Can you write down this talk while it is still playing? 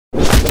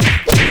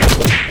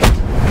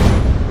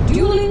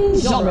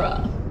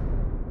genre.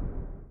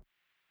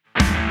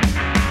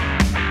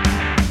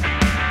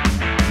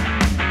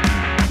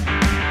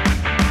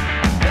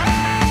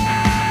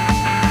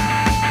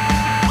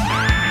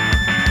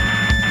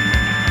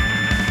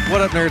 What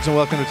up, nerds, and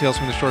welcome to Tales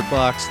from the Short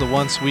Box, the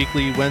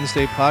once-weekly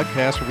Wednesday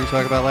podcast where we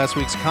talk about last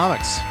week's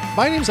comics.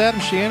 My name's Adam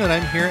Sheehan, and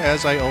I'm here,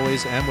 as I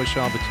always am, with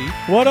Sean Petit.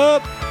 What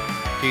up?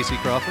 Casey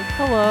Crawford.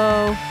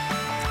 Hello.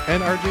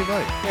 And RJ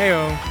Vite.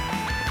 Heyo.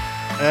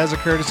 As a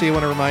courtesy, I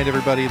want to remind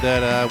everybody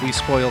that we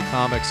spoil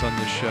comics on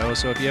this show,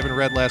 so if you haven't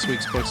read last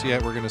week's books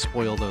yet, we're going to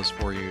spoil those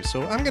for you.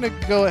 So I'm going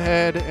to go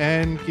ahead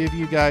and give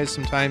you guys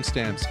some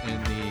timestamps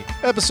in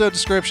the episode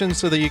description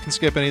so that you can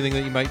skip anything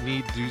that you might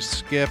need to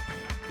skip.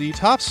 The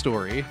top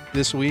story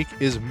this week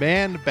is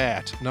Man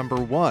Bat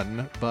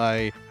 #1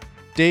 by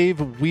Dave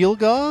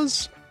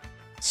Wielgosz,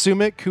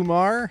 Sumit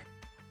Kumar,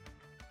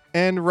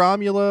 and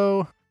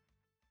Romulo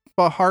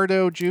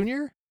Fajardo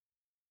Jr.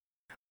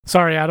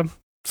 Sorry, Adam.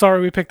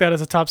 Sorry we picked that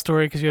as a top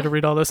story because you had to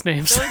read all those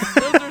names. Those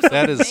are some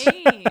That is-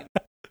 names.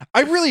 I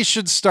really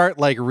should start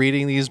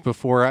reading these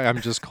before I'm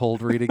just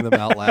cold reading them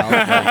out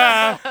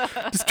loud.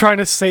 Just trying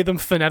to say them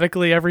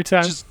phonetically every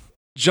time. Just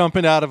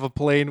jumping out of a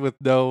plane with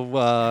no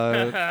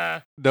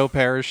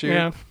parachute.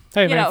 Yeah.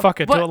 Hey, man, fuck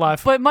it. Do it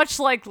live. But much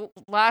like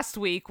last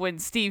week when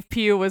Steve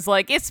Pugh was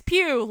like, it's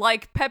Pew,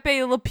 like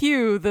Pepe Le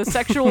Pew, the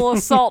sexual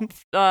assault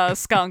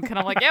skunk. And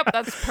I'm like, yep,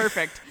 that's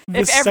perfect.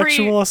 The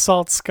sexual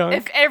assault skunk.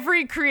 If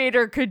every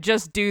creator could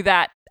just do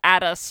that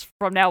at us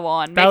from now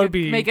on,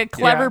 make a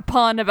clever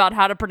pun about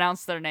how to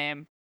pronounce their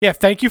name. Yeah,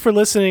 thank you for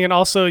listening, and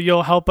also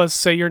you'll help us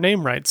say your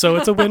name right. So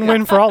it's a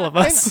win-win for all of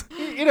us.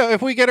 And,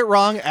 if we get it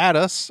wrong, at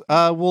us.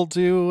 We'll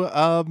do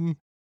a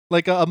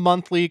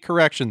monthly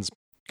corrections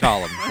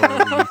column where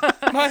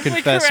we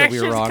confess that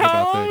we were wrong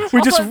about things.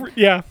 We just,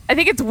 I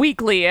think it's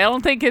weekly. I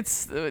don't think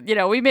it's,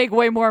 we make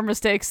way more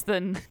mistakes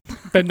than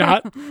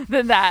not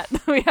than that.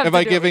 We have Am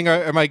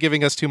I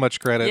giving us too much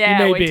credit? Yeah,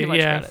 way Maybe, too much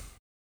yeah.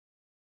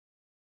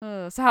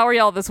 credit. So how are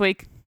y'all this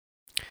week?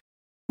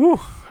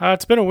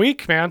 It's been a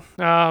week, man.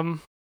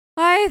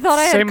 I thought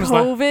I had Same as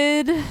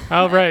COVID.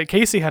 Oh, right.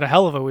 Casey had a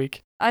hell of a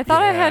week. I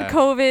thought I had Yeah.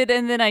 COVID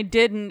and then I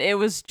didn't. It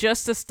was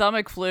just a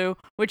stomach flu,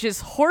 which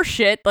is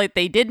horseshit. Like,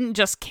 they didn't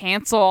just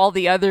cancel all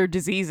the other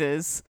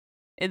diseases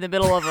in the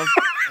middle of a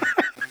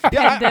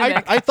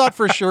pandemic. I thought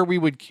for sure we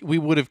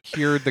would have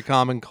cured the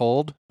common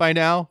cold by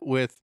now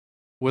with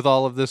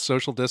all of this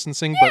social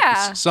distancing,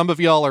 Yeah. but some of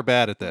y'all are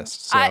bad at this.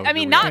 So I here mean,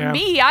 we not are.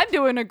 me. I'm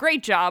doing a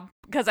great job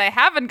because I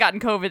haven't gotten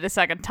COVID the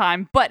second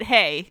time. But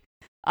hey,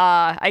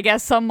 I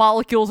guess some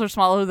molecules are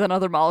smaller than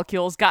other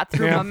molecules. Got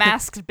through my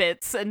masked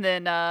bits, and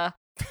then I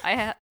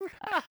had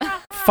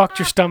Fucked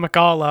your stomach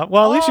all up.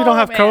 Well, at least you don't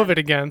have man. COVID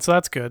again, so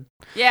that's good.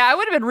 Yeah, I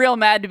would have been real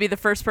mad to be the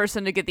first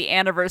person to get the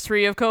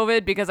anniversary of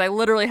COVID because I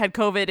literally had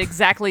COVID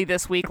exactly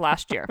this week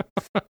last year.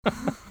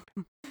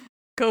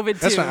 COVID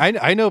That's 2. fine.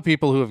 I know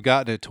people who have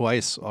gotten it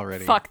twice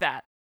already. Fuck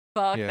that.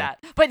 Fuck Yeah. that.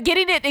 But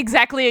getting it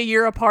exactly a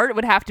year apart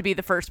would have to be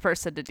the first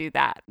person to do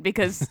that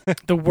because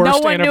The worst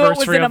no one knew it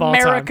was anniversary in of all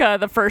time. America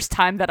the first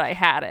time that I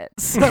had it.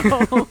 So,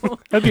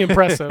 That'd be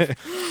impressive.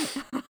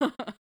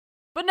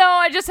 but no,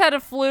 I just had a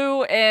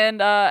flu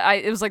and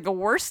it was like the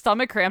worst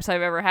stomach cramps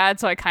I've ever had.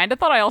 So I kind of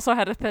thought I also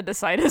had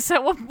appendicitis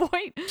at one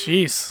point.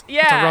 Jeez.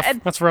 Yeah,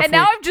 that's a rough and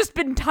now week. I've just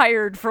been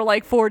tired for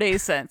like 4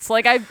 days since.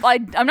 Like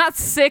I'm not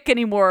sick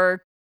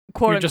anymore,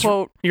 quote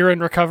unquote. You're in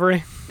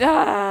recovery.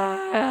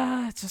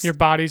 It's just, Your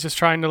body's just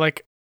trying to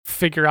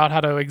figure out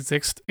how to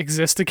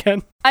exist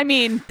again. I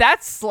mean,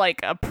 that's like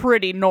a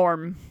pretty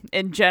norm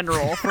in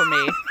general for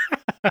me.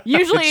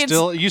 Usually It's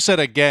still, you said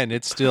again,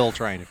 it's still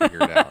trying to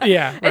figure it out.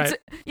 Yeah, right.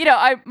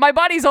 it's my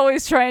body's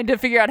always trying to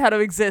figure out how to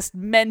exist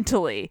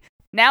mentally.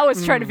 Now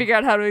it's trying to figure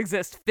out how to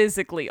exist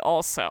physically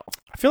also.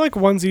 I feel like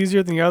one's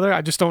easier than the other.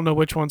 I just don't know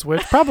which one's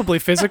which. Probably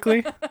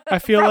physically. I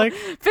feel like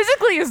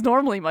Physically is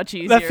normally much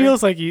easier.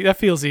 that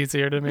feels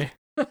easier to me.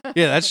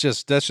 Yeah, that's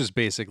just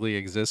basically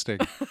existing.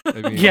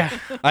 I mean, Yeah,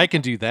 I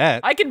can do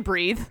that. I can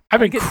breathe. I've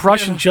been I can-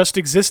 crushing just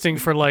existing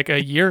for like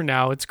a year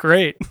now. It's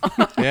great.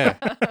 Yeah.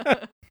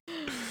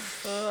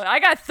 I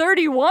got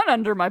 31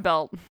 under my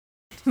belt.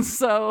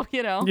 So,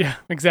 Yeah,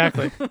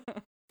 exactly.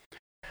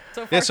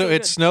 So far, Yeah, so it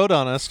good. snowed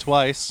on us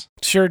twice.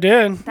 Sure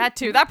did. That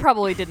too. That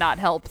probably did not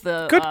help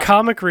the Good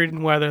comic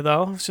reading weather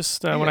though. It's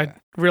just when Yeah. I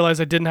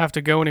realized I didn't have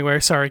to go anywhere.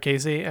 Sorry,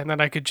 Casey, and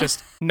then I could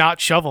just not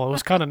shovel. It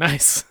was kind of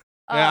nice.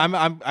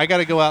 Yeah, I got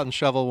to go out and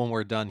shovel when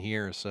we're done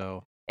here.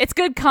 So It's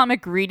good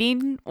comic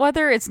reading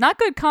weather. It's not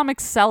good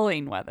comic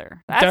selling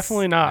weather. That's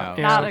Definitely not.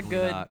 No. Yeah. not a Definitely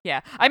good. not.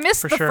 Yeah, I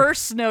missed For the sure.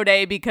 first snow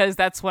day because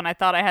that's when I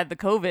thought I had the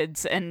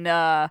COVIDs, and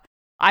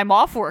I'm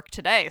off work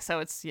today, so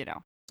it's it's a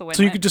win-win.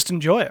 So you could just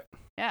enjoy it,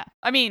 yeah.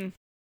 I mean,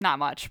 not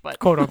much, but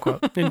quote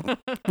unquote, and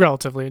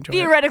relatively enjoy it.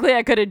 theoretically,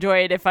 I could enjoy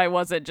it if I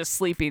wasn't just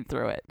sleeping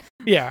through it.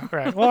 Yeah,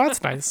 right. Well,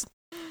 that's nice.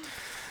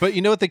 But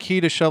you know what the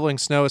key to shoveling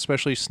snow,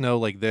 especially snow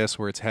like this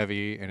where it's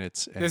heavy and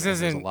This there's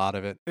a isn't- lot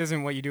of it.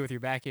 Isn't what you do with your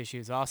back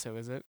issues also,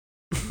 is it?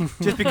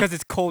 Just because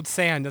it's cold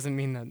sand doesn't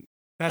mean that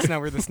That's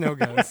not where the snow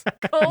goes.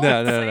 Cold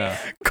No.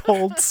 sand.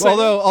 Cold sand.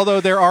 Although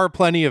there are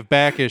plenty of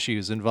back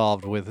issues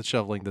involved with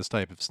shoveling this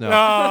type of snow.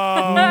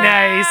 Oh,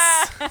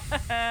 Nice.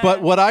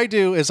 But what I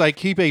do is I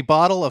keep a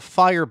bottle of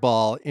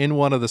Fireball in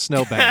one of the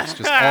snowbanks,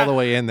 just all the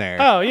way in there.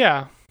 Oh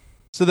yeah.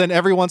 So then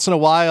every once in a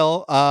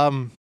while,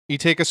 you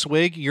take a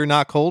swig, you're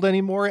not cold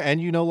anymore,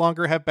 and you no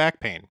longer have back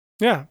pain.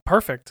 Yeah.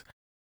 Perfect.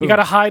 You Boom. got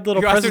to hide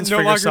little you also presents no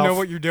for longer yourself. know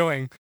what you're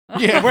doing.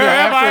 Yeah, Where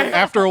am I?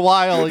 After a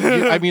while,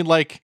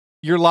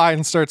 your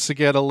line starts to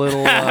get a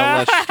little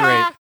less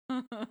straight.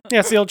 Yeah,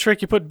 it's the old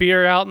trick. You put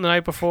beer out the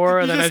night before,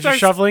 and then as you're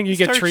shoveling, you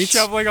get start treats.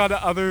 shoveling onto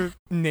other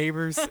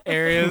neighbors'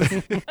 areas.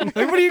 Like,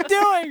 what are you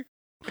doing?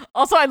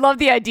 Also, I love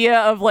the idea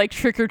of like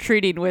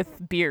trick-or-treating with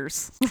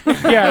beers.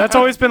 Yeah, that's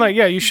always been like,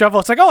 you shovel.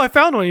 It's like, oh, I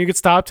found one. You could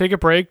stop, take a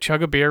break,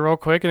 chug a beer real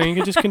quick, and then you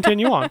can just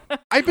continue on.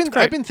 I've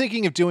great. been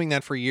thinking of doing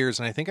that for years,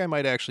 and I think I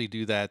might actually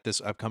do that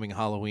this upcoming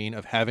Halloween,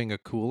 of having a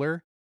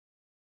cooler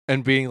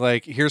and being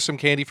like, here's some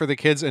candy for the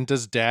kids, and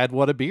does Dad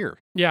want a beer?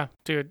 Yeah,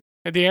 dude.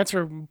 And the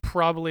answer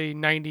probably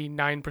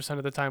 99%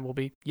 of the time will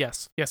be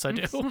yes. Yes, I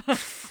do.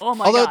 Oh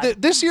my Although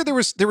god. this year there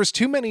was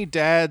too many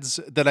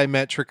dads that I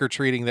met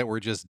trick-or-treating that were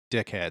just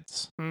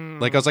dickheads.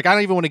 Like I was like, I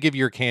don't even want to give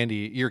your kid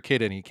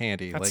any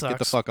candy. That Like, get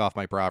the sucks. fuck off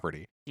my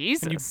property.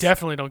 Jesus. And you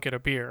definitely don't get a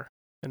beer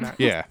in that.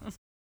 Yeah.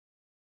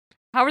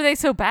 How are they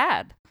so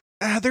bad?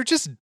 They're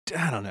just,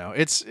 I don't know.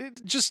 It's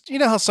just, you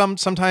know how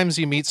sometimes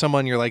you meet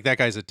someone, you're like, that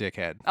guy's a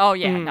dickhead. Oh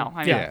yeah, no. I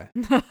mean, Yeah.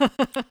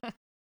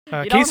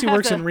 You don't Casey have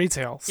works to- in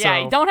retail. So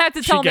yeah, you don't have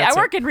to she tell me. I gets it.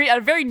 work in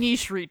a very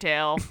niche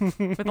retail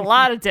with a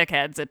lot of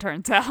dickheads, it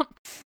turns out.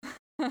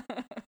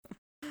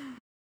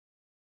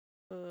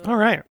 All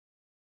right.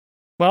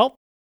 Well,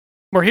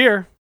 we're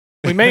here.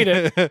 We made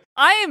it.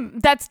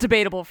 That's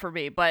debatable for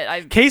me,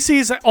 but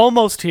Casey's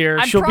almost here.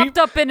 I'm She'll propped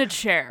up in a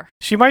chair.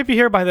 She might be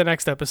here by the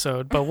next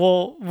episode, but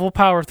we'll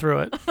power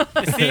through it.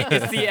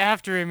 It's the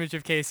after image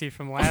of Casey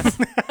from last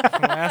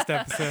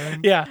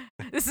episode. Yeah.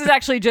 This is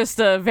actually just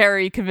a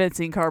very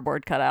convincing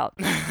cardboard cutout.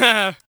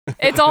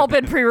 It's all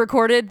been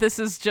pre-recorded. This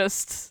is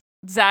just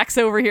Zach's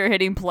over here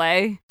hitting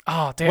play.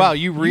 Oh damn. Wow,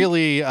 you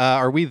really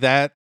are we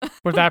that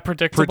We're that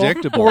predictable.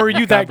 predictable? Or are in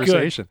you that good?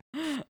 conversation?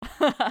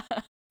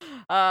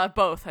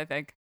 Both, I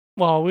think.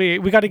 Well, we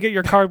got to get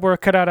your cardboard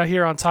cut out of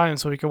here on time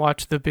so we can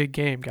watch the big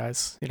game,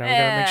 guys. You know, we got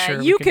to make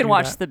sure you we can do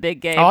watch that. the big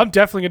game. Oh, I'm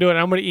definitely gonna do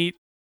it. I'm gonna eat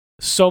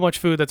so much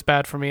food that's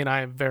bad for me, and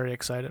I am very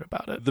excited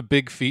about it. The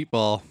big feet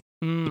ball.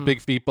 The big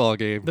feet ball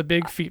game. The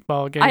big feet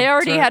ball game. I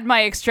already That's right. had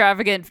my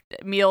extravagant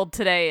meal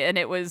today, and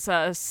it was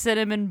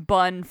cinnamon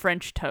bun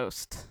French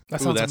toast.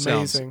 That Ooh, sounds that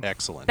amazing. sounds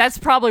excellent. That's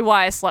probably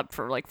why I slept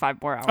for like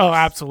 5 more hours. Oh,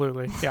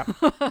 absolutely. Yeah.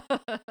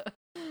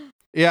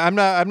 Yeah, I'm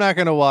not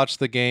gonna watch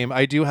the game.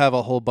 I do have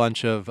a whole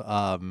bunch of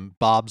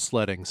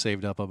bobsledding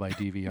saved up on my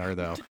DVR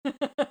though.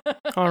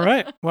 All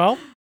right. Well,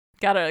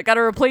 Gotta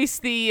replace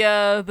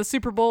the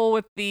Super Bowl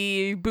with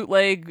the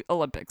bootleg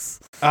Olympics.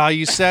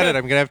 You said it.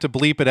 I'm gonna have to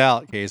bleep it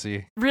out,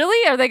 Casey.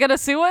 Really? Are they gonna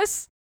sue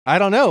us? I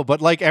don't know,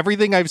 but like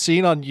everything I've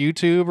seen on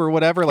YouTube or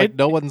whatever, like It-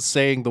 no one's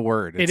saying the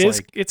word. It's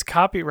like, it's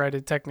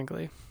copyrighted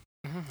technically.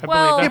 I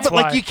Well- believe yeah, that's but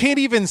like why. you can't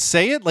even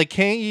say it. Like,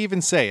 can't you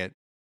even say it?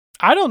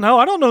 I don't know.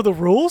 I don't know the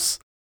rules.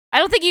 I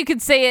don't think you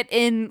could say it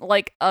in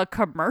like a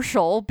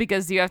commercial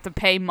because you have to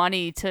pay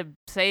money to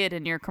say it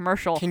in your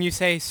commercial. Can you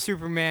say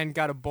Superman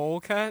got a bowl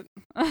cut?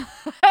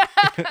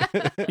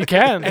 You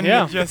can. And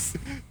yeah. then just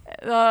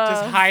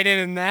Uh, hide it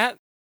in that?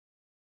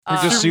 Or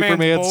just Superman's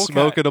Superman bowl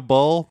smoking a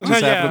bowl,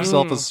 just Yeah. having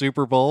himself a Mm.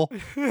 Super Bowl.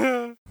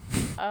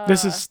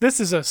 This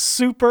is a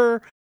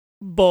Super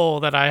Bowl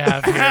that I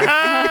have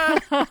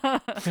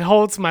here. It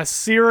holds my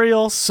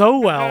cereal so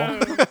well.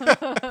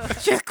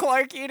 Just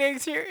Clark eating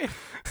cereal.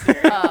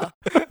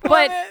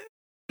 but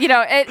you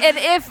know, and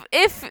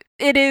if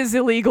it is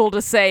illegal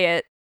to say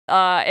it,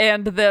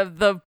 and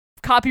the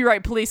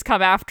copyright police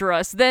come after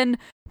us, then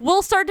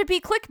we'll start to be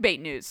clickbait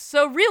news.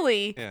 So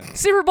really, Yeah.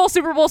 Super Bowl,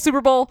 Super Bowl,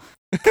 Super Bowl,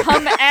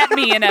 come at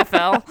me,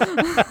 NFL.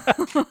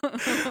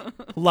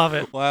 Love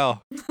it.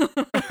 Wow,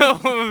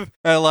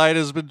 that line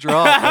has been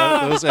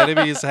drawn. Those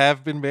enemies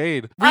have been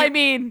made. I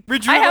mean, we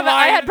drew I the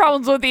line. had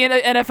problems with the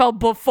NFL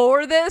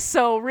before this,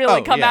 so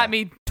really Oh, come yeah. at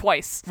me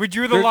twice. We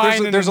drew the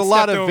line. and There's a then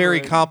lot stepped of over very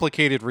it.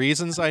 complicated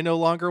reasons I no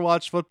longer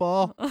watch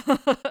football.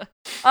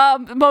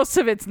 Most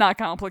of it's not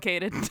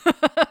complicated.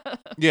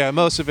 Yeah,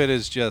 most of it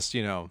is just,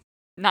 you know,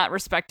 Not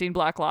respecting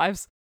Black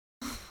lives.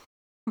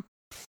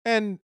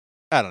 and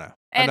I don't know.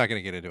 I'm And- not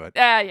gonna get into it.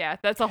 Yeah,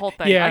 that's a whole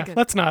thing. Yeah, I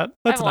let's not. have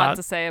Let's a lot not.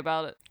 to say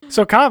about it.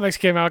 So comics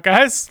came out,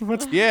 guys.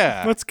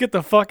 Yeah. Let's get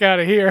the fuck out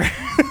of here.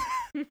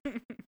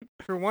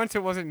 For once,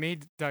 it wasn't me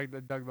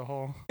that dug the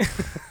hole.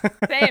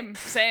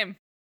 Same.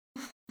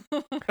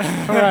 All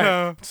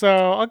right.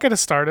 So I'll get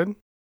us started.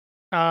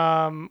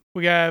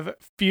 We have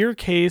Fear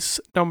Case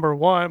number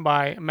 1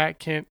 by Matt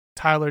Kent,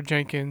 Tyler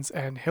Jenkins,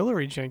 and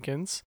Hillary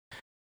Jenkins.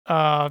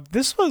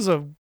 This was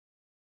a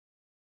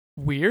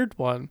weird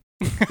one.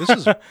 This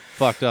is a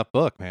fucked up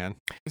book, man.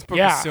 This book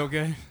Yeah. is so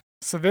good.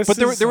 So this But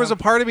is, there was a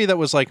part of me that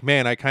was like,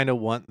 man, I kind of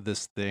want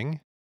this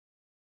thing.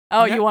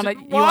 Oh, Yeah, you want to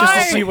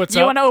Just to see what's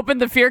you up. want to open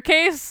the fear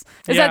case?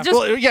 Is Yeah. that just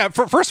Well, yeah.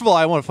 First of all,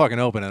 I want to fucking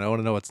open it. I want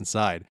to know what's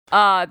inside.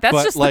 that's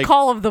but, just like- the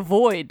call of the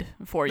void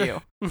for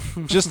you.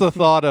 Just the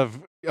thought of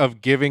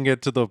giving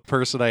it to the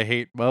person I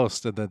hate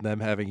most, and then them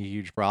having a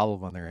huge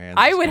problem on their hands.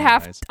 I is would kinda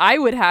have nice. I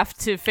would have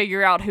to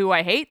figure out who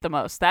I hate the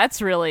most.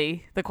 That's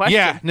really the question.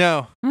 Yeah,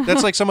 no,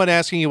 that's like someone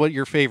asking you what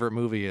your favorite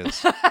movie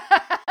is.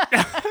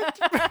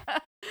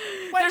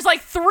 There's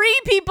like 3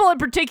 people in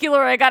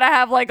particular. I gotta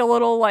have like a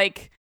little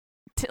like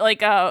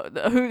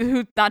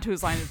who not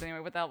whose line is it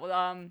anyway without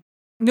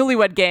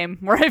Newlywed Game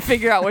where I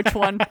figure out which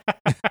one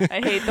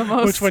I hate the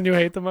most. Which one you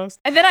hate the most?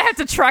 And then I have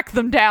to track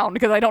them down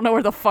because I don't know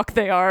where the fuck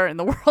they are in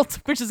the world,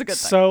 which is a good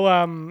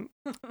thing.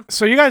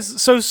 So you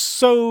guys,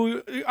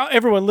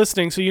 everyone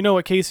listening, so you know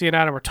what Casey and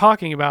Adam are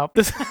talking about.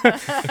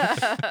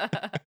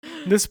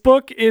 This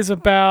book is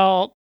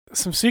about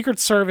some Secret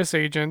Service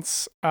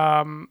agents.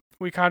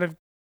 We kind of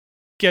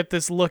get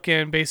this look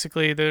in.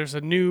 Basically, there's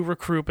a new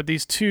recruit, but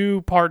these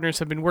 2 partners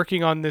have been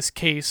working on this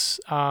case,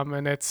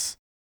 and it's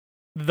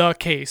the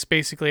case.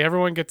 Basically,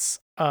 everyone gets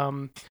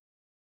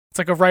it's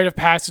like a rite of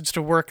passage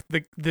to work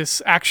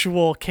this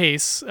actual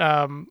case,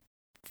 to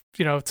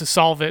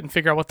solve it and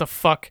figure out what the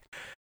fuck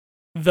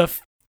the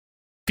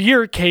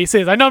fear case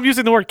is. I know I'm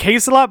using the word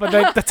case a lot, but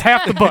that's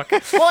half the book.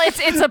 Well,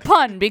 it's a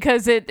pun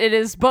because it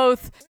is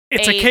both.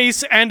 It's a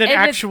case and an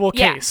actual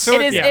case.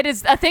 It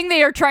is a thing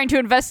they are trying to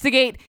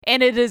investigate,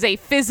 and it is a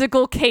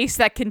physical case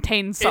that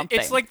contains something.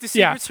 It's like the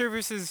Secret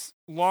Service's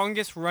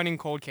longest running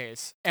cold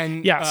case,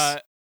 and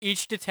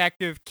each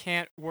detective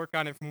can't work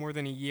on it for more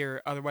than a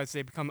year, otherwise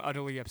they become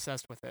utterly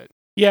obsessed with it.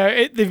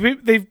 Yeah,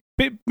 they've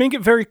make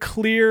it very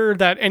clear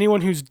that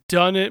anyone who's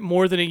done it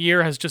more than a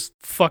year has just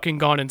fucking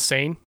gone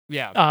insane.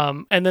 Yeah.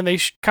 And then they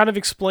kind of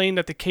explain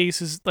that the case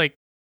has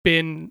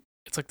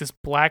it's like this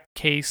black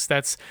case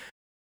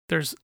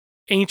there's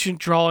ancient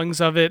drawings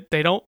of it.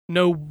 They don't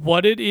know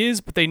what it is,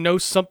 but they know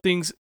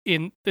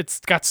it's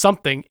got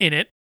something in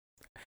it.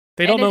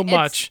 They don't know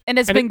much. And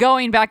it's been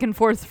going back and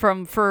forth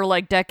for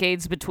like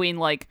decades between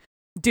like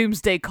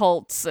doomsday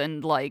cults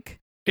and like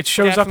it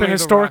shows up in Definitely The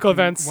historical Rock and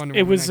events. Wonder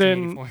It Woman was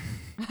in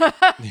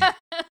 1984.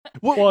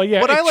 Well,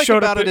 yeah, What it I like showed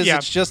about up it is yeah.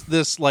 it's just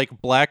this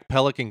like black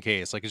Pelican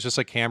case, like it's just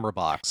a camera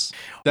box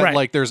that Right.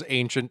 like there's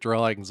ancient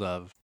drawings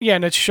of. Yeah,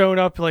 and it's shown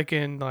up like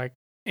in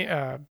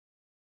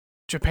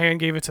Japan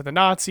gave it to the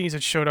Nazis.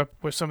 It showed up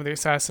with some of the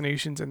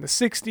assassinations in the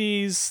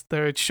 60s.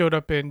 It showed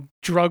up in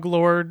drug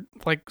lord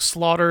like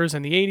slaughters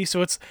in the 80s.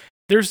 So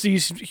there's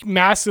these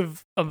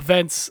massive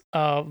events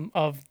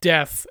of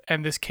death,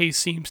 and this case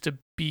seems to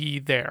be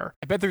there.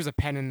 I bet there's a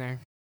pen in there.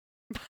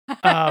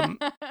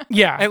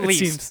 Yeah, At it least.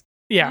 seems.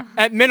 Yeah.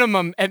 At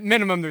minimum,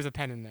 there's a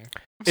pen in there.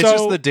 It's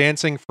just the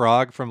dancing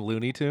frog from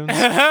Looney Tunes.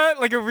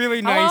 Like a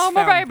really nice. Hello,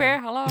 my fountain baby.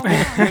 pen. Hello.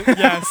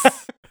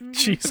 Yes.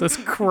 Jesus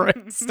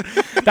Christ.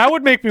 That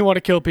would make me want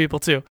to kill people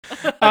too.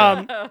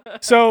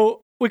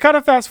 So we kind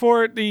of fast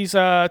forward. These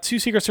 2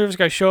 Secret Service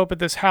guys show up at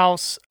this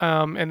house,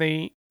 and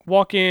they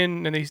walk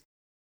in, and they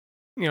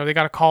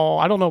got a call.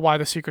 I don't know why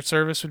the Secret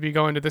Service would be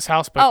going to this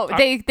house, but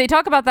they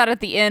talk about that at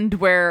the end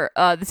where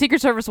the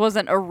Secret Service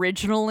wasn't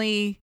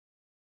originally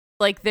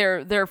like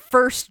their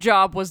first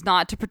job was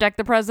not to protect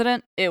the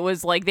president. It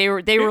was like they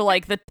were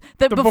like the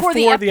before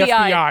the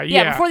FBI.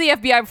 Yeah, before the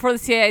FBI, before the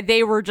CIA,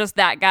 they were just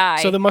that guy.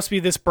 So there must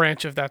be this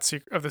branch of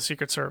the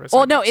Secret Service.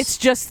 Well, I no, guess. it's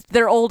just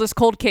their oldest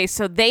cold case.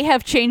 So they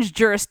have changed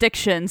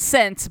jurisdiction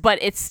since, but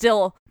it's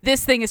still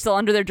this thing is still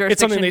under their jurisdiction.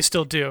 It's something they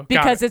still do. Got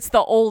because it. it's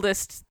the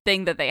oldest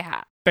thing that they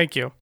have. Thank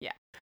you. Yeah.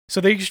 So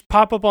they just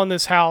pop up on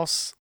this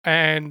house,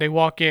 and they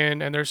walk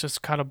in, and there's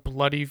just kind of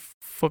bloody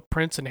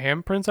footprints and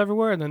handprints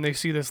everywhere. And then they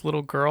see this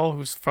little girl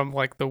who's from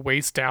like the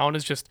waist down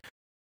is just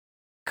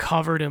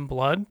covered in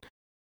blood.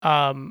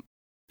 And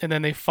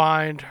then they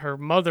find her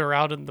mother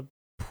out in the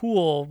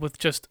pool with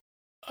just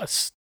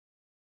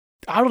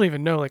I don't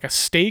even know, like a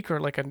stake or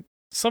like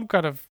some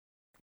kind of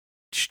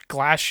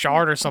glass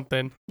shard or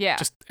something. Yeah.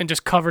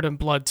 Just covered in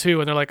blood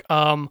too. And they're like,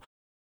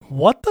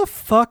 what the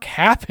fuck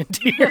happened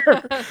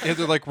here? And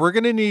they're like, we're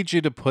gonna need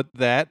you to put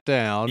that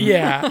down.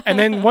 Yeah. And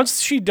then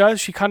once she does,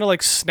 she kind of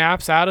like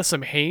snaps out of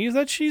some haze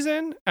that she's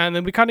in. And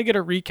then we kind of get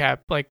a recap.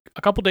 Like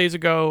a couple days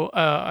ago,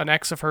 an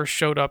ex of hers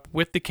showed up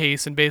with the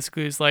case and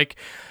basically is like,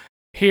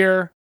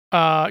 here,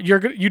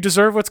 you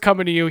deserve what's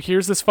coming to you.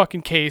 Here's this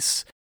fucking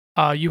case.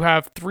 You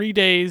have 3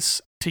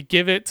 days to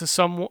give it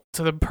to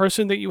the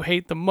person that you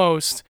hate the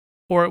most,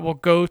 or it will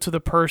go to the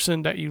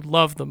person that you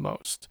love the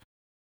most.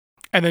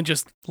 And then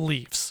just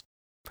leaves.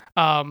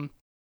 And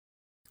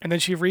then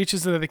she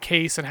reaches into the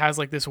case and has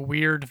like this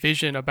weird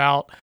vision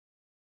about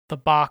the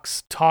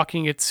box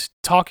talking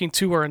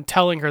to her and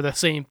telling her the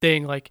same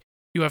thing, like,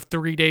 you have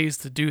 3 days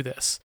to do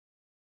this.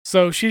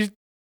 So she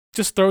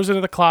just throws it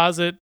in the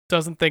closet,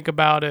 doesn't think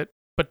about it,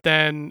 but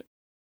then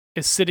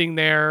is sitting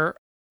there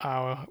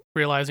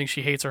realizing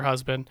she hates her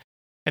husband,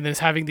 and then is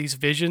having these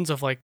visions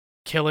of like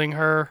killing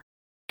her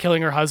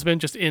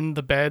husband just in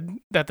the bed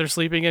that they're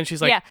sleeping in.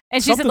 She's like, yeah,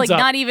 and she said like "Something's up."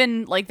 not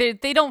even like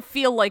they don't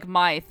feel like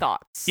my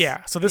thoughts.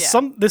 Yeah, so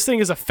this thing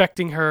is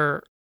affecting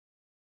her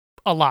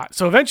a lot.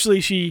 So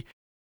eventually she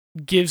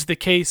gives the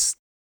case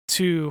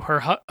to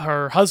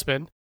her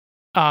husband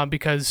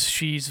because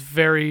she's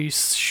very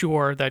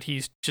sure that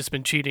he's just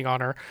been cheating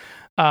on her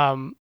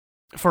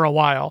for a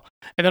while.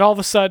 And then all of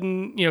a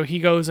sudden, he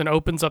goes and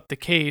opens up the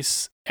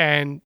case,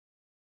 and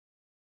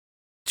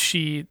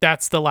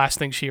that's the last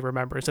thing she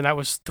remembers, and that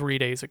was 3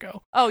 days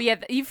ago. Oh yeah,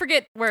 you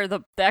forget where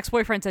the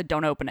ex-boyfriend said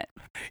don't open it.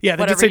 Yeah,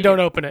 they did say don't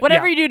open it.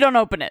 Whatever you do, don't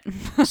open it.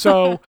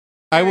 So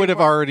I would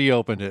have already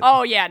opened it.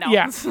 Oh yeah, no.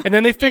 Yeah, and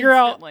then they figure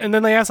out, and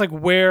then they ask like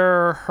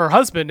where her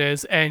husband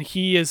is, and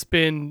he has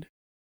been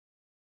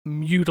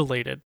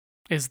mutilated.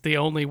 Is the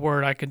only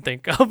word I can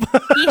think of.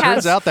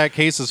 Turns out that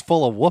case is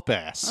full of whoop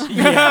ass.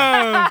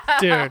 Yeah,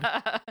 dude.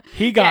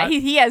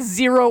 He has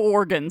 0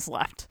 organs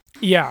left.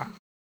 Yeah,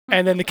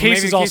 and then the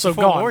case is also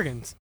full gone. Of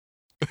organs.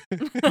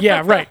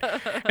 Yeah, right.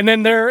 And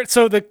then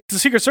the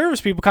Secret Service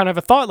people kind of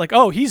have a thought like,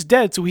 oh, he's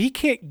dead, so he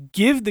can't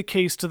give the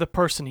case to the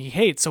person he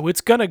hates, so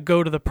it's gonna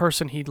go to the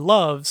person he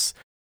loves.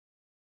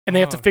 And they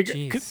have to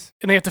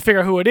figure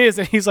out who it is.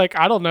 And he's like,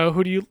 I don't know.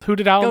 Who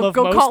did Alan love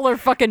most? Go call her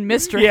fucking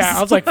mistress. Yeah,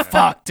 I was like,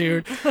 fuck,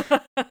 dude.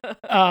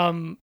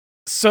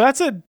 So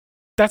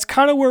that's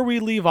kind of where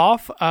we leave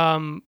off.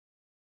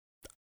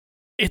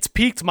 It's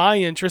piqued my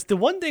interest. The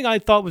one thing I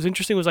thought was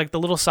interesting was like the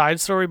little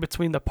side story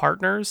between the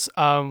partners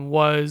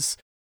was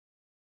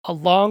a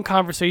long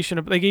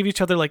conversation. They gave each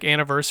other like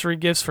anniversary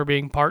gifts for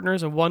being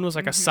partners. And one was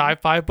like a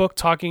sci-fi book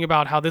talking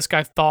about how this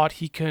guy thought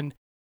he can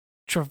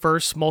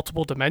traverse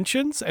multiple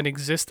dimensions and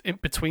exist in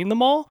between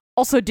them all.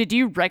 Also, did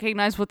you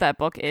recognize what that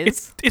book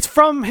is? It's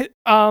from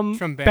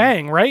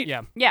Bang, right?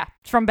 Yeah,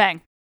 it's from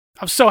Bang.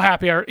 I'm so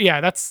happy.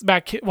 That's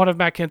one of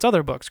Matt Kint's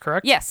other books,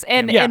 correct? Yes,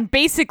 and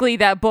basically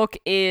that book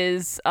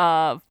is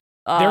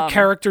they're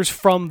characters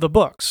from the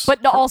books.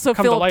 But also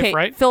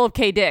Philip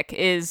K. Dick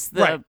is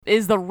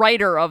the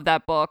writer of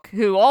that book,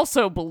 who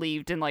also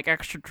believed in like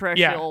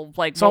extraterrestrial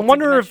So I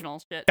wonder if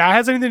shit. that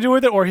has anything to do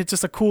with it, or it's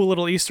just a cool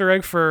little Easter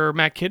egg for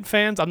Matt Kint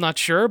fans. I'm not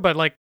sure, but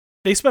like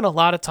they spent a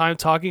lot of time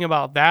talking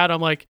about that.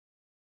 I'm like,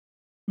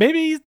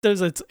 maybe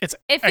it's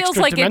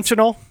extra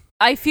dimensional.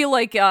 I feel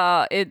like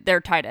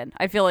they're tied in.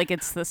 I feel like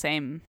it's the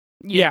same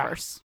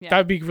universe. Yeah,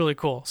 that'd be really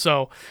cool.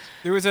 So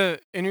there was a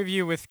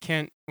interview with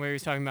Kent where he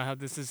was talking about how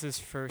this is his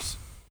first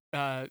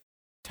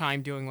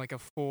time doing like a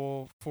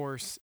full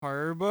force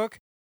horror book,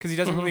 because he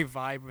doesn't really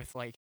vibe with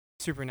like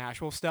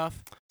supernatural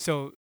stuff.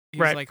 So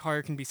he's like,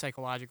 horror can be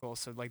psychological.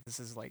 So like this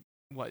is like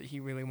what he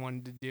really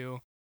wanted to do,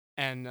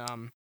 and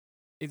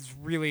it's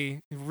really,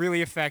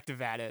 really effective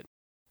at it.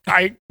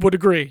 I would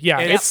agree. Yeah,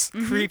 it's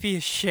creepy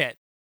as shit.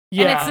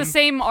 Yeah. And it's the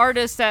same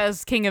artist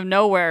as King of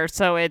Nowhere,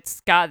 so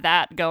it's got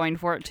that going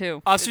for it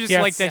too. Also just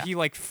like that he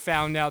like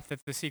found out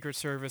that the Secret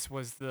Service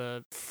was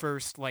the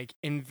first like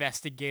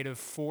investigative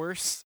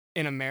force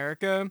in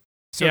America.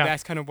 So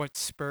that's kind of what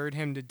spurred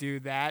him to do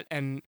that,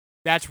 and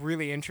that's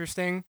really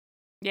interesting.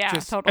 Yeah,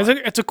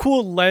 totally. It's a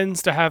cool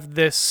lens to have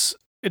this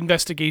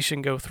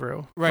investigation go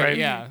through. Right.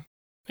 Yeah.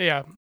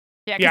 Yeah.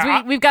 Yeah,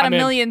 because we've got a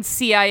million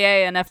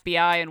CIA and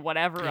FBI and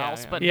whatever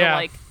else, but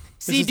like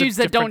sea dudes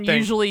that don't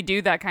usually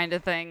do that kind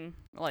of thing.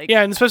 Like,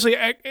 yeah, and especially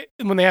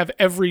when they have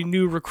every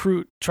new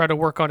recruit try to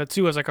work on it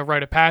too as like a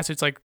rite of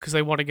passage, like because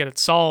they want to get it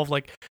solved.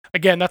 Like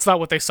again, that's not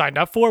what they signed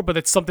up for, but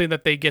it's something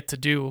that they get to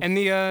do. And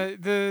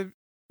the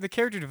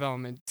character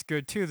development is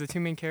good too. The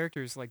two main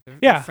characters, like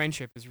their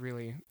friendship is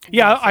really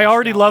I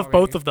already love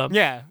both of them.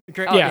 Yeah,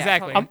 great. Oh, yeah,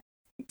 exactly.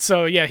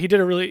 So yeah, he did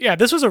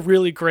this was a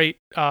really great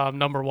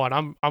number one.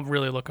 I'm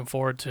really looking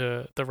forward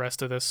to the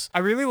rest of this. I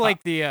really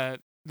like the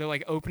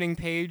like opening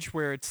page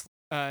where it's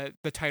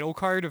the title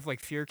card of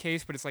like Fear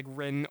Case, but it's like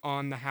written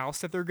on the house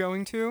that they're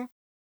going to.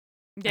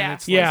 Yeah,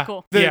 it's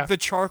cool. The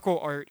charcoal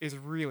art is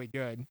really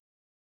good.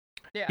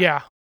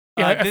 Yeah.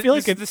 I feel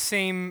like it's the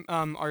same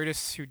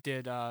artists who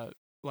did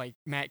like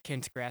Matt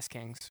Kint's Grass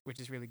Kings, which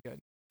is really good.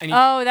 And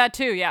that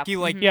too. Yeah. He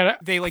like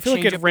they like I feel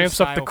like it ramps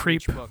up the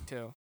creep creep. Book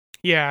too.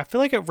 Yeah, I feel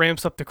like it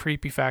ramps up the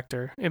creepy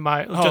factor in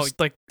my just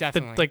like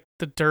definitely.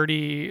 the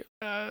dirty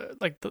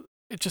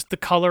just the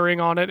coloring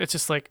on it. It's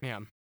just like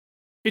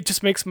it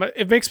just makes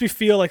me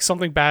feel like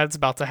something bad's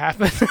about to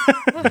happen.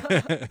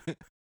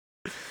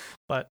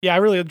 But yeah, I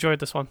really enjoyed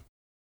this one.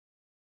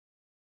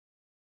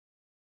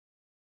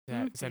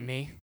 Is that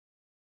me?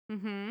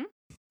 Mm-hmm.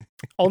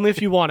 Only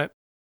if you want it.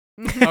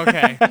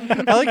 Okay.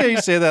 I like how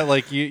you say that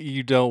like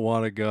you don't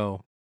want to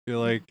go. You're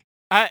like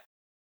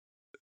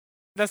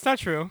That's not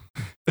true.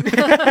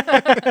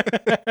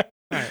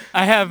 Right.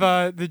 I have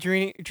the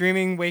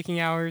Dreaming Waking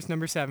Hours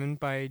 #7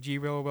 by G.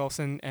 Willow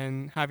Wilson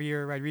and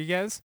Javier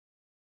Rodriguez.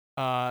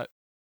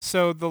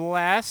 So the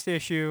last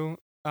issue,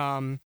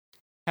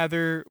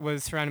 Heather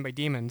was surrounded by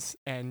demons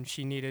and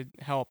she needed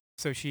help,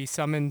 so she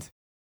summoned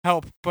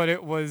help, but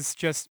it was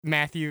just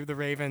Matthew the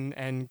Raven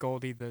and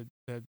Goldie the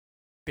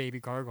baby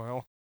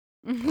gargoyle.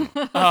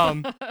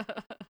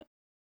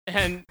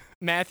 And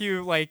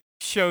Matthew like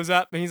shows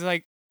up and he's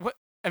like, "What?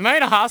 Am I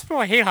in a hospital?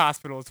 I hate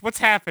hospitals. What's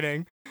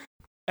happening?"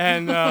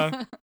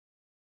 And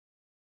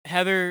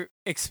Heather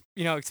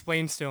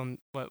explains to him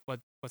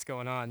what's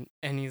going on,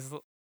 and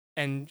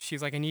and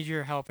she's like, I need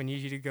your help. I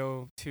need you to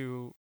go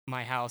to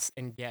my house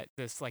and get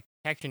this like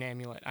protection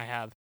amulet I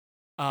have.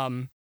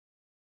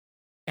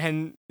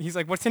 And he's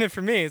like, what's in it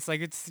for me? It's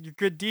like, it's your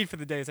good deed for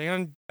the day. It's like,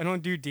 I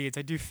don't do deeds,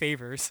 I do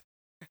favors.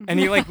 And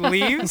he like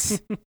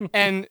leaves,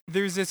 and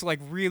there's this like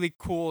really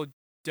cool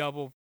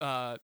double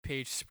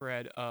page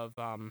spread of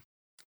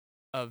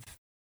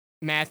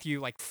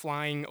Matthew like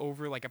flying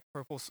over like a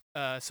purple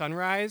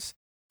sunrise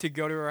to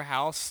go to her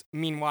house.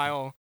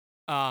 Meanwhile,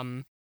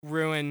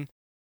 Ruin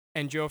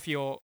and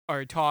Jophiel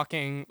are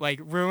talking.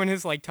 Like Ruin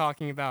is like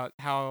talking about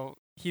how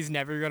he's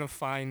never gonna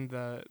find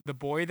the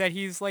boy that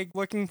he's like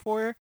looking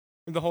for,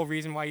 the whole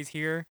reason why he's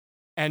here,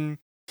 and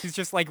he's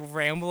just like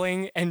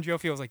rambling. And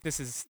Jophiel's like, this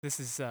is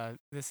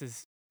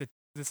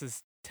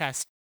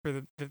test for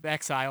the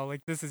exile.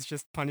 Like this is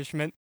just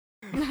punishment.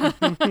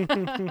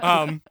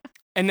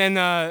 And then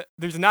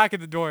there's a knock at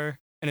the door,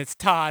 and it's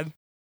Todd,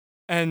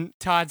 and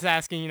Todd's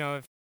asking,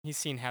 if he's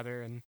seen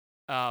Heather, and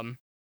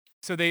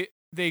so they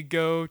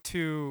go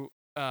to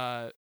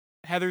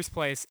Heather's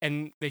place,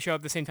 and they show up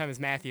at the same time as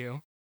Matthew,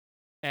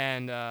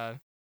 and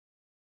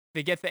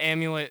they get the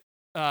amulet.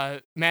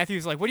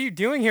 Matthew's like, "What are you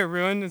doing here,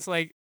 Ruin?" It's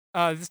like,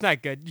 this is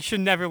not good. You should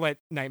never let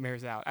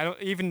nightmares out.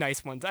 Even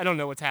nice ones. I don't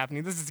know what's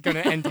happening. This is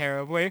gonna end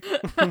terribly.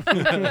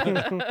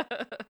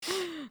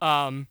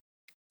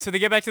 So they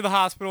get back to the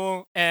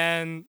hospital,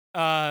 and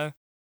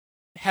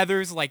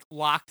Heather's like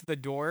locked the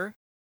door,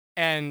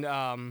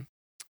 and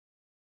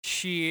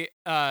she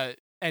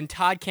and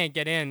Todd can't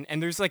get in.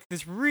 And there's like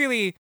this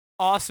really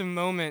awesome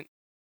moment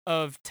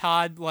of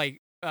Todd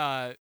like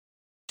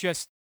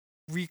just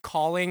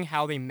recalling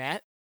how they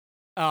met,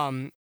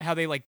 how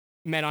they like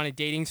met on a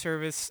dating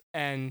service,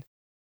 and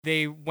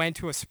they went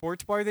to a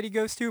sports bar that he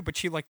goes to, but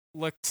she like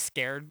looked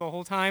scared the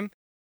whole time,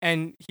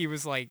 and he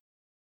was like,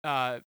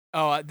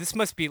 this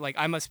must be like,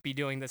 I must be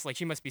doing this, like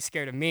she must be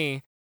scared of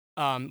me,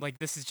 like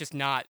this is just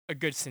not a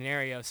good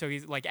scenario. So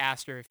he's like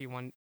asked her if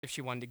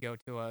she wanted to go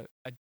to a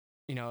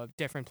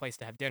different place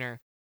to have dinner,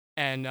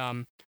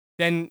 and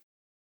then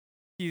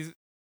he's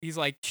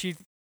like,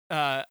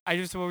 I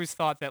just always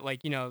thought that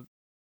like, she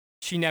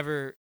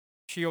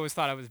always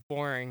thought I was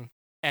boring,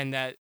 and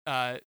that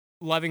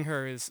loving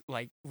her is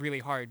like really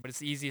hard, but it's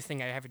the easiest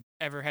thing I have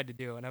ever had to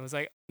do. And I was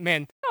like,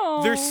 man,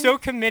 they're so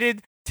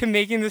committed to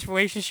making this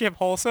relationship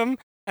wholesome,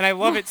 and I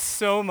love it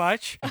so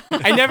much.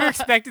 I never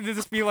expected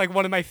this to be like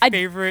one of my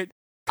favorite.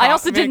 I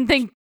also didn't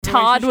think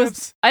Todd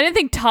was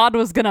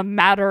gonna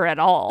matter at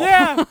all.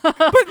 Yeah,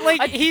 but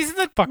like he's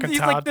Fucking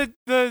Todd. like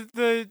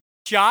the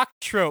jock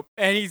trope,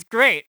 and he's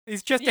great.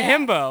 He's just a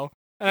himbo.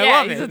 And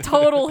I love he's it. a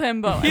total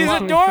himbo. He's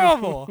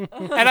adorable,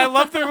 and I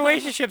love the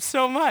relationship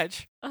so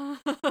much.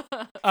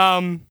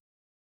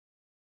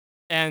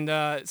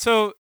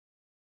 So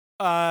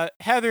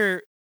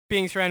Heather,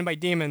 being surrounded by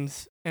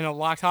demons in a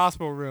locked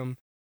hospital room,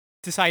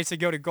 decides to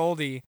go to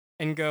Goldie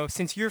and go,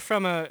 since you're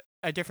from a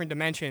different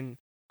dimension,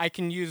 I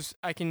can use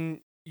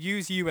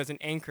you as an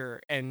anchor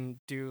and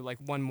do like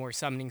one more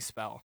summoning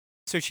spell.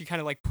 So she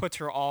kind of like puts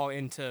her all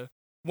into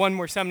one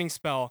more summoning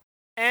spell,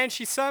 and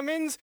she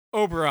summons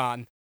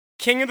Oberon,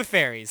 King of the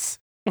Fairies.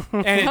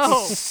 And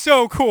it's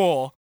so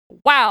cool.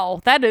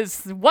 Wow, that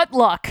is what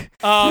luck.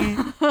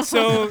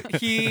 So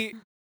he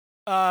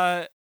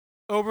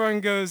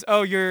Oberon goes,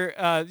 "Oh, you're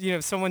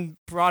someone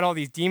brought all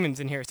these demons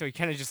in here." So he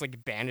kind of just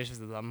like banishes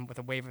them with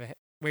a wave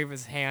of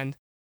his hand.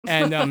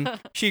 And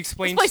she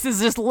explains, this place is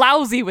just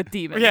lousy with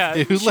demons. Yeah,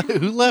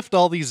 who left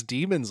all these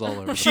demons all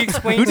over? She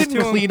explains who didn't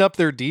to him, clean up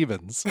their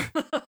demons.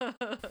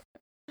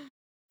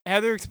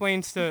 Heather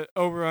explains to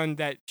Oberon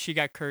that she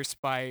got cursed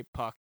by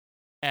Puck,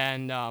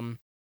 and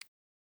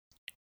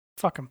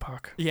Fucking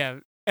Puck. yeah,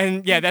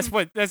 and yeah, that's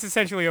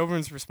essentially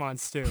Oberon's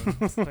response too.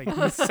 It's like,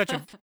 he's such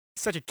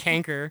a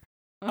canker.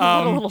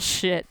 What a little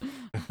shit.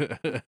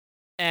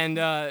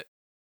 And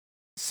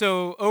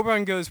so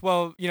Oberon goes,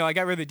 well, I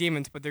got rid of the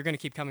demons, but they're gonna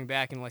keep coming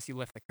back unless you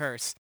lift the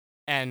curse.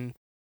 And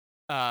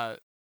in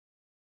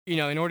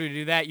order to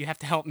do that, you have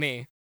to help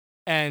me.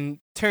 And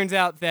turns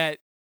out that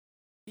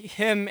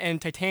him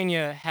and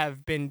Titania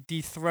have been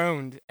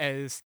dethroned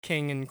as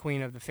king and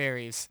queen of the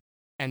fairies,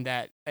 and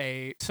that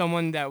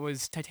someone that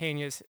was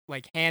Titania's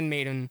like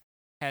handmaiden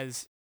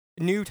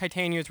knew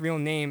Titania's real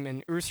name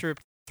and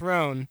usurped the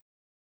throne.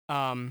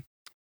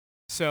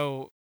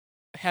 So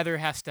Heather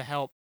has to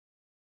help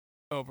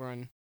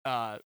Oberon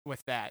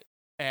with that,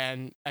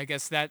 and I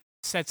guess that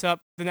sets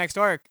up the next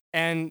arc.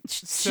 And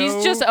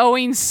she's just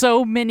owing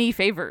so many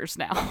favors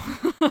now.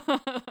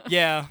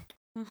 Yeah,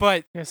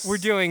 but Yes. we're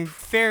doing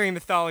fairy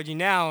mythology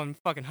now, and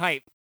fucking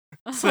hype.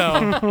 So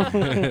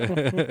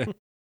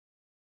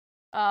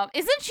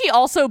isn't she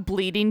also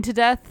bleeding to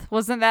death?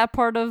 Wasn't that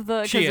part of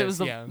the? She Because it is, was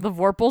the yeah. the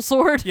Vorpal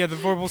sword. yeah, the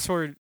Vorpal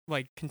sword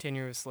like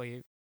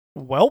continuously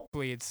Welp.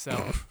 bleeds.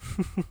 So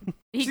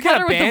He She's cut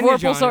got her a with the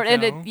bandage on Vorpal sword,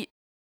 it, and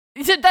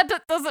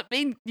that doesn't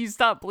mean you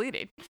stop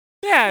bleeding.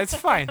 yeah, it's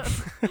fine.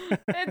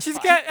 It's She's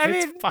fine. got. I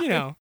It's mean,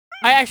 fine.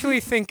 I actually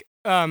think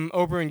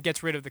Oberon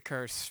gets rid of the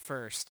curse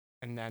first,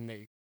 and then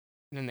they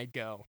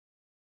go.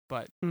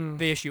 But Hmm.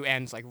 the issue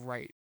ends like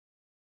right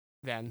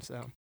then.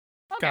 So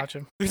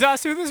Gotcha. There's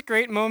also this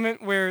great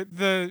moment where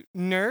the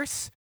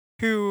nurse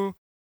who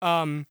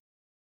was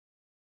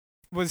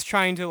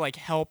trying to like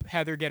help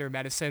Heather get her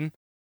medicine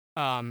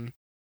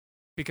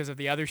because of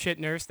the other shit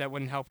nurse that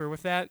wouldn't help her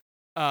with that.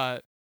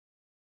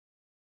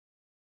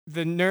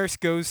 The nurse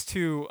goes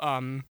to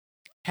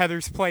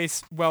Heather's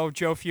place while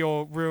Joe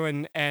Fuel,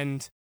 Ruin,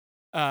 and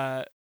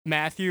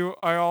Matthew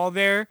are all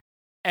there,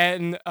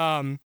 and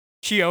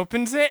she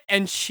opens it,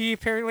 and she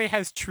apparently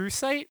has true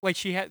sight. Like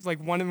she has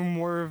like one or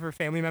more of her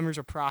family members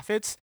are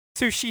prophets,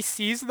 so she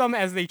sees them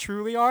as they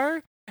truly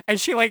are, and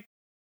she like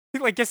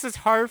gets this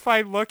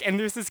horrified look. And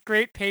there's this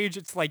great page.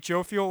 It's like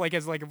Joe Fuel like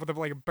as like with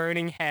a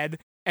burning head,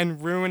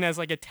 and Ruin as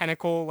like a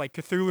tentacle like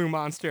Cthulhu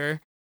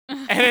monster,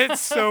 and it's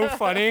so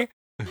funny.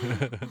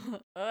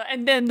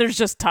 And then there's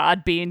just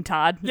Todd being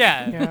Todd.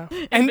 Yeah.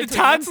 And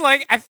Todd's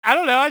like, I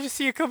don't know, I just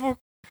see a couple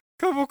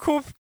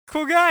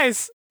cool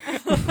guys.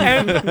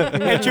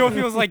 and Joe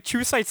feels like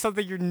true sight's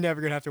something you're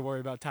never gonna have to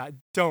worry about, Todd.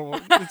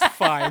 Don't. It's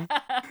fine.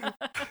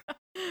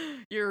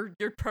 You're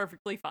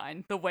perfectly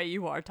fine the way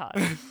you are, Todd.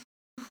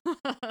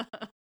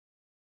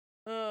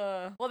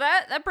 Well,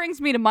 that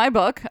brings me to my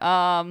book.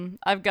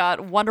 I've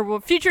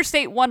got Future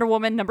State Wonder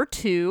Woman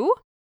 #2.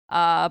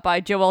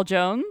 By Joelle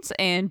Jones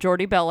and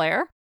Jordi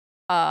Belair.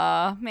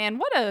 Man,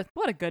 what a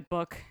good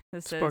book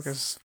this is. Book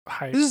is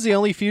hype. This is the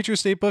only Future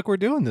State book we're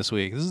doing this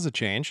week. This is a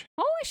change.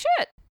 Holy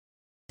shit.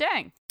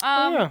 Dang.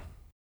 Yeah.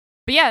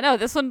 But yeah, no,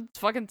 this one's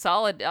fucking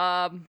solid.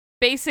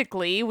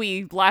 Basically,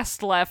 we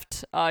last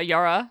left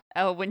Yara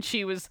when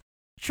she was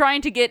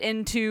trying to get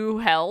into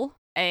hell,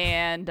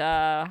 and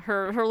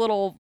her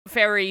little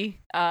fairy,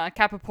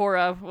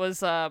 Capipora,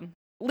 was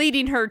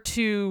leading her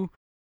to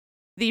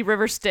the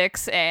River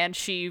Styx, and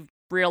she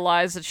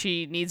realized that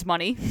she needs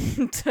money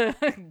to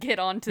get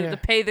on to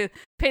pay the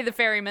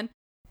ferryman.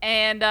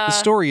 And the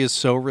story is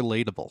so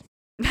relatable.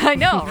 I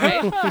know,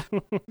 right?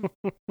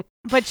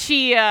 But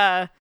she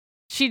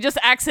just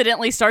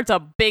accidentally starts a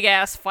big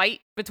ass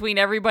fight between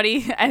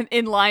everybody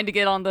in line to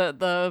get on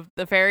the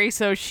ferry.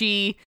 So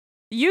she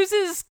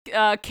uses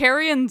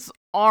Carrion's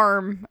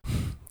arm,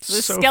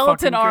 the So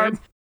skeleton fucking arm, good.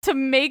 to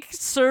make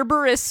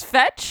Cerberus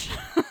fetch.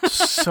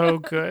 So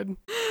good.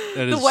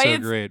 That is so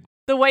great.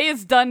 The way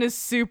it's done is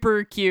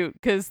super cute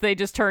because they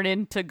just turn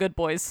into good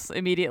boys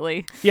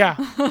immediately. Yeah.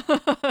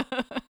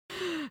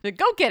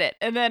 Go get it.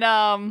 And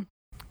then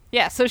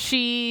so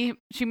she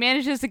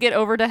manages to get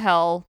over to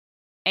hell,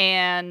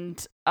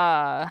 and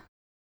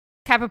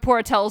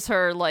Capipora tells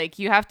her, like,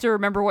 you have to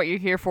remember what you're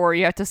here for.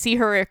 You have to see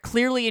her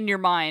clearly in your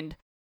mind.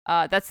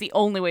 That's the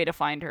only way to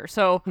find her.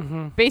 So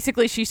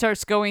basically she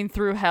starts going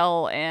through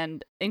hell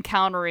and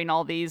encountering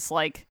all these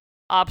like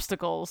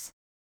obstacles,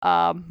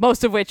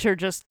 most of which are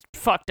just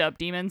fucked up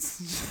demons.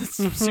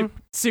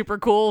 Super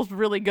cool,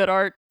 really good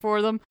art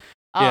for them.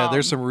 Yeah,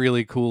 there's some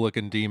really cool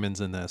looking demons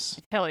in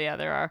this. Hell yeah,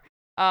 there are.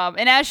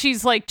 And as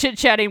she's like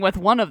chit-chatting with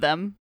one of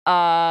them,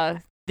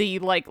 the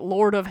like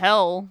Lord of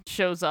Hell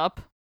shows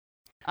up.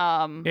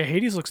 Yeah,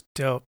 Hades looks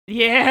dope.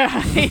 Yeah,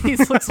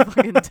 Hades looks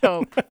fucking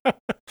dope.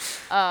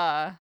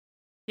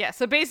 Yeah,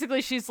 so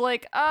basically she's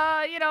like,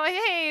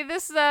 hey,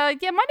 this, my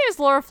name is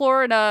Yara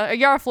Flor, and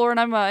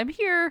I'm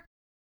here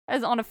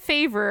as on a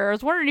favor. I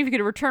was wondering if you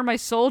could return my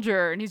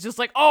soldier. And he's just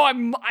like, I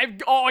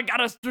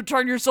gotta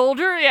return your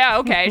soldier? Yeah,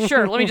 okay,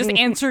 sure. Let me just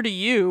answer to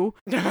you.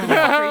 For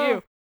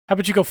you. How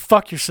about you go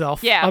fuck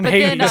yourself? Yeah, I'm but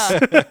Hades.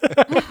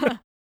 then,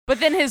 but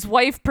then his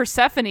wife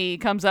Persephone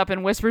comes up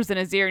and whispers in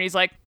his ear, and he's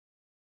like,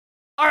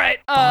 all right,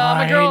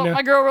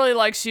 my girl really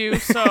likes you,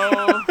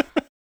 so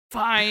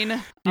fine.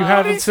 You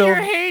have until your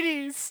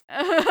Hades.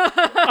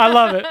 I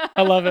love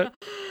it.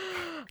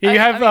 Yeah, you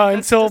have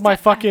until my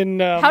fucking.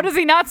 How does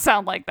he not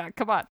sound like that?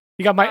 Come on.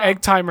 You got my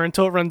egg timer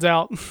until it runs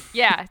out.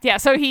 Yeah.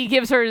 So he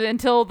gives her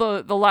until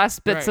the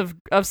last bits of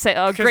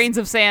grains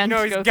of sand.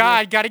 He's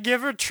God. Got to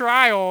give her a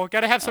trial.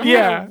 Got to have some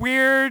kind of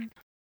weird,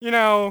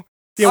 weird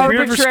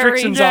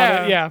restrictions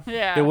on it. Yeah.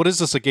 Yeah. What is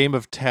this? A game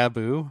of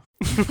Taboo?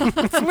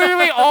 It's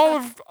literally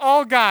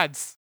all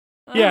gods.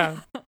 Yeah.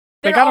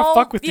 They gotta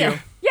fuck with you.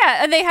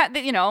 Yeah, and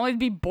it'd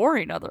be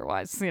boring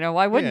otherwise.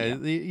 Why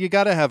wouldn't you? You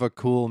gotta have a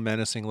cool,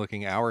 menacing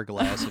looking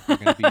hourglass if you're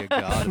gonna be a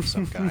god of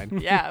some kind.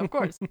 Yeah, of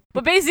course.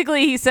 But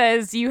basically he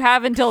says, you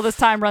have until this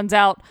time runs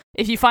out.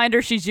 If you find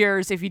her, she's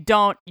yours. If you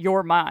don't,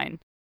 you're mine.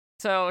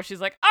 So she's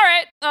like, all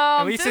right,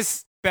 at least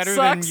it's better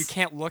sucks. than you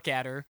can't look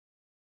at her.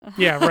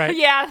 Yeah, right.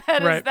 Yeah,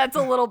 that's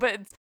a little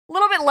bit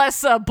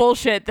less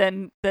bullshit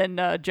than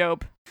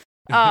Job.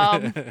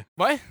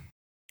 What?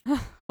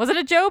 Wasn't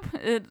it Job?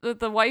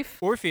 The wife?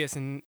 Orpheus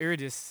and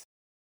Eurydice,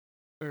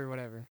 or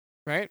whatever,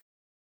 right?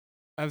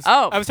 I was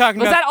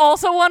talking was about. that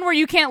also one where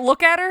you can't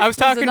look at her? I was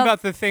talking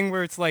about the thing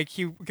where it's like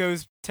he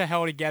goes to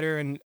hell to get her,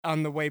 and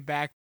on the way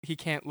back, he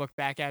can't look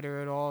back at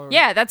her at all.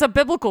 Yeah, that's a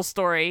biblical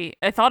story.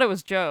 I thought it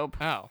was Job.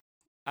 Oh.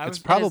 It's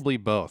probably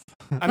both.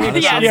 I mean,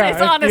 it's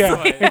honestly.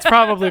 Yeah, it's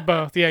probably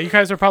both. Yeah, you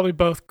guys are probably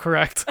both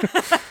correct.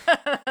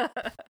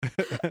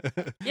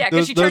 Yeah,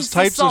 because she turns those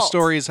types to salt. of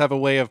stories have a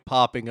way of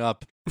popping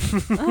up.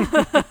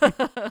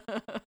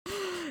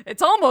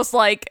 It's almost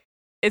like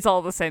it's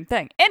all the same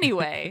thing.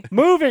 Anyway,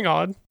 Moving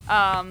on.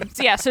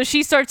 so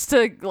she starts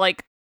to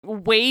like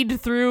wade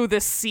through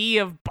the sea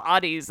of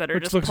bodies that are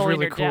Which just looks pulling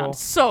really her down. cool.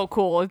 So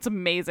cool. It's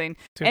amazing.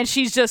 Dude. And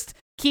she's just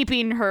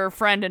keeping her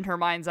friend in her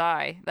mind's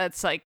eye.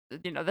 That's like,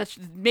 that's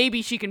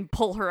maybe she can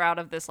pull her out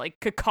of this like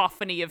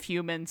cacophony of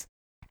humans.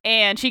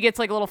 And she gets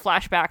like a little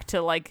flashback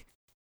to like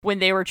when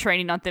they were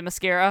training on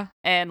Themyscira,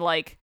 and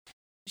like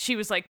she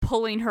was like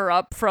pulling her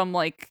up from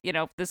like,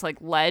 this like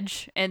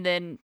ledge, and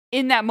then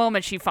in that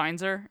moment she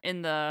finds her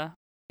in the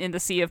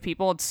sea of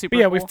people. It's super But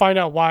yeah, cool. we find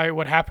out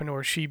what happened to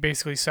her. She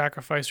basically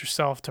sacrificed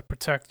herself to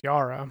protect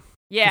Yara.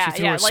 Yeah, she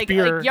threw yeah. a Like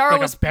spear Yara like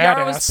a was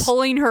badass.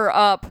 pulling her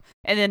up,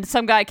 and then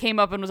some guy came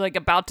up and was like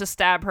about to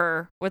stab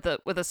her with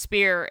a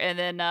spear, and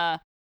then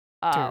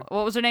Dude.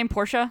 what was her name?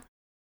 Portia?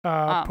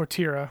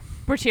 Portira.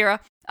 Portira.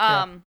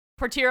 Yeah.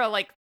 Portira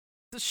like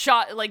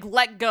shot, like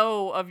let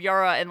go of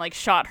Yara and like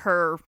shot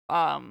her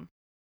Threw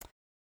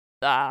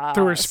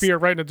her spear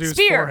right in the dude's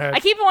spear. forehead. I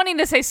keep wanting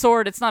to say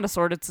sword. It's not a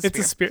sword. It's a It's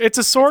spear. a spear. It's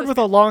a sword with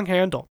a long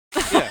handle.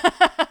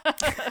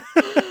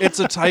 It's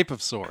a type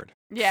of sword.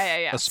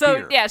 Yeah. A So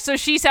spear. yeah, so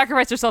she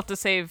sacrificed herself to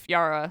save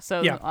Yara.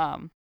 So Yeah.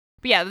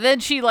 but yeah, then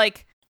she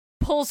like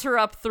pulls her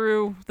up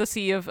through the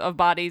sea of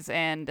bodies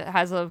and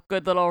has a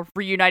good little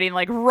reuniting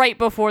like right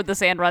before the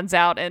sand runs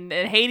out, and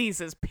Hades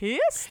is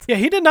pissed. Yeah,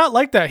 he did not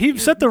like that. He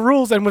set the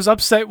rules and was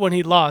upset when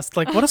he lost.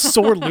 Like, what a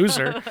sore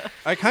loser.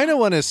 I kind of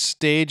want to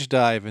stage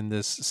dive in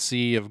this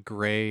sea of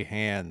gray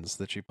hands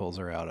that she pulls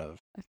her out of.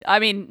 I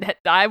mean,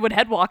 I would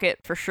headwalk it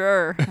for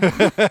sure.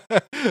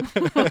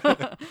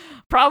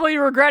 Probably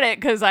regret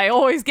it because I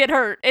always get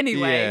hurt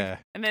anyway, Yeah.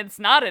 and it's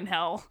not in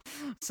hell.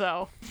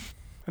 So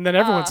And then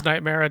everyone's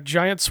nightmare, a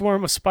giant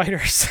swarm of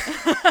spiders.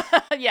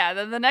 yeah,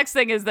 then the next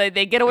thing is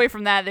they get away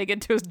from that. They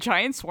get to a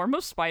giant swarm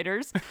of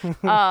spiders.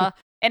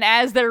 And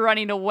as they're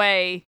running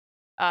away,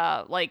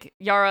 like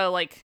Yara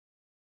like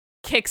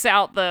kicks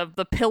out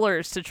the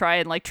pillars to try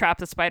and like trap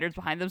the spiders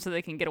behind them so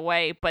they can get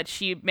away, but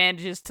she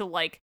manages to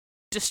like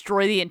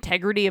destroy the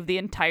integrity of the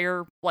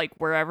entire like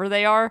wherever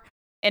they are,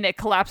 and it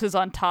collapses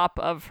on top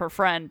of her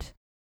friend.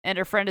 And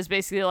her friend is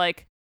basically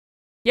like,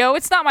 "Yo,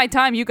 it's not my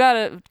time. You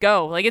gotta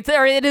go. Like it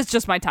is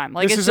just my time.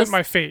 Like This it's isn't just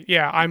my fate.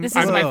 Yeah, I'm This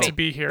isn't my meant fate. to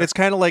be here. It's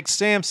kind of like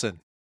Samson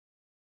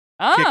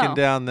kicking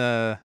down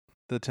the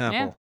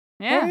temple.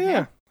 Yeah, Oh,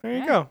 yeah. There you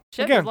Yeah. go.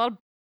 Shit, Again, there's a lot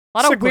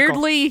of cyclical.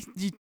 weirdly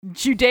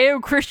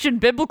Judeo-Christian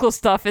biblical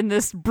stuff in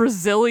this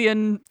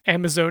Brazilian.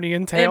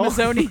 Amazonian tale.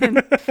 Amazonian.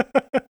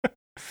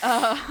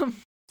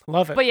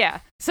 Love it. But yeah,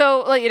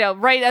 so like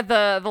right at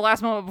the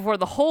last moment before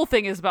the whole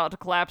thing is about to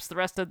collapse, the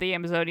rest of the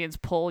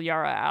Amazonians pull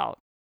Yara out.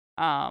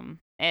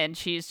 And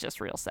she's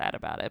just real sad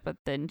about it. But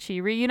then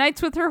she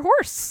reunites with her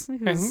horse,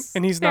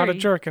 and he's not a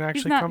jerk and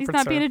actually he's comforts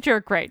not her. being a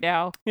jerk right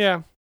now.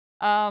 Yeah.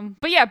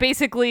 But yeah,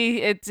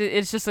 basically it's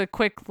just a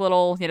quick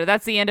little,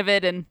 that's the end of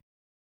it, and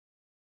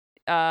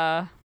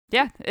yeah,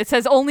 it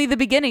says only the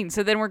beginning.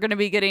 So then we're going to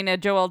be getting a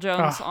Joelle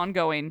Jones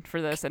ongoing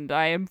for this, and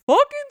I am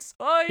fucking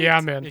psyched. Yeah,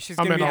 I'm in. Yeah, she's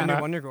I'm gonna in be on the new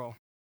that. Wonder Girl.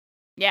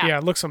 Yeah. Yeah,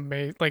 it looks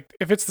amazing. Like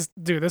if it's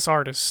this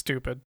art is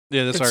stupid.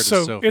 Yeah, this it's art is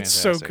so so it's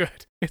so fantastic.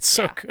 good. It's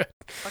so Yeah. good.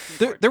 Fucking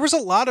There gorgeous. was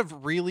a lot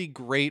of really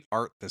great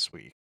art this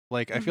week.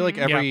 Like I feel like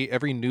Mhm.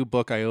 every new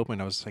book I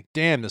opened, I was like,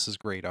 "Damn, this is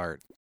great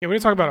art." Yeah, we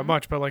didn't talk about it Mhm.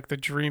 much, but like the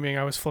dreaming,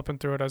 I was flipping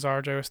through it as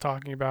RJ was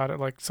talking about it.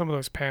 Like some of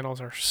those panels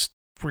are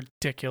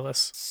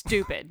ridiculous.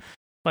 Stupid.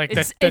 Like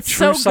It's the it's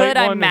true so sight good.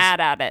 I'm one is- mad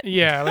at it.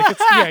 Yeah, like it's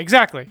yeah,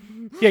 exactly.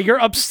 Yeah,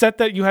 you're upset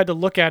that you had to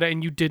look at it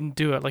and you didn't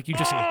do it. Like you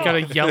just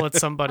gotta yell at How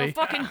somebody.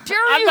 fucking dare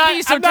I'm you not,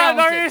 be so I'm not an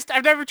talented? artist.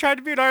 I've never tried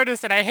to be an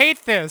artist, and I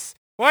hate this.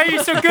 Why are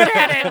you so good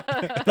at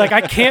it? Like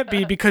I can't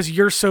be because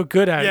you're so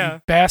good at it, Yeah.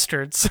 you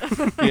bastards.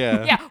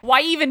 Yeah. Yeah,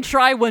 why even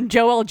try when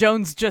Joelle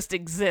Jones just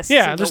exists?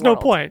 Yeah, in there's the no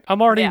world? point. I'm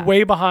already Yeah.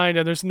 way behind,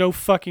 and there's no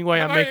fucking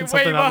way I'm I'm making way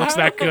something that looks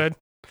that behind.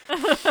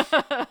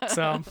 good.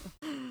 So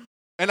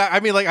And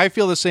I mean, like, I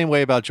feel the same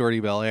way about Jordi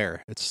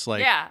Belair. It's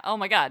like, yeah. Oh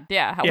my God.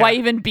 Yeah. Yeah. Why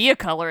even be a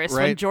colorist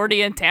when Right.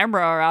 Jordy and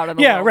Tamra are out in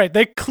the yeah, world? right.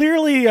 They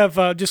clearly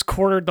have just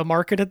cornered the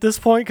market at this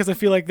point because I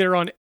feel like they're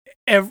on.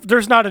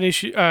 There's not an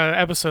issue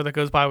episode that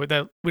goes by with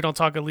that we don't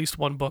talk at least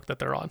one book that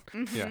they're on.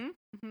 Mm-hmm. Yeah.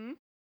 Mm-hmm.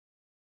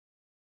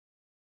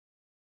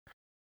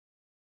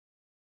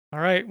 All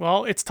right,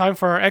 well, it's time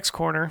for our X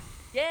corner.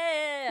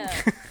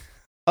 Yeah.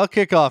 I'll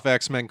kick off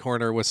X-Men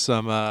Corner with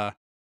some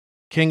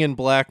King in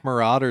Black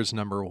Marauders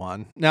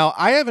 #1. Now,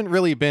 I haven't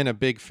really been a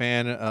big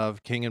fan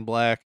of King in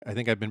Black. I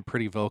think I've been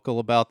pretty vocal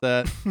about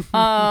that.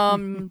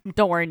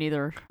 Don't worry,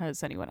 neither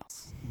has anyone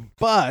else.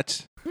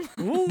 But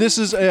this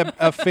is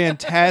a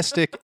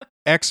fantastic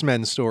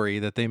X-Men story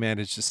that they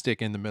managed to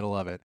stick in the middle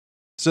of it.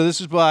 So this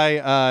is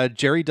by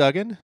Jerry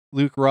Duggan,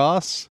 Luke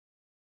Ross,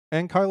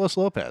 and Carlos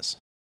Lopez.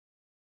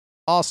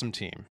 Awesome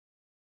team.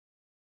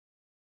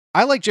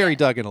 I like Jerry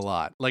Duggan a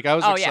lot. Like I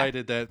was Oh, yeah.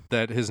 excited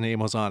that his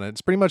name was on it.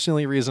 It's pretty much the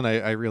only reason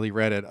I really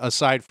read it,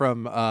 aside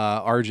from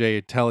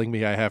RJ telling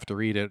me I have to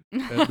read it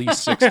at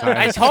least 6 times.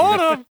 I told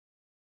him.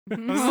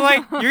 I was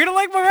like, "You're gonna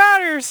like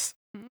Marauders."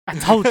 I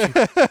told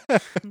you.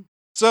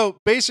 So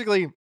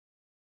basically,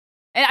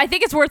 And I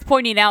think it's worth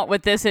pointing out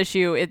with this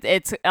issue,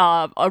 it's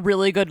a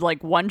really good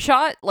like one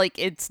shot. Like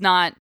it's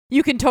not.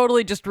 You can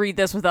totally just read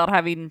this without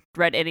having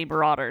read any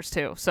Marauders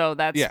too. So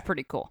that's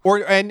pretty cool. Or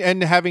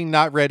and having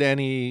not read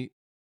any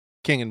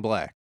King in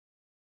Black.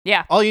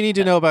 Yeah. All you need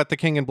to know about the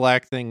King in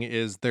Black thing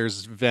is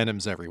there's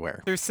Venoms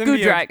everywhere. There's Goo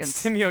dragons.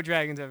 Symbiote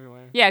dragons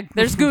everywhere. Yeah,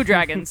 there's goo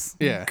dragons.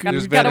 Yeah, Goo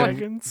there's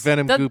dragons.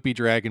 Venom goopy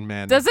dragon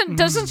man.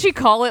 Doesn't she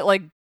call it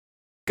like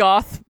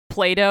goth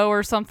Play-Doh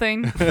or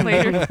something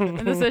later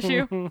in this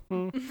issue?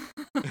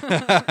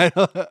 I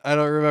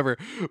don't remember.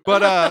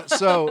 But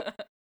so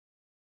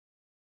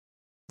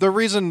the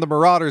reason the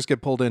Marauders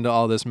get pulled into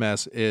all this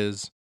mess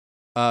is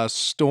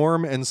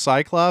Storm and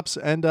Cyclops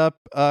end up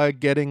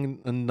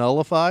getting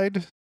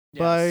nullified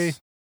by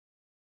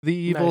the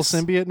evil Nice.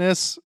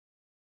 symbioteness.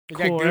 They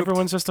got Cool. gooped.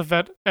 Everyone's just a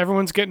vet.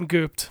 Everyone's getting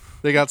gooped.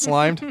 They got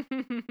slimed.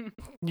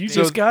 You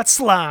So- just got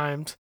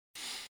slimed.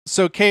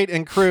 So Kate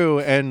and crew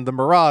and the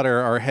Marauder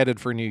are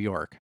headed for New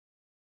York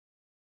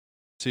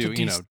to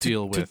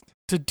deal with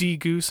To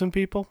de-goo some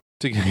people.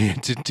 to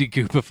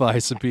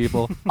degoopify some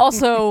people.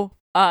 Also,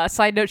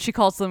 side note, she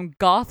calls them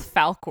goth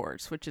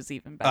Falcors, which is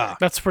even better.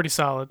 That's pretty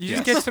solid. You Yes.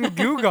 just get some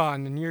goo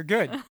gone and you're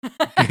good.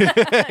 you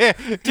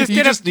get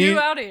just Get need you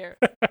out of here.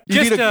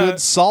 you need just, a good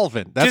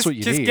solvent. That's what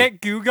you just need.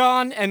 get goo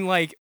gone and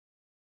like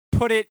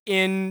put it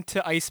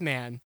into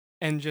Iceman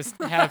and just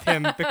have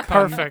him become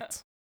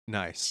Perfect.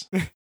 Nice.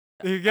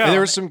 There you go. And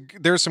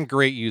there was some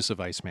great use of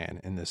Iceman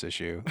in this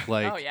issue.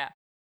 Like Oh yeah.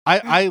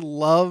 I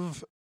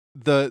love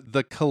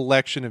the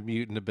collection of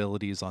mutant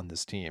abilities on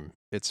this team.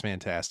 It's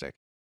fantastic.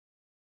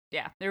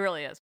 Yeah, it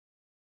really is.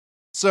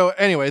 So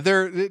anyway,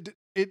 they're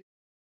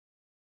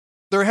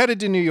headed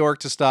to New York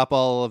to stop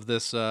all of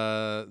this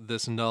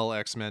this null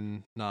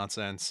X-Men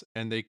nonsense,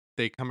 and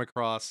they come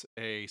across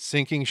a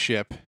sinking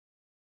ship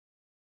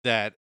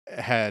that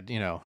had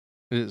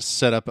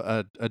set up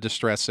a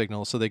distress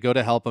signal. So they go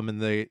to help them,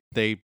 and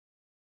they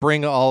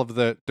bring all of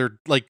they're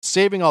like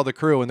saving all the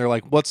crew, and they're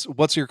like,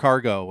 what's your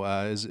cargo?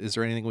 Is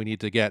there anything we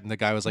need to get? And the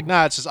guy was like,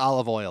 nah, it's just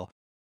olive oil.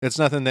 It's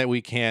nothing that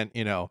we can't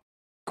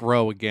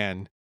grow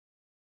again.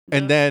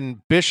 And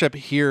then Bishop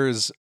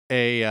hears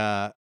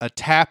a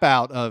tap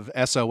out of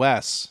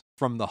SOS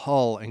from the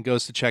hull and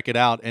goes to check it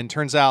out, and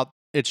turns out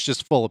it's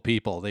just full of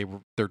people.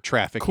 They're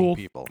trafficking Cool.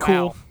 people.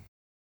 Cool.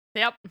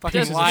 Yep.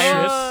 Fucking Just,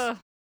 liars.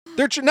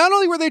 They're not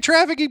only were they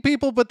trafficking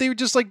people, but they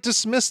just like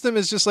dismissed them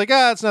as just like,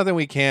 it's nothing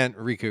we can't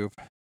recoup.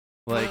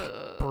 Like,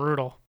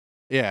 Brutal.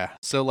 yeah.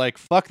 So like,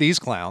 fuck these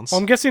clowns. Well,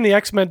 I'm guessing the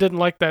X-Men didn't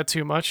like that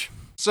too much.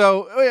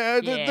 So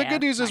the Yeah,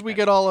 good news is not we good.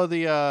 get all of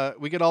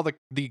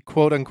the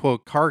quote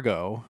unquote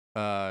cargo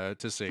to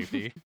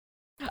safety.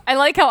 I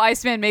like how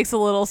Iceman makes a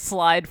little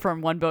slide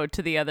from one boat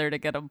to the other to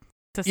get him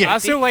to safety. I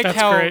also like That's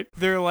how great.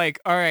 they're like,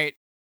 all right,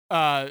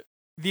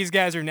 these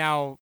guys are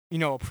now,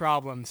 a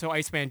problem. So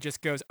Iceman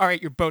just goes, all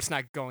right, your boat's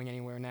not going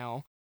anywhere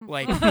now.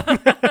 Like,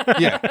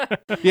 Yeah.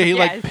 Yeah, he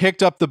like Yeah.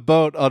 picked up the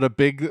boat on a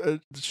big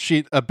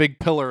a big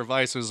pillar of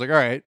ice. It was like, all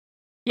right.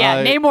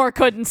 Yeah, Namor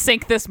couldn't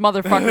sink this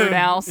motherfucker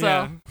now,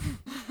 so.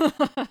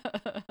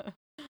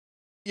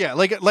 Yeah,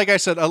 like I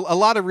said, a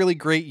lot of really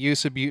great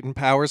use of mutant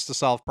powers to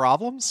solve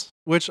problems,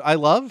 which I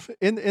love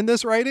in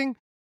this writing.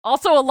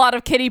 Also, a lot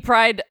of kitty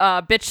pride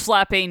bitch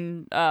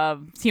slapping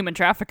human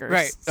traffickers.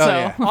 Right. Oh, So.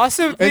 yeah.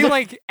 also, they then-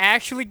 like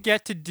actually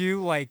get to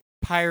do like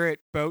pirate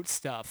boat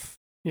stuff.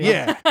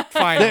 Yeah.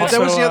 Finally. That was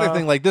the Also, other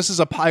thing. Like, this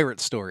is a pirate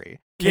story.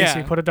 Casey,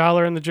 Yeah. put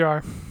 $1 in the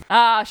jar.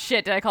 Ah,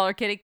 shit. Did I call her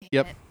kitty?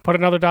 Yep. Put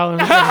another $1 in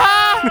the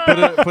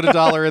jar. Put a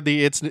dollar in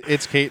the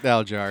it's Kate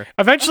now jar.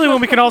 Eventually, when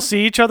we can all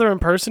see each other in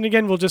person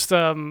again, we'll just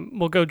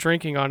we'll go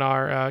drinking on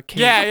our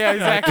Kate, Yeah,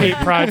 exactly. Kate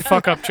Pride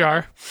fuck up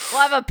jar.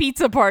 We'll have a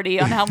pizza party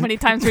on how many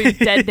times we've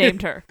dead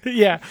named her.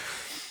 Yeah.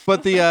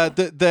 But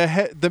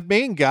the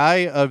main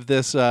guy of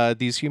this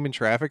these human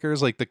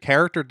traffickers, like the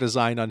character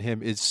design on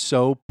him is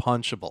so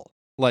punchable.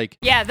 Like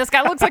Yeah, this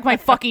guy looks like my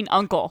fucking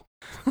uncle.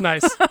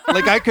 Nice.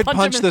 I could Punch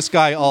punch him in- this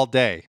guy all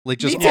day. Like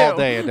just Me all too.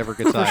 day and never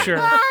get For tired. sure.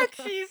 Ah,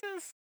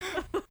 Jesus.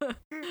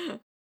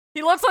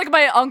 He looks like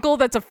my uncle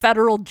that's a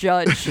federal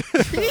judge.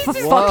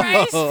 Jesus Whoa.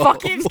 Christ.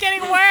 Fuck keeps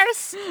getting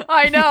worse.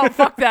 I know.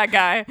 Fuck that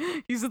guy.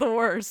 He's the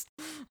worst.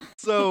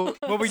 So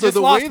Well, we so just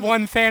the lost way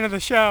one fan of the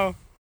show.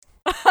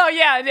 Oh,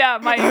 yeah.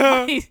 My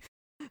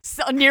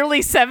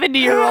nearly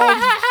 70-year-old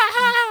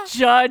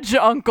judge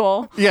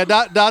uncle. Yeah,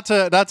 not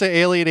to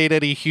alienate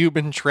any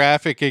human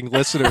trafficking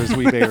listeners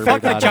we may or may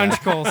Fuck the not have.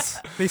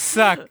 Junchicles. They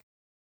suck.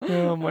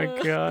 Oh my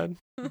god.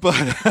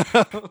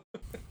 But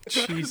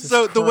Jesus.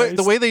 so the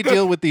Christ. way they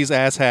deal with these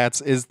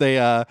asshats is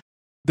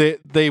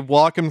they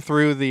walk him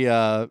through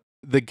the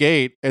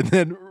gate, and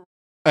then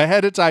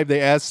ahead of time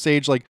they ask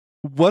Sage like,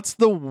 what's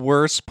the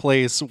worst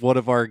place one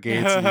of our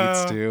gates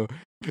leads to?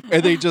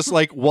 And they just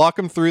like walk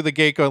him through the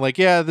gate going like,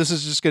 yeah, this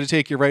is just going to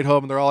take you right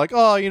home. And they're all like,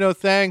 oh,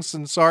 thanks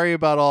and sorry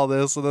about all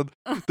this. And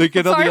then they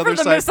get on Sorry the for other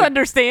the side.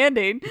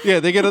 misunderstanding. Yeah,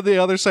 they get on the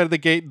other side of the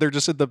gate and they're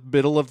just in the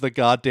middle of the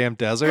goddamn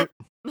desert.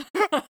 And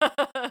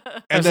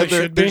As then they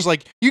they're should be. just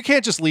like, you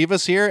can't just leave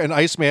us here. And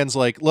Iceman's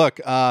like, look,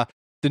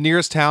 the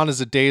nearest town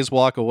is a day's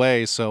walk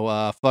away,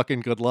 so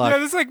fucking good luck.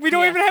 Yeah, it's like we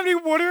don't even have any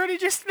water, and he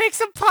just makes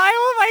a pile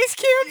of ice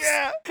cubes.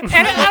 Yeah.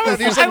 And I was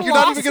He's I like, you're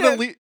not lost even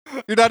gonna it.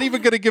 you're not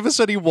even gonna give us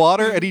any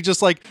water, and he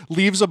just like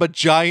leaves him a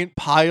giant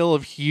pile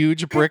of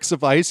huge bricks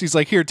of ice. He's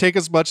like, here, take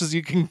as much as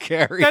you can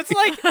carry. That's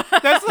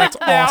That's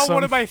now awesome.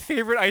 one of my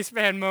favorite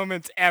Iceman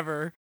moments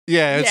ever.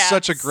 yeah, it's Yeah,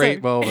 such a great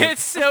so- moment.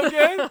 It's so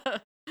good.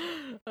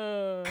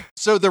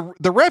 So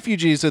the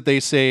refugees that they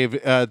save,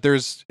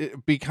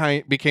 it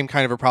became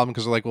kind of a problem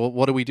because they're like, well,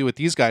 what do we do with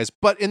these guys?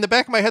 But in the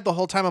back of my head the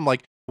whole time, I'm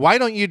like, why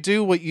don't you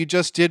do what you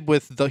just did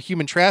with the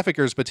human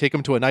traffickers, but take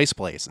them to a nice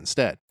place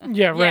instead?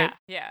 Yeah, right.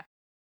 Yeah.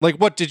 Like,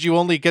 what, did you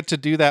only get to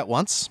do that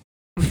once?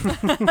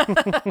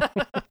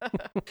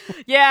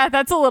 Yeah,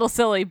 that's a little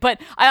silly, but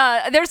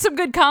there's some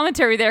good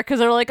commentary there because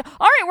they're like,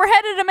 all right, we're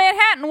headed to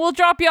Manhattan, we'll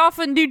drop you off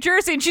in New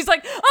Jersey, and she's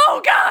like,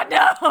 oh god,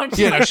 no. And she's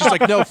Yeah, no, she's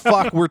like, no,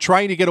 fuck, we're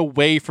trying to get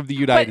away from the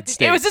United but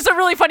States. it was just a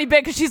really funny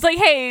bit because she's like,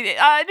 hey,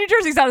 New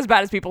Jersey's not as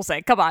bad as people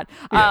say, come on.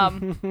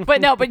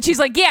 But she's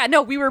like, yeah,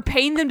 no, we were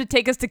paying them to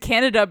take us to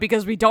Canada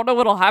because we don't know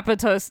what'll happen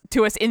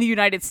to us in the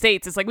United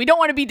States. It's like, we don't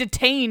want to be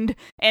detained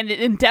and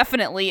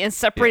indefinitely and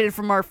separated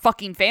from our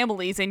fucking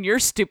families in your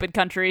stupid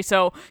country,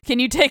 so can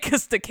you take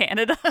us to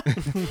Canada?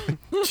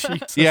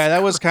 Jesus. Yeah,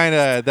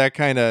 that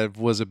kind of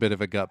was a bit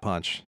of a gut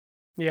punch.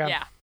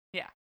 Yeah.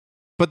 Yeah.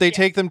 But they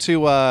take them to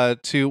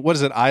what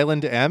is it,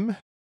 Island M?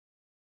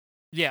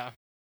 Yeah.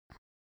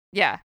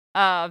 Yeah.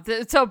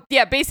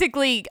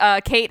 Basically,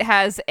 Kate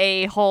has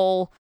a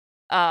whole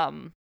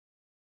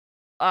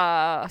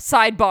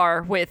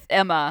sidebar with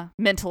Emma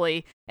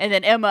mentally, and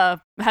then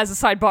Emma has a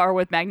sidebar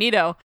with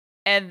Magneto.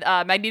 And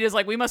Magneto's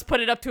like, we must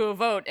put it up to a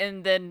vote.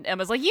 And then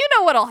Emma's like, you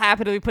know what'll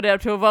happen if we put it up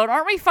to a vote?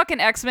 Aren't we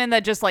fucking X-Men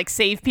that just like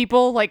save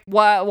people? Like,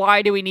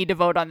 why do we need to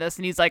vote on this?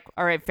 And he's like,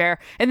 all right, fair.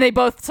 And they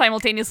both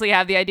simultaneously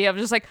have the idea of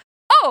just like,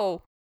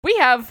 oh, we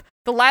have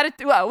the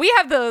latitude. We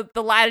have the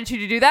latitude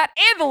to do that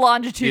and the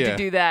longitude Yeah. to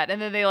do that.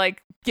 And then they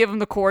like give them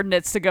the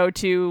coordinates to go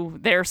to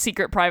their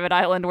secret private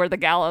island where the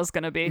gala is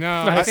gonna be. No,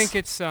 I Nice. think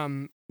it's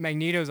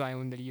Magneto's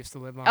island that he used to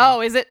live on.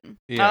 Oh, is it?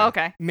 Yeah. Oh,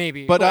 okay.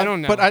 Maybe. But I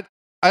don't know. But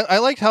I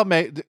liked how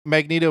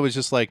Magneto was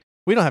just like,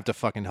 we don't have to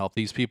fucking help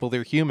these people.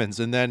 They're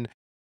humans. And then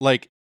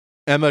like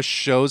Emma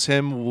shows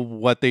him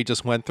what they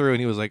just went through,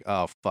 and he was like,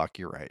 oh fuck,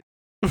 you're right.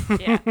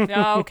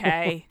 Yeah.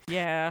 Okay.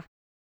 Yeah.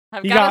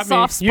 I've You got got a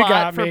soft me. You spot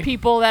got for me.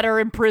 people that are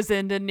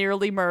imprisoned and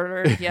nearly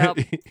murdered. Yep.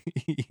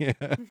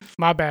 Yeah.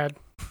 My bad.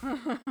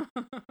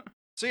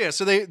 So yeah,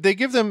 so they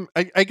give them.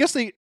 I guess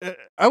they.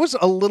 I was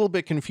a little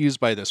bit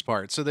confused by this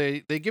part. So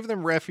they give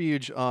them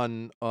refuge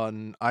on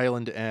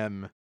Island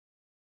M.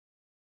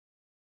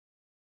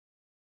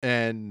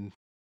 And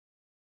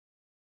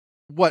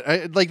what?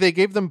 Like they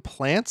gave them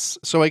plants.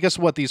 So I guess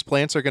what, these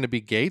plants are going to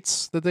be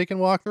gates that they can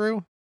walk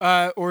through.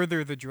 Or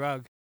they're the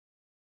drug.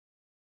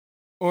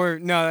 Or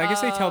no, I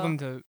guess they tell Oh. them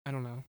to. I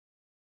don't know.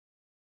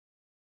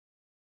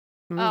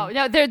 Oh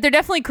no, they're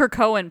definitely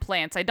Krakoan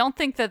plants. I don't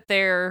think that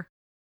they're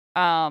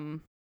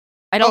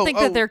I don't think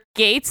that they're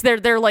gates.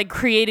 They're like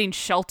creating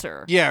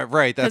shelter. Yeah,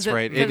 right. That's 'Cause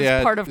right.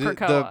 it's part of the-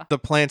 Krakoa. The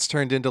plants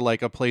turned into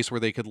like a place where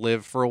they could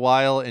live for a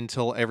while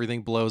until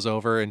everything blows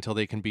over, until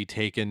they can be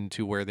taken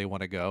to where they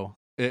want to go.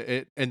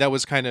 And that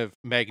was kind of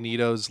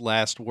Magneto's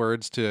last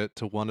words to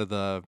one of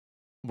the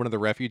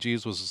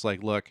refugees, was just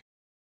like, look,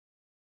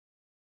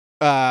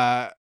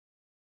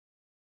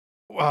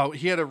 wow,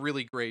 he had a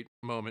really great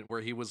moment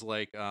where he was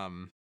like,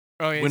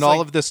 Oh, yeah, when all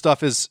of this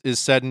stuff is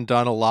said and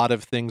done, a lot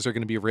of things are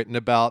going to be written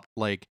about,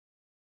 like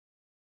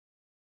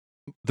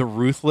the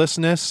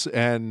ruthlessness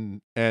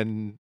and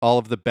all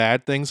of the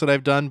bad things that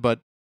I've done, but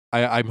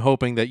I'm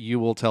hoping that you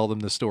will tell them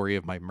the story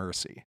of my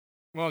mercy.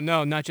 Well,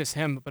 no, not just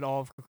him, but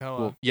all of Krakoa.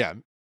 Well, yeah,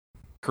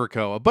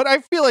 Krakoa. But I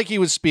feel like he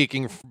was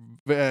speaking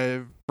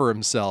for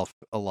himself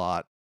a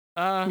lot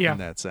yeah. Yeah. in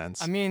that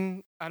sense. I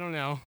mean, I don't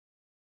know.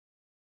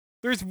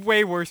 There's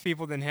way worse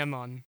people than him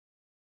on.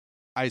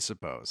 I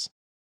suppose.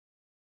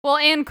 Well,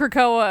 and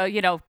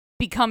Krakoa,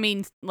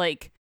 becoming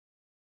like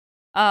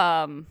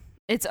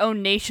its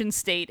own nation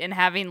state and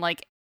having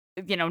like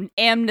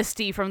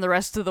amnesty from the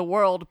rest of the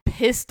world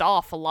pissed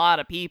off a lot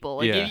of people.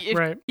 Like, Yeah. if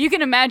Right. you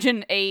can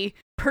imagine a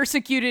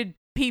persecuted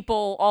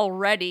people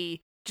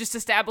already just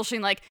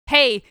establishing like,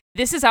 hey,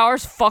 this is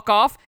ours, fuck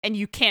off, and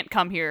you can't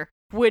come here,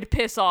 would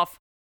piss off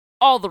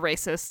all the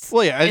racists.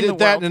 Well, yeah, in the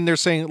that, world. and they're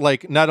saying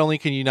like, not only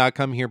can you not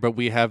come here, but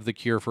we have the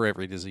cure for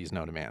every disease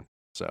known to man.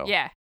 So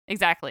Yeah,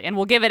 exactly. And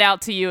we'll give it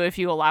out to you if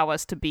you allow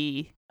us to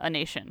be a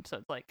nation. So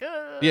it's like,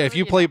 yeah, if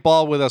you play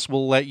ball with us,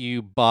 we'll let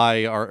you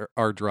buy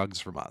our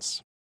drugs from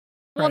us.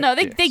 Well, Right. no,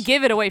 they Yes.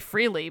 give it away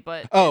freely,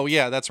 but Oh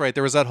yeah, that's right.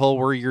 There was that whole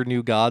 "we're your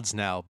new gods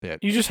now" bit.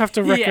 You just have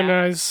to Yeah.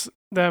 recognize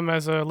them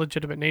as a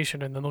legitimate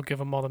nation, and then they'll give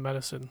them all the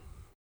medicine.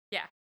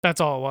 Yeah.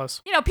 That's all it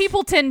was.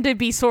 people tend to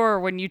be sore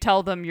when you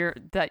tell them you're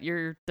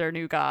their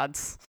new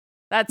gods.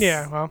 That's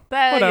Yeah, well,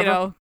 that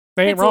whatever.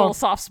 They ain't it's a little wrong.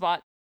 soft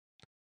spot.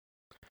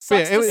 But yeah,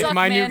 Sucks it to was- If suck,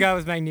 my new man. guy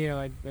was Magneto,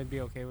 I'd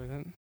be okay with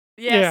it.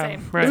 Yeah,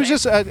 same. right. It was Same.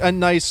 just a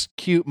nice,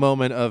 cute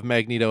moment of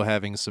Magneto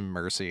having some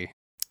mercy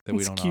that we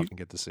It's don't cute. often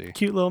get to see.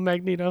 Cute little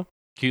Magneto.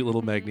 Cute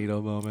little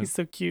Magneto moment. He's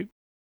so cute.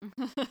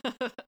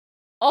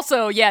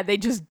 Also, yeah, they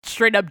just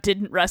straight up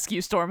didn't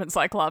rescue Storm and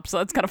Cyclops, so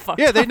that's kind of fucked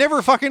Yeah, up. they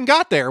never fucking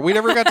got there. We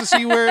never got to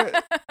see where.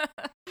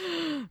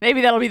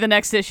 Maybe that'll be the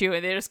next issue,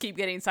 and they just keep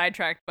getting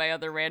sidetracked by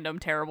other random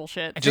terrible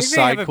shit. I Just think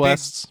they have side a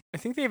quests. I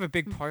think they have a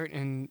big part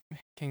in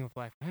King of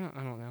Black. I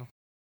don't know.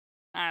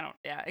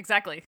 Yeah,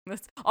 exactly.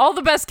 All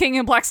the best King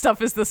in Black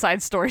stuff is the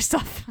side story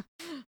stuff.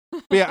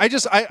 But yeah, I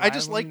just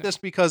like this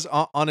because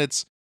on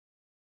its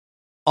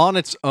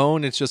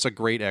own, it's just a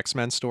great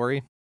X-Men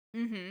story.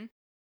 Mm-hmm.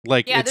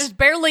 Like, Yeah, there's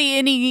barely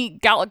any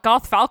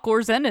Goth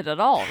Falcors in it at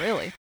all,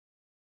 really.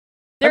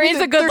 There is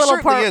a good little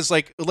certainly part. is.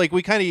 Like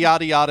we kind of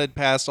yada-yada'd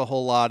past a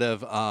whole lot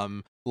of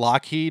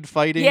Lockheed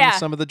fighting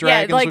some of the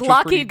dragons. Yeah, like which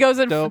was pretty Lockheed goes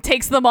and dope.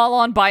 takes them all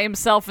on by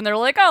himself, and they're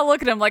like, "Oh,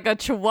 look at him, like a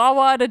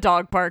chihuahua at a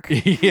dog park."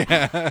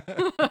 Yeah.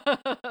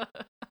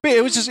 But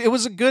it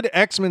was a good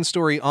X-Men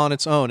story on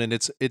its own, and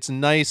it's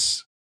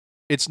nice.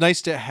 It's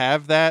nice to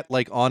have that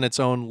like on its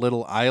own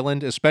little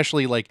island,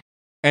 especially like,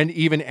 and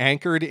even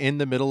anchored in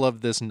the middle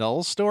of this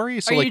Null story.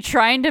 So Are like you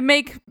trying to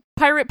make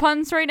pirate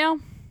puns right now?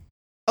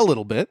 a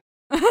little bit.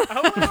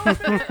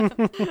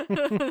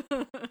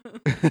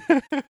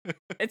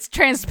 It's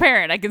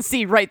transparent. I can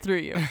see right through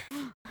you.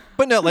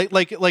 But no,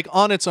 like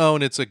on its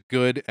own, it's a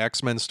good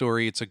X-Men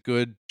story. It's a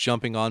good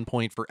jumping on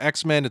point for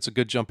X-Men. It's a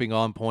good jumping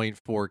on point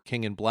for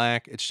King in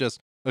Black. It's just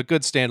a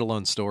good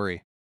standalone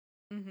story.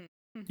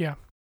 Mm-hmm. Yeah.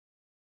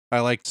 I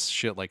like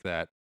shit like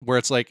that, where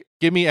it's like,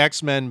 give me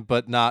X-Men,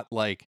 but not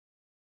like,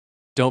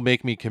 don't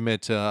make me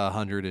commit to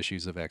 100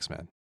 issues of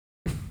X-Men.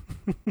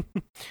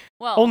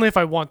 Well, Only if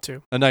I want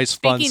to. A nice,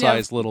 Speaking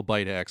fun-sized little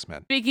bite of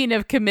X-Men. speaking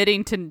of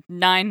committing to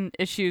 9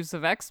 issues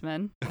of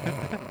X-Men,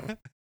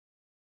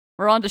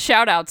 we're on to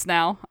shout-outs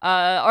now.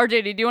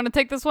 RJ, do you want to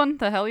take this one?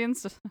 The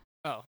Hellions?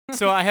 Oh,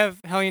 so I have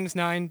Hellions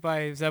 9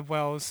 by Zeb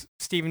Wells,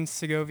 Steven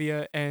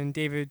Segovia, and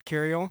David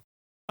Curiel.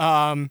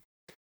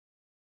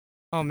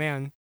 Oh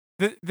man,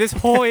 this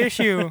whole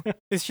issue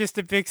is just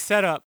a big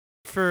setup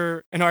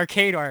for an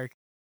arcade arc,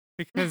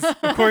 because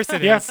of course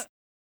it is. Yeah.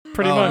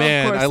 Pretty oh much.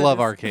 man, Of course I it love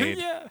is. arcade.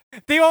 Yeah,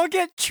 they all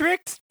get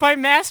tricked by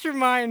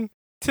Mastermind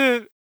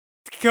to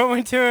go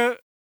into a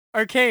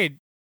arcade.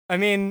 I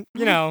mean,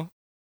 you know,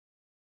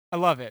 I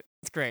love it.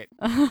 It's great.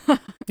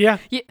 Yeah.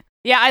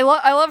 Yeah, I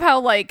love how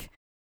like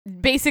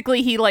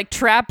basically he like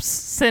traps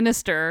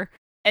Sinister,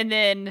 and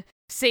then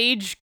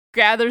Sage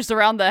gathers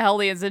around the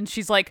Hellions, and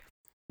she's like,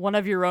 "One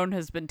of your own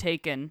has been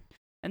taken,"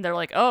 and they're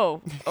like,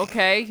 "Oh,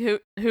 okay,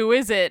 who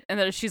is it?" And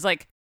then she's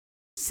like,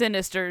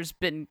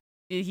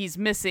 he's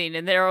missing,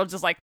 and they're all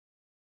just like,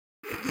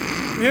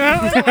 Yeah.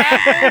 like,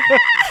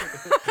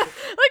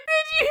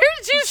 did you hear?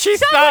 She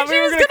sounded thought like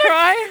we were gonna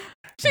cry.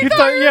 She You thought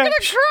thought- we were yeah, gonna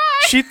cry.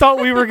 She thought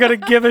we were gonna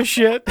give a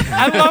shit.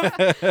 I love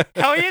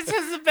Hellions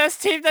has the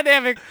best team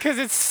dynamic because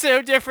it's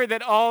so different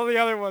than all the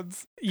other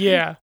ones.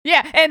 Yeah.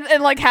 Yeah,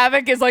 and like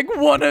Havoc is like,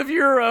 "One of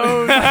your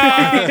own,"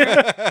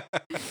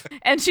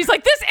 and she's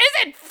like, "This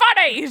isn't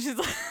funny." She's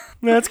like,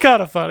 That's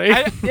kind of funny.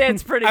 yeah,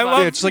 it's pretty. I funny.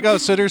 love- Yeah, it's like, oh,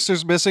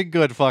 Sinister's missing.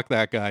 Good, fuck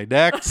that guy.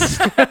 Next.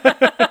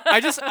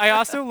 I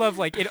also love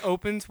like it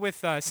opens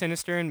with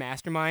Sinister and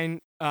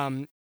Mastermind.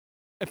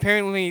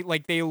 Apparently,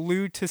 like they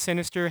allude to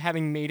Sinister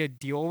having made a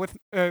deal with,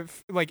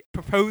 like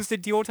proposed a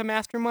deal to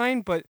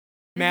Mastermind, but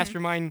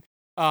Mastermind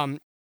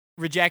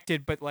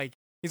rejected. But like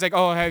he's like,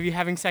 "Oh, have you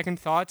having second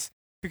thoughts?"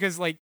 Because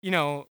like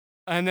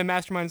and then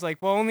Mastermind's like,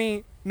 "Well,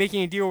 only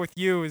making a deal with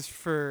you is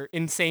for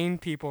insane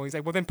people." He's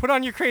like, "Well, then put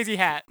on your crazy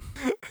hat."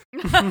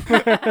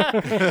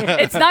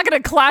 It's not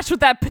gonna clash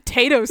with that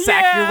potato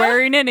sack you're Yeah.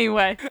 wearing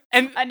anyway.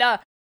 And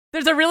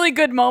There's a really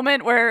good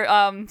moment where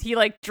he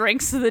like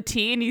drinks the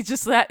tea, and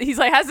he's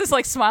like has this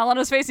like smile on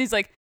his face, and he's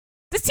like,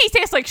 "This tea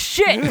tastes like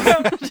shit." and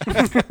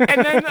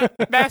then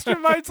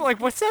Mastermind's like,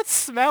 "What's that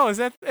smell? Is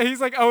that?" And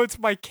he's like, "Oh, it's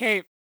my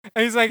cape."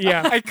 And he's like,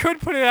 Yeah. I could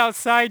put it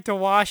outside to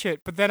wash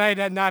it, but then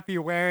I'd not be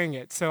wearing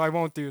it, so I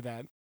won't do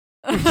that."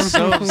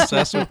 So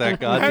obsessed with that I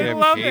goddamn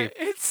love cape. it.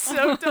 It's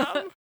so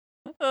dumb.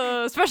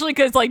 Especially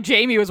because like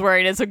Jamie was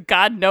wearing it, so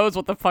God knows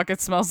what the fuck it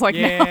smells like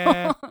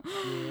Yeah. now.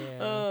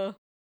 Yeah.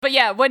 But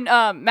yeah, when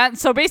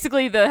so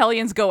basically the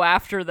Hellions go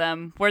after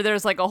them, where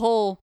there's like a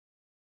whole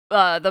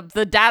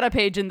the data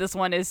page in this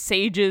one is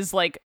Sage's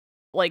like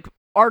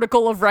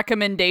article of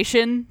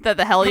recommendation that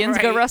the Hellions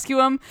go Right. rescue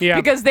him Yeah.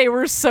 because they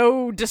were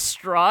so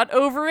distraught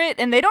over it,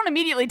 and they don't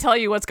immediately tell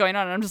you what's going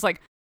on. And I'm just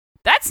like,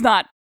 that's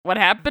not what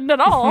happened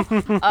at all.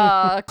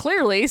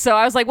 Clearly. So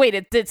I was like, wait,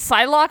 did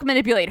Psylocke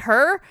manipulate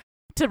her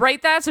to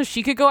write that so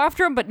she could go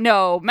after him? But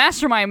no,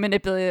 Mastermind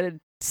manipulated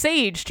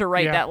Sage to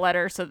write Yeah. that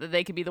letter so that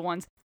they could be the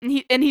ones.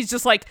 And he's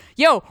just like,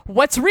 "Yo,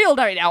 what's real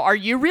right now? Are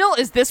you real?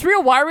 Is this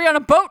real? Why are we on a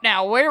boat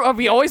now? Where have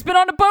we always been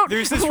on a boat?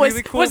 There's this was,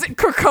 really cool- was it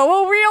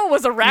Krakoa real?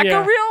 Was Araka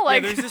Yeah. real?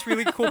 Like, there's this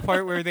really cool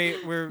part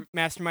where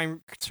Mastermind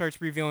starts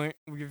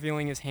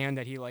revealing his hand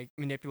that he like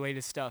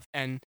manipulated stuff,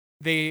 and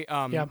they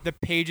Yeah. the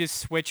pages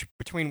switch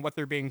between what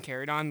they're being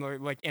carried on. They're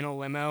like in a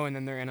limo, and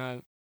then they're in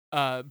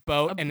a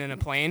boat, and then a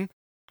plane.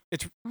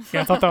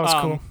 Yeah, I thought that was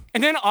cool.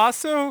 And then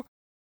also,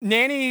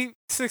 Nanny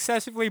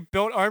successfully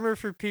built armor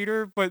for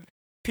Peter, but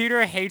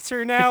Peter hates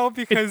her now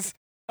because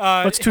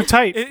It's too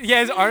tight.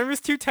 his arm is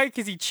too tight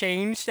because he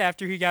changed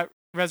after he got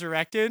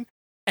resurrected.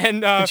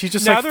 And she's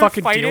just now like, they're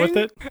fucking fighting, deal with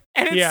it.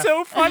 And it's Yeah.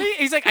 so funny.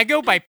 He's like, I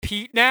go by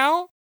Pete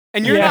now,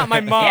 and you're Yeah. not my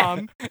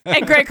mom.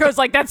 And Grey Crow's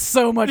like, that's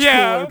so much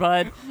Yeah.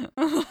 cooler,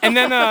 bud. And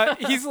then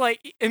he's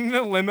like, in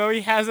the limo,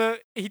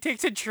 he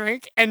takes a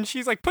drink, and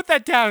she's like, put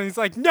that down. And he's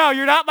like, no,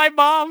 you're not my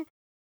mom.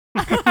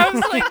 I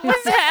was like,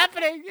 what's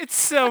happening? It's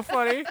so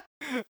funny.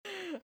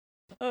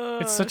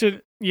 It's such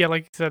a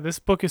like you said, this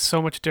book is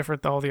so much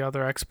different than all the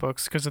other X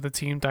books because of the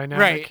team dynamic.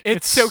 Right.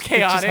 It's so it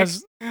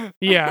just chaotic.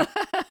 Yeah.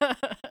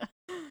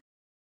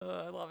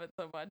 I love it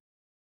so much.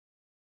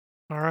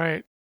 All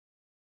right.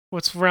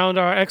 Let's round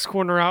our X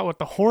corner out with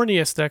the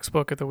horniest X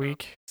book of the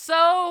week.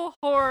 So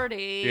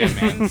horny. Yeah,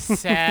 man. And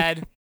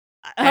sad.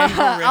 And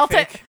I'll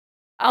horrific.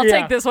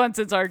 take this one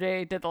since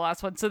RJ did the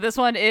last one. So this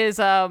one is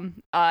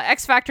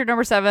X Factor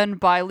number 7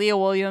 by Leah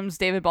Williams,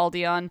 David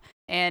Baldeon,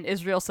 and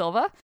Israel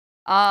Silva.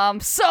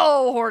 So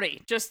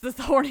horny. Just the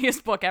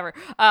horniest book ever.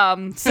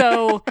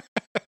 So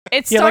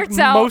it starts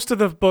out most of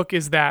the book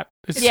is that.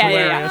 It's Yeah, yeah,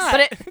 yeah. hilarious.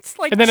 But it's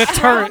like and then it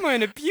trauma turn-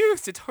 and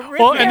abuse. It's horrific.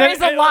 Well, and there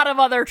then- is a lot of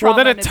other trauma. Well,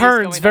 then and it abuse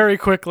turns going on. very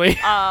quickly.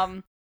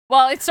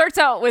 Well, it starts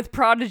out with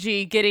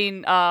Prodigy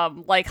getting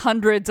like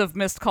hundreds of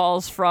missed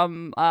calls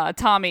from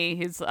Tommy,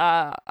 his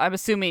I'm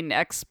assuming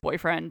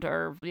ex-boyfriend,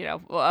 or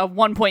at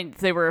one point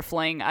they were a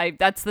fling.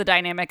 That's the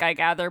dynamic I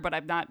gather, but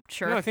I'm not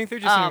sure. No, I think they're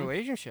just in a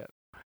relationship.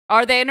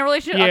 Are they in a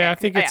relationship? Yeah, Okay. I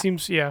think it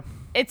seems. Yeah.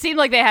 It seemed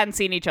like they hadn't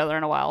seen each other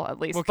in a while, at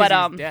least. Well, but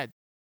 'cause he's dead.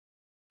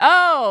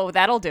 Oh,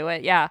 that'll do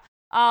it. Yeah.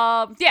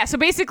 Yeah. So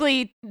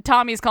basically,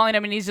 Tommy's calling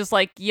him, and he's just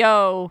like,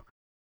 "Yo,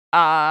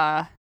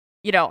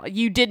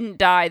 you didn't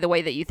die the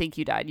way that you think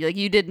you died.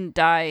 You didn't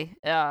die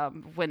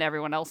when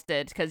everyone else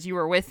did, because you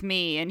were with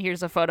me, and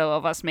here's a photo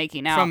of us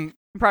making out."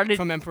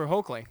 From Emperor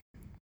Hulkling.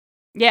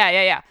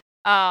 Yeah.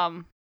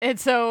 And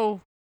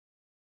so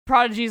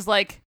Prodigy's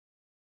like,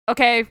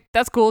 "Okay,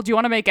 that's cool. Do you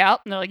want to make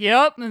out?" And they're like,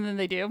 "Yep." And then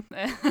they do.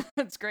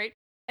 That's great.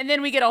 And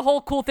then we get a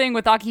whole cool thing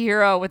with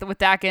Akihiro, with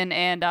Dakin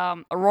and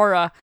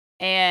Aurora,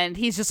 and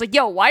he's just like,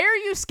 "Yo, why are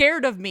you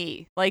scared of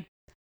me? Like,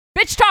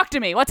 bitch, talk to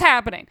me. What's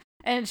happening?"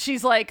 And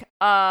she's like,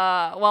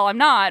 well, I'm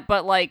not,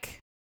 but like,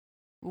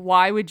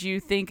 why would you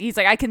think?" He's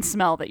like, "I can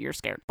smell that you're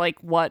scared.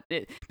 Like, what?"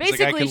 Basically, He's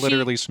like, I can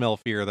literally smell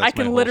fear. That's I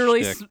can my whole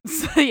literally, shtick.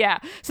 yeah.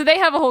 So they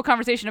have a whole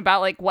conversation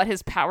about like what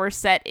his power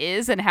set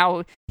is and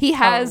how he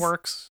How has it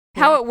works.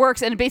 how it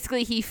works, and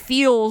basically he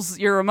feels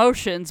your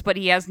emotions, but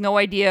he has no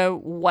idea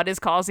what is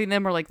causing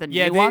them or like the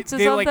nuances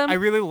they of like. them. I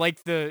really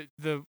like the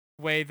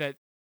way that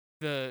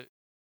the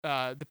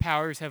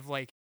powers have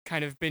like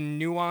kind of been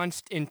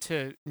nuanced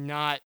into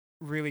not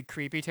really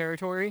creepy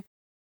territory.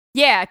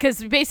 Yeah,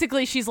 because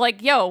basically she's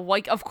like, "Yo,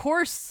 like, of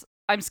course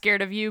I'm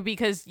scared of you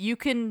because you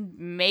can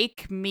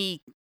make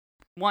me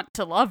want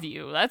to love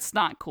you. That's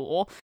not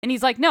cool." And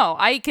he's like, "No,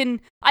 I can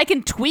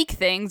tweak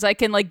things. I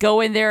can like go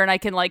in there and I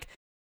can like,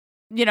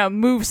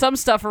 move some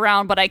stuff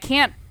around, but I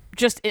can't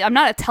I'm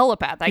not a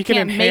telepath. He can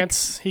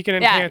enhance. He can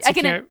enhance. I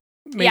can't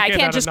it out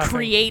can't of just nothing.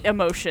 create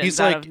emotions He's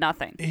out like- of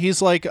nothing."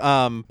 He's like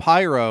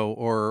Pyro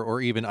or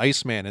even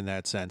Iceman in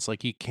that sense.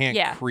 Like he can't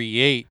Yeah.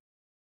 create,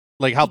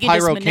 like how He can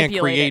just Pyro can't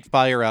manipulate create it.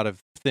 fire out of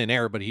thin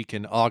air, but he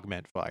can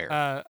augment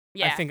fire.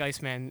 Yeah. I think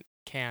Iceman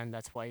can.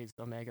 That's why he's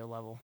Omega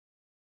level.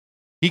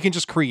 He can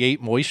just create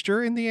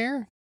moisture in the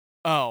air.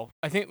 Oh,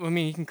 I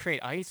mean, he can create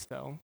ice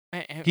though.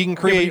 He can you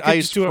create could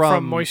ice just do it from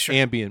from moisture.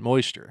 ambient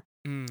moisture.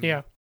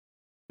 Yeah.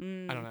 I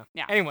don't know.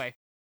 Yeah. Anyway.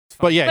 it's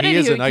But fine. yeah, But he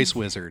is anywho, an ice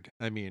wizard.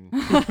 I mean,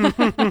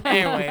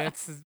 Anyway,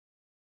 it's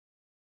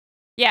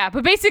Yeah,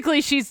 but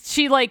basically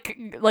she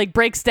like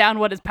breaks down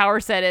what his power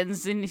set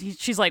is, and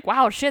she's like,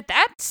 "Wow, shit,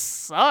 that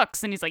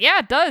sucks." And he's like, "Yeah,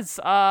 it does."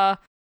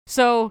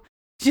 So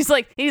he's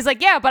like,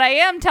 "Yeah, but I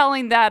am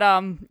telling that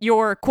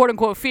your quote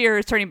unquote fear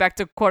is turning back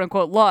to quote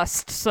unquote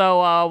lust.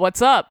 So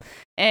what's up?"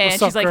 And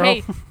What's she's up, like, girl?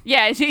 "Hey,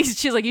 yeah." And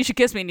she's like, "You should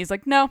kiss me." And he's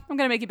like, "No, I'm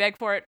gonna make you beg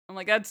for it." I'm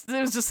like, it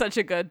was just such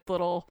a good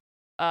little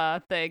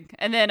thing.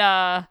 And then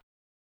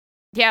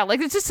yeah, like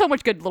it's just so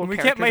much good little. we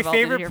character get my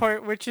development favorite here.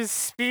 part, which is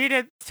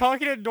Speed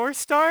talking to North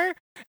Star,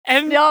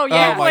 and Oh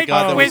yeah. Oh my like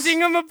God, that was- quizzing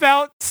him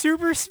about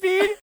super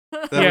speed.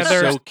 that Yeah, was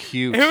there's- so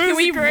cute. It was Can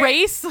we great.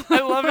 race?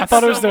 I love it. I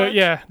thought it so was much.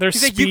 their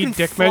He's like, "You speed can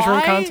dick measuring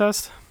fly?"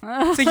 contest.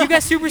 So you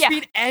got super Yeah.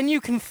 speed and you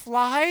can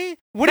fly.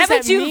 What That does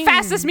makes that you mean?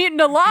 fastest mutant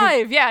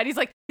alive. Yeah, and he's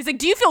like,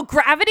 "Do you feel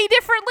gravity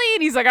differently?"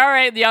 And he's like, "All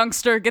right,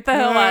 youngster, get the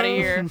hell out of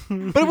here."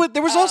 But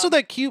there was also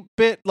that cute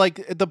bit,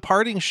 like the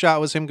parting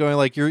shot was him going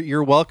like,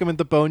 "You're welcome at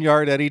the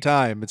boneyard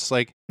anytime." It's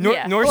like,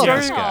 Yeah. North love Star.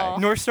 this guy.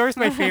 North Star's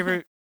my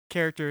favorite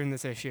character in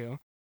this issue.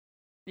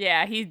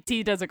 Yeah, he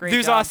does a great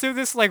There's job. also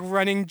this like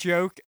running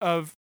joke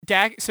of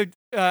Dak. So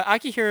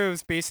Akihiro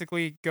is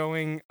basically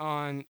going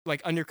on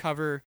like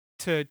undercover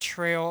to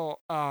trail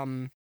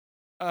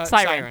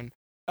Siren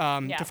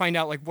Yeah. to find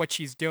out like what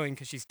she's doing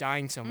because she's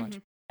dying so much.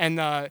 Mhm.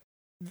 And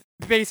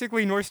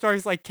basically North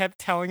Star's like kept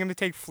telling him to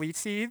take fleet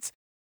seeds,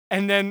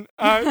 and then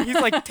he's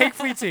like, "Take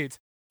fleet seeds."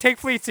 take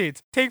fleet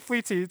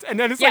seeds, and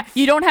then it's Yeah, like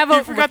you don't have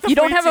you forgot the you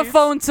don't fleet have a seeds.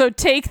 phone, so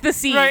take the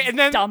seeds. Right, and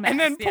then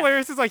dumbass. Yeah.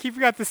 Polaris is like, he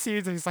forgot the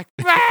seeds, and he's like,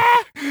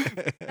 ah!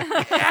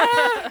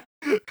 Ah!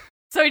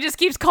 So he just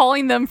keeps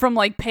calling them from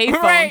like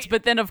payphones, Right.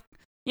 but then of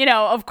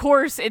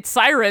course it's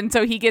Siren,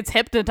 so he gets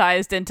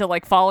hypnotized into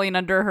like falling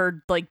under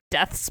her like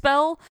death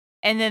spell,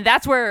 and then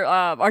that's where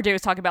RJ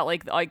was talking about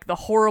like the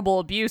horrible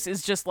abuse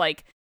is just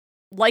like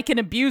an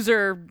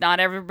abuser. Not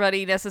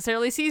everybody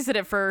necessarily sees it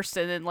at first,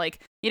 and then like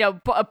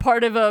a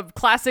part of a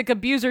classic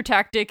abuser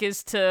tactic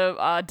is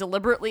to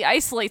deliberately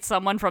isolate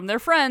someone from their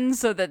friends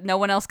so that no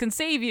one else can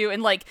save you,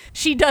 and like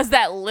she does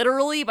that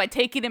literally by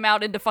taking him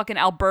out into fucking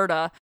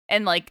Alberta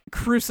and like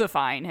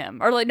crucifying him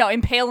or like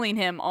impaling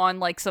him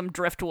on like some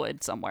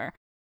driftwood somewhere.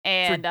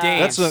 And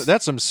days.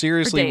 That's some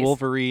seriously days.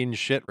 Wolverine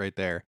shit right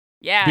there.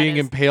 yeah, Being it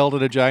is. impaled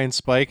at a giant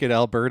spike in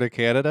Alberta,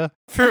 Canada.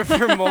 for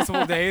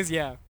multiple days.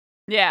 Yeah.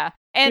 Yeah.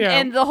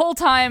 And the whole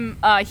time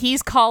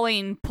he's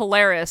calling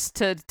Polaris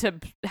to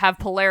have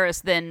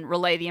Polaris then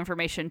relay the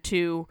information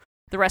to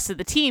the rest of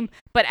the team.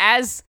 But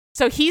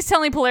so he's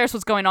telling Polaris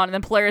what's going on, and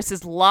then Polaris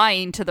is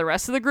lying to the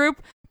rest of the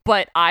group.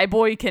 But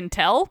iBoy can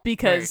tell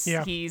because Right,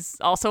 yeah. he's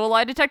also a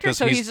lie detector. Because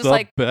So he's just the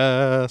like,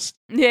 best.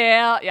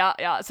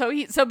 yeah.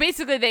 So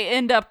basically they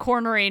end up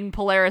cornering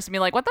Polaris and be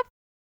like, what the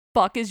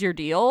fuck is your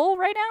deal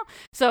right now?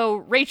 So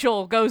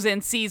Rachel goes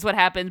in, sees what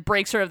happens,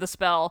 breaks her of the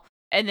spell,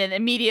 and then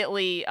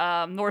immediately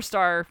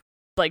Northstar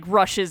like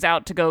rushes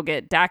out to go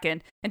get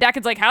Dakin. And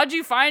Dakin's like, how'd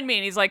you find me?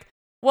 And he's like,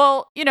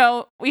 well,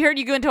 we heard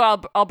you go into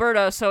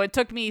Alberta, so it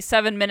took me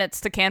 7 minutes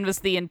to canvass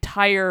the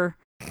entire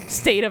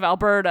state of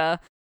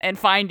Alberta and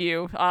find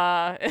you.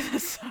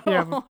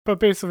 Yeah, but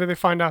basically they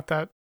find out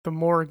that the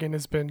Morrigan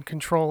has been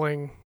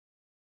controlling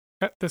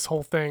this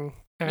whole thing.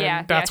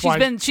 And that's why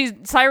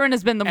Siren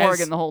has been the As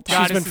Morgan the whole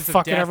time. She's been Goddesses of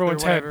fucking death or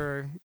everyone's head.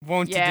 whatever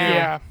won't to Yeah. do.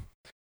 Yeah.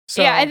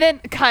 So, yeah, and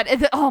then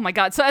oh my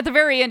god. So at the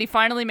very end, he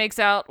finally makes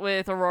out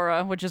with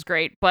Aurora, which is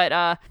great. But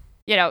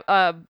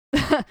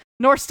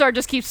Northstar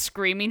just keeps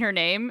screaming her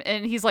name,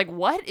 and he's like,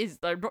 "What is?"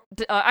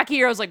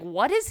 Akihiro's like,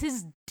 "What is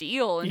his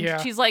deal?" And Yeah.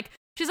 she's like,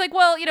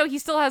 "Well, he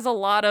still has a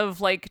lot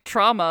of like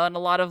trauma and a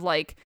lot of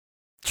like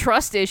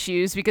trust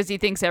issues because he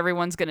thinks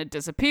everyone's gonna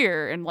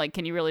disappear, and like,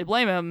 can you really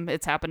blame him?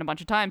 It's happened a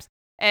bunch of times."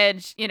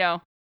 And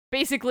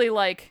basically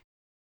like.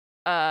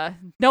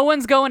 No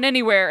one's going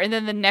anywhere, and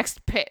then the next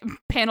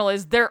panel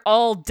is they're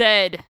all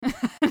dead.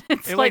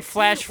 It's It like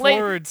flash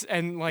forwards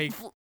and like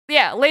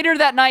yeah, later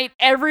that night,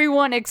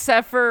 everyone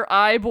except for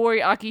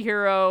iBoy,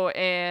 Akihiro,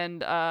 and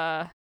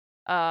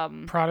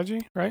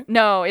Prodigy, right?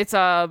 no, it's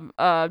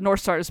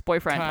Northstar's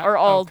boyfriend, Kyle, are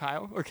all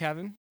Kyle or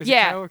Kevin. Is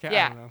Yeah, it Kyle or Kevin?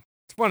 yeah. I don't know.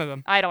 It's one of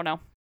them. I don't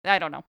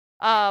know.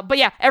 But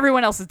yeah,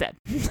 everyone else is dead.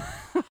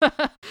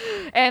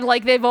 And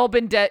like they've all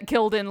been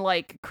killed in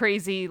like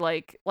crazy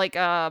like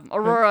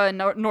Aurora and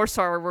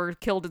Northstar were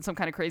killed in some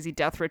kind of crazy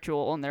death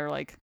ritual, and they're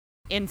like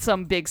in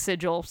some big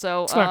sigil.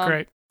 So It's not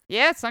great.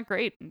 Yeah, it's not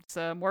great. It's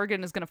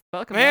Morgan is gonna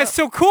fuck him Man, up. it's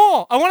so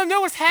cool. I want to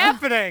know what's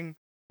happening.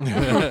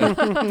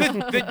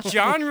 The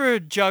genre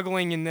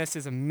juggling in this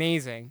is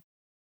amazing.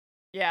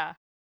 Yeah.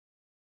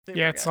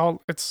 Yeah,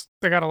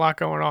 they got a lot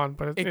going on,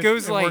 but It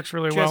goes it like works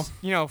really well.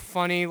 just,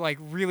 funny, like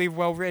really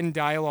well written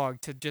dialogue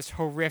to just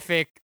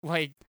horrific,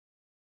 like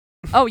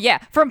Oh yeah,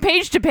 from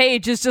page to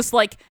page is just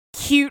like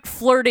cute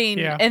flirting,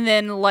 Yeah. and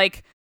then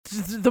like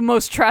the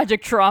most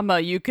tragic trauma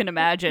you can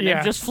imagine.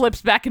 Yeah. It just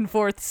flips back and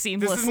forth seamlessly.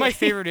 this is my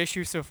favorite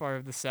issue so far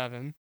of the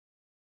 7.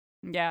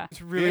 Yeah.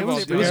 It's really It well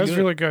was- done. Yeah, it was good.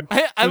 really good. I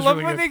It was love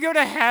really when good. they go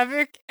to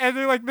Havoc and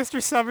they're like,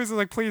 Mr. Summers is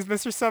like, please,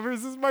 Mr.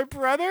 Summers is my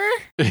brother.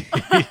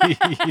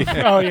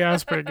 Yeah. Oh yeah,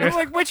 that's pretty I'm good.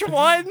 like, which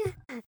one?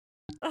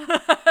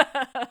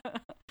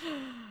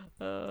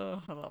 I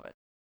love it.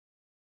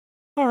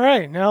 All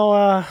right,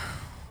 now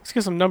let's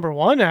get some number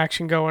 1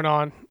 action going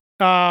on.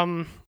 I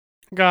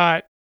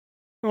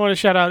want to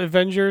shout out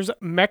Avengers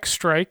Mech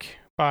Strike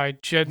by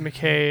Jed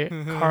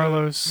McKay,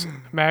 Carlos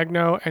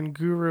Magno, and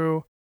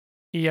Guru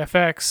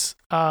EFX.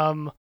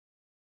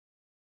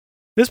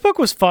 This book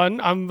was fun.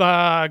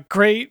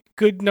 Great,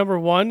 good number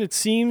 1, it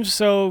seems.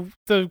 So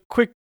the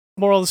quick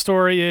moral of the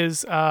story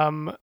is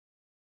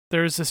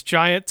there's this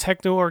giant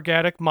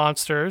techno-organic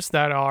monsters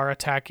that are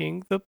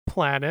attacking the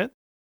planet,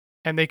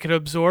 and they could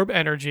absorb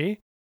energy.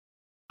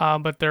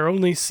 But their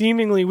only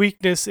seemingly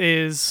weakness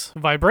is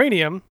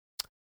vibranium.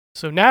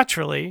 So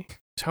naturally,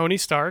 Tony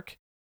Stark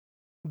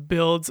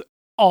builds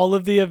all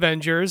of the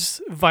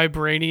Avengers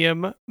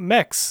vibranium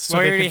mechs so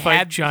Well, they can fight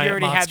he giant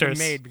already monsters. had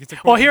them made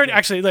because Well, he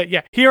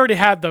already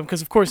had them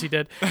because of course he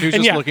did. He was And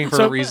just yeah, looking for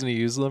so- a reason to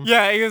use them.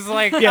 Yeah, he was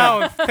like,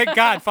 Yeah. oh, thank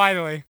God,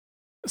 finally.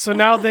 So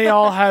now they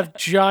all have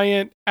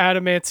giant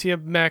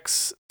adamantium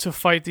mechs to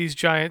fight these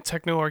giant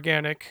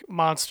techno-organic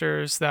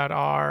monsters that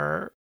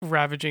are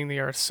ravaging the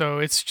earth. So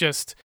it's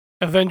just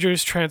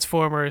Avengers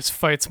Transformers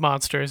fights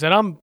monsters, and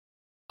I'm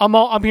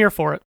here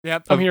for it.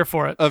 Yep. I'm here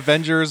for it.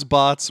 Avengers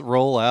bots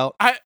roll out.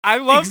 I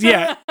love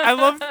Yeah. I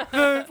love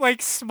the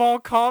like small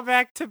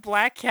callback to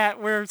Black Cat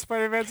where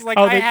Spider-Man's like,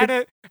 Oh, I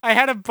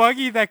had a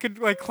buggy that could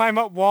like climb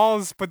up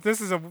walls, but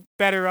this is a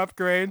better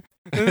upgrade.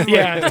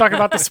 Yeah, talking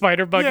about the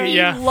spider buggy. He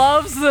Yeah,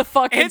 loves the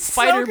fucking It's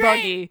so spider great.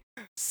 buggy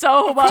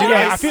so much. yeah. I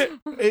Yes.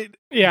 feel,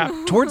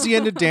 yeah. Towards the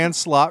end of Dan's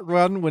slot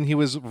run, when he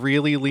was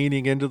really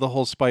leaning into the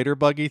whole spider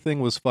buggy thing,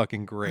 was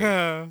fucking great.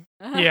 Yeah.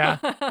 Yeah,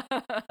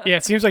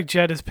 it seems like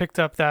Jed has picked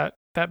up that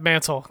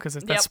mantle because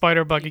that Yep.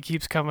 spider buggy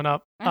keeps coming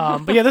up.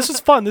 But yeah, this is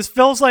fun. This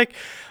feels like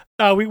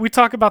we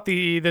talk about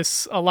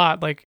this a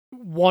lot, like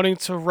wanting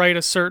to write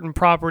a certain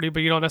property,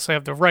 but you don't necessarily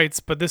have the rights.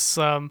 But this,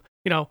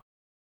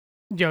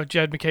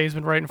 Jed MacKay has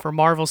been writing for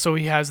Marvel, so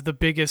he has the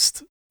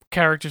biggest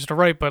characters to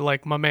write. But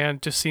like my man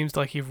just seems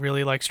like he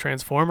really likes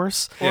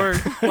Transformers. Or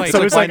like,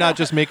 So it's why like- not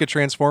just make a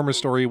Transformer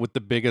story with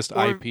the biggest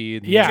Or- IP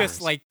in the Yeah. universe?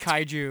 just like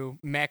kaiju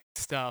mech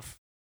stuff.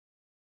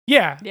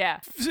 Yeah, Yeah.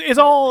 it's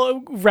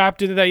all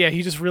wrapped into that. Yeah,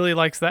 he just really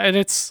likes that, and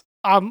it's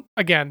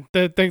again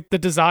the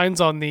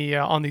designs on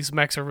these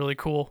mechs are really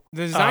cool.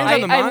 The designs I-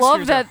 on the I monsters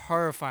love are that-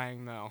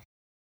 horrifying though.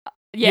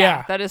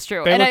 Yeah, that is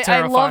true. they And look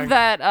I love terrifying.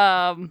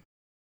 that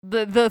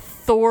the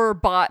Thor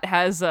bot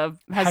has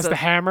Has a the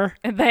hammer.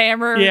 the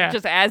hammer Yeah.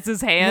 just as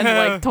his hand,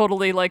 like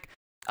totally like.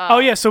 Oh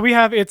yeah, so we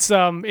have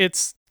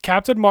it's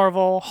Captain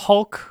Marvel,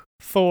 Hulk,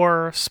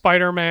 Thor,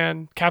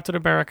 Spider-Man, Captain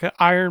America,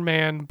 Iron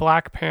Man,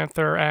 Black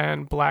Panther,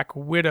 and Black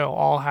Widow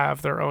all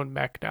have their own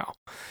mech now.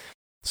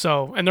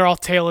 So, and they're all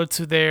tailored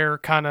to their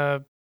kind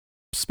of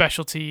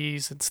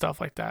specialties and stuff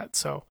like that.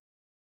 So,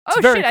 Oh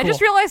very shit! I just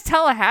cool. realized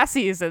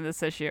Tallahassee is in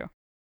this issue.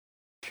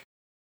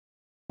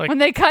 Like- when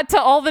they cut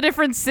to all the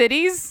different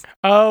cities.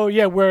 oh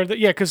yeah,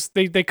 because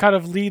they kind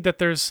of lead that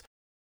there's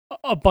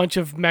a bunch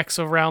of mechs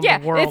around Yeah,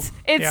 the world.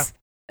 it's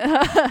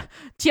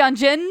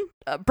Tianjin,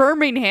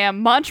 Birmingham,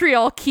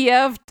 Montreal,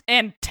 Kiev,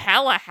 and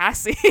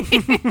Tallahassee.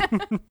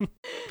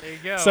 There you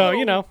go. So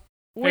you know,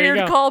 there you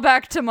Weird go.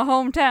 callback to my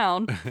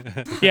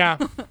hometown. yeah.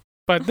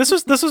 But this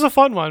was a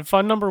fun one.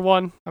 Fun number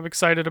one. I'm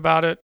excited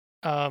about it.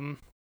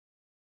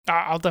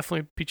 I'll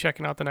definitely be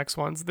checking out the next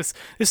ones. This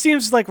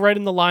seems like right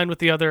in the line with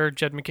the other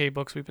Jed MacKay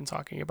books we've been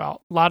talking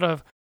about. A lot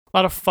of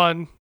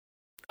fun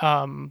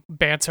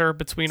banter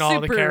between all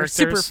the characters.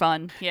 Super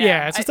fun. Yeah,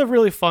 Yeah, it's just a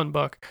really fun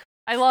book.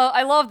 I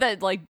love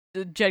that like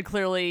Jed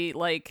clearly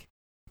like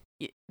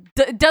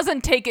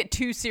doesn't take it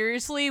too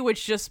seriously,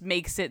 which just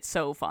makes it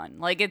so fun.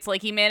 Like it's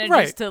like he manages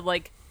Right. to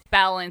like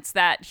balance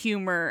that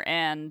humor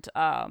and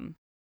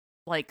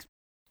like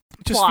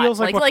It just plot. feels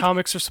like what like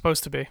comics are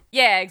supposed to be.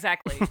 yeah,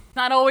 exactly.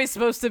 Not always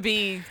supposed to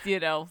be,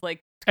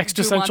 like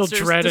Existential monsters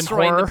dread and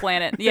destroying horror. the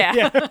planet. Yeah.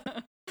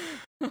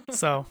 Yeah.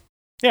 So,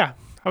 yeah,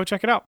 I would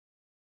check it out.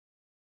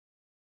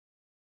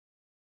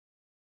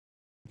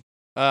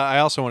 I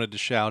also wanted to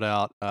shout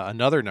out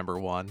another number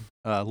one,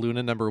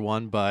 Luna number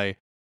one by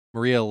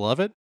Maria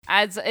Lovett.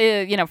 As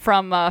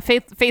from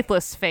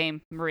Faithless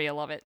fame, Maria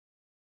Lovett.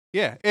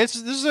 Yeah, this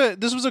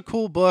was a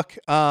cool book.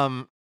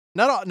 Not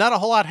a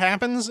whole lot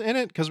happens in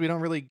it because we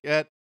don't really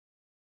get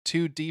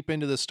too deep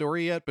into the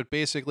story yet. But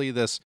basically,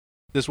 this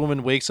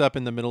woman wakes up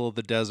in the middle of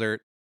the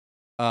desert,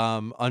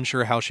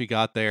 unsure how she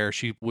got there.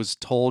 She was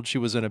told she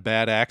was in a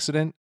bad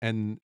accident,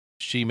 and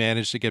she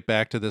managed to get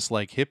back to this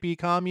like hippie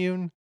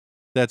commune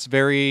that's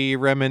very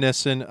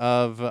reminiscent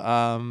of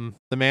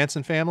the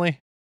Manson family.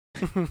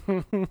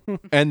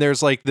 And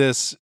there's like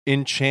this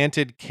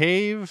enchanted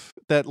cave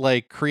that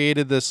like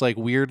created this like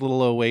weird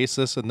little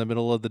oasis in the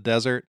middle of the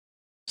desert.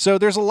 So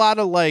there's a lot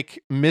of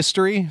like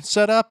mystery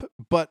set up,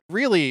 but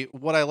really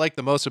what I like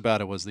the most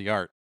about it was the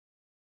art.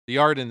 The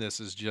art in this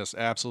is just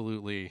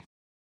absolutely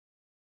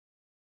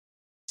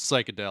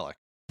psychedelic.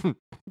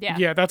 Yeah.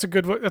 Yeah, that's a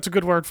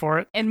good word for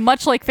it. And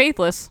much like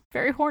Faithless,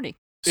 very horny.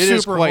 It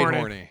is Super quite horny.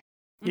 horny.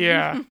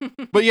 Yeah.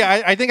 But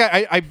yeah, I think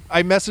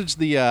I messaged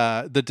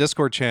the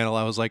Discord channel.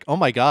 I was like, oh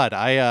my God,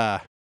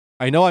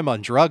 I know I'm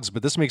on drugs,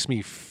 but this makes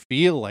me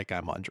feel like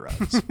I'm on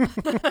drugs.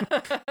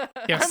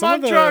 Yeah, I'm some on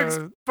of the- drugs,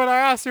 but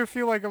I also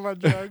feel like I'm on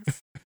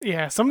drugs.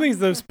 Yeah, some of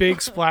those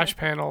big splash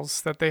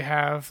panels that they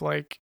have,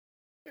 like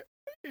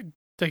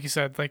you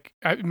said, like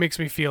it makes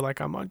me feel like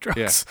I'm on drugs.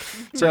 Yeah.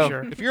 For So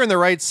sure. if you're in the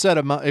right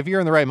if you're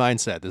in the right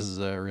mindset, this is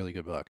a really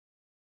good book.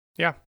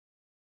 Yeah.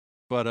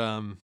 But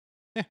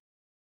yeah,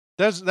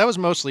 that was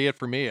mostly it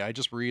for me. I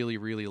just really,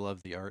 really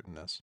love the art in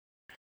this.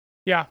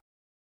 Yeah,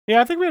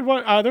 I think we had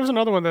one. There was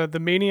another one, the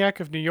Maniac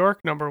of New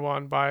York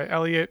 #1 by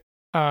Elliot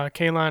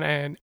Kalan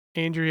and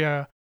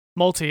Andrea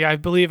Multi. I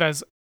believe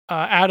as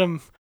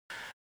Adam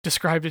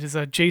described it as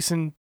a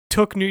Jason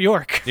took New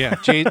York. Yeah,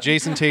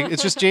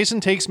 Jason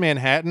takes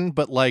Manhattan,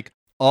 but like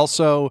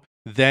also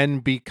then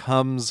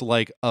becomes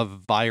like a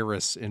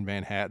virus in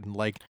Manhattan.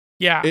 Like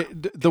Yeah.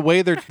 the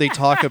way they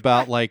talk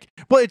about like,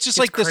 well, it's just It's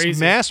like this crazy.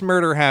 mass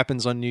murder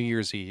happens on New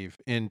Year's Eve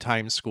in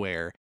Times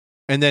Square.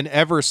 And then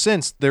ever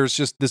since there's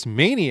just this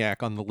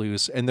maniac on the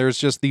loose and there's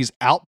just these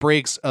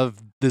outbreaks of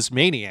this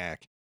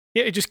maniac.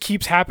 Yeah, it just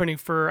keeps happening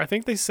I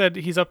think they said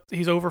he's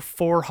over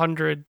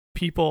 400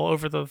 people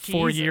over the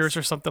 4 Jesus. years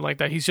or something like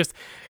that. He's just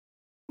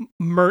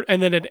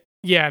and then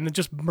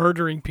just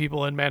murdering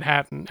people in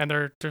Manhattan, and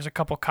there's a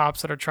couple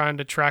cops that are trying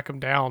to track him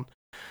down.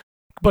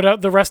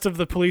 But the rest of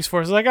the police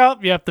force is like, oh,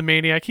 yep, the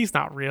maniac, he's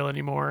not real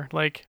anymore.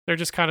 Like, they're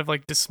just kind of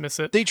like dismiss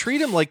it. They treat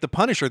him like the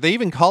Punisher. They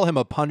even call him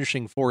a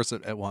punishing force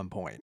at one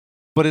point.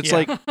 But it's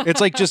Yeah.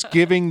 like just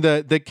giving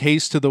the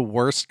case to the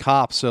worst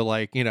cop, so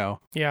like, Yeah.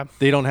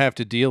 they don't have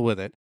to deal with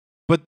it.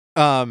 But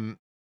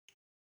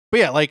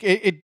yeah, like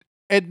it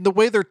and the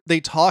way they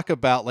talk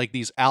about like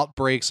these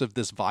outbreaks of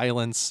this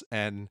violence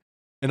and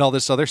all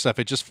this other stuff,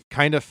 it just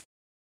kind of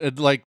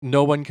like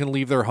no one can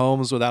leave their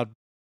homes without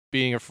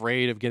being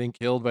afraid of getting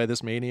killed by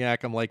this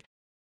maniac. I'm like,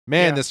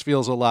 man, Yeah. this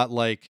feels a lot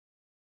like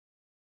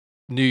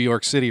New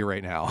York City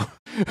right now.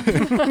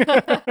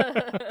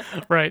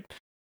 Right.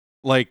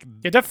 Like,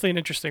 Yeah, definitely an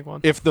interesting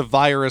one. if the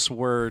virus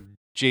were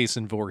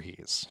Jason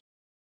Voorhees.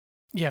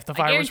 Yeah, if the I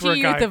virus were a guarantee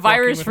you, guy if the walking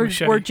virus with a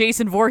machete. were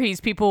Jason Voorhees,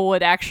 people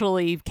would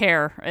actually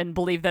care and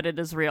believe that it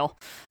is real.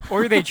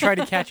 Or they try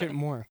to catch it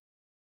more.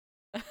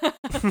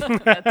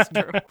 That's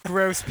true.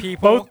 Gross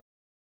people.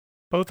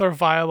 Both are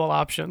viable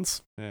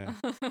options. Yeah.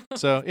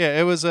 So yeah,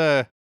 it was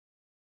it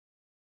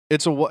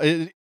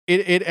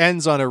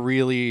ends on a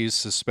really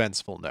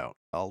suspenseful note.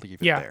 I'll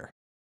leave it Yeah. there.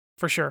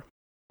 For sure.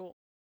 You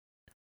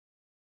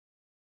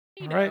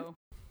All right. know.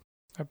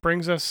 That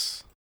brings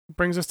us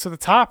to the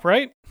top,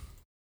 right?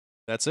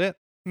 That's it.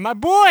 My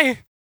boy,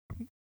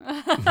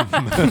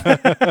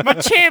 my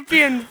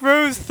champion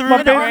rose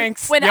through the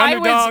ranks. when the I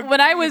underdog.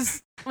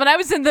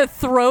 was in the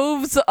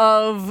throes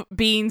of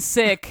being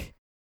sick,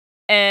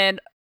 and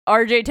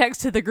RJ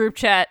texted the group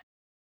chat,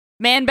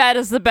 "Man Bat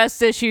is the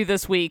best issue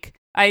this week."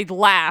 I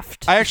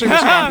laughed. I actually at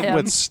responded him.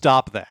 with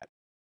 "Stop that."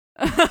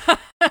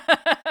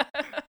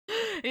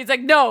 He's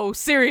like, "No,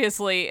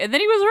 seriously," and then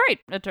he was right.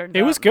 It turned out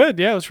It was good.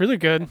 Yeah, it was really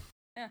good.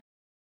 Yeah.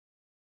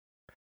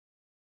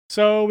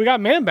 So we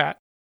got Man Bat.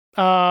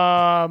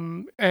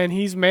 And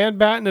he's man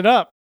batting it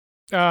up.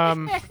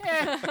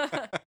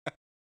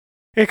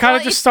 It kind Well,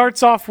 of just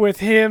starts off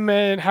with him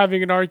and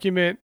having an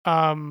argument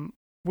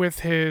with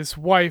his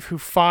wife, who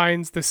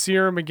finds the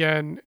serum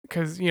again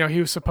because he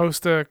was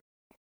supposed to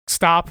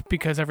stop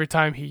because every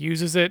time he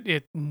uses it,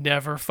 it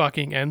never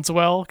fucking ends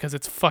well because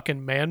it's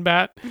fucking Man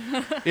Bat.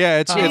 Yeah,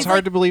 it's He's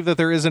hard to believe that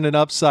there isn't an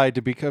upside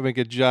to becoming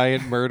a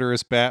giant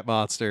murderous bat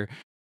monster.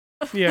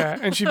 Yeah,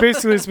 and she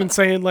basically has been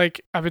saying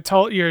like, I've been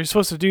told you're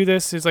supposed to do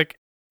this. He's like,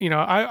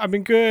 I've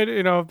been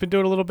good. I've been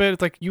doing a little bit.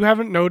 It's like, you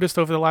haven't noticed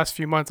over the last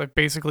few months, I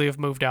basically have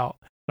moved out.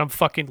 And I'm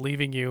fucking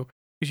leaving you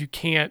because you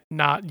can't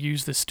not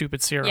use this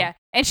stupid serum. Yeah,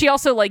 and she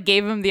also like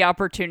gave him the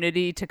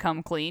opportunity to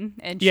come clean,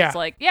 and she's Yeah.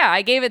 like, "Yeah,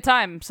 I gave it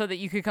time so that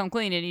you could come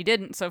clean, and you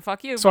didn't. So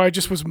fuck you." So I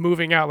just was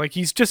moving out. Like,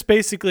 he's just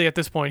basically at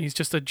this point, he's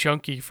just a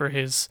junkie for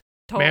his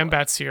Totally. Man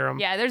Bat serum.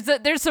 Yeah,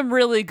 there's some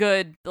really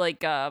good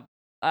like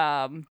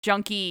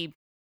junkie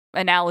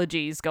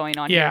analogies going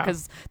on here Yeah.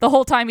 because the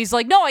whole time he's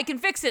like, "No, I can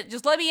fix it.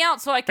 Just let me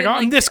out so I can." Like,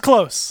 I'm like, this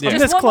close. Yeah. I'm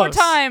just this one close.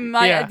 more time,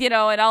 Yeah.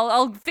 and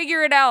I'll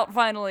figure it out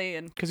finally.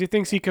 And Because he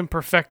thinks he can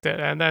perfect it.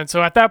 And then,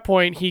 so at that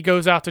point, he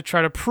goes out to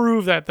try to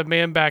prove that the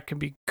Man Bat can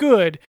be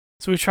good.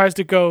 So he tries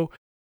to go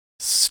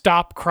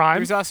stop crime.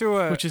 There's also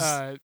a which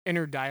is-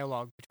 inner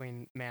dialogue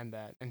between Man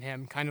Bat and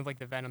him, kind of like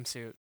the Venom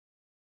suit.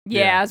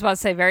 yeah, Yeah. I was about to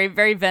say very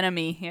very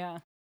venomy. Yeah.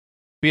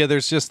 But yeah,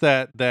 there's just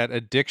that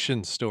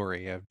addiction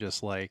story of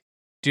just like,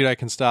 dude, I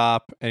can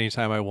stop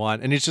anytime I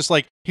want. And it's just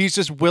like, he's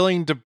just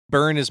willing to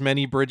burn as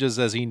many bridges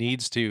as he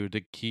needs to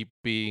keep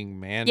being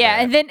Man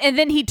Yeah, Bat. and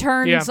then he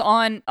turns Yeah.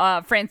 on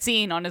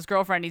Francine, on his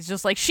girlfriend. He's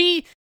just like,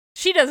 she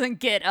doesn't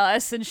get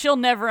us, and she'll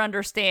never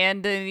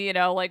understand. And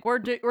like we're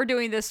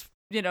doing this,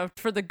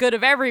 for the good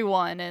of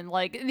everyone, and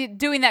like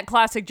doing that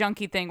classic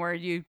junkie thing where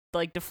you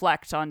like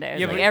deflect onto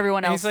Yeah, like but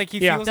everyone and else. he's like, he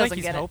Yeah. feels like doesn't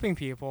he's get it. helping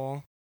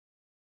people.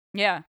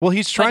 Yeah, Well,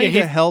 he's trying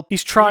yeah, to help.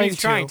 He's trying He's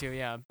trying to,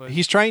 yeah. But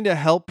He's trying to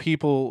help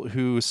people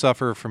who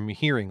suffer from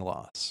hearing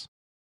loss.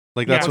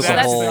 Like, Yeah, that's well, what the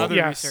that's whole the other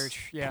Yes.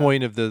 research. Yeah.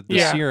 point of the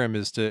Yeah. serum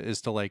is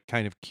to like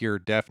kind of cure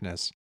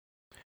deafness.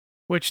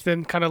 Which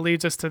then kind of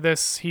leads us to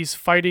this. He's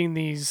fighting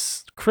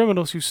these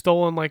criminals who've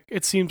stolen, like,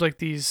 it seems like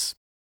these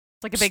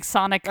it's like a big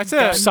sonic. That's a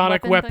gun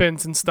sonic weapon thing.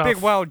 weapons and stuff. Big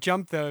wild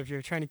jump though if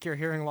you're trying to cure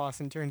hearing loss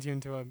and turns you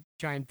into a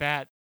giant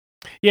bat.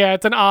 Yeah,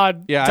 it's an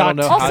odd. Yeah, I dot don't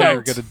know to how Also- they're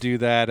it. going to do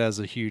that as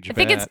a huge I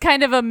think bat. it's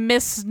kind of a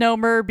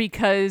misnomer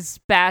because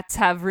bats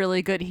have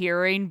really good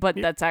hearing, but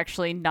Yeah. that's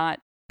actually not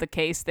the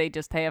case. They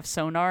just have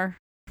sonar.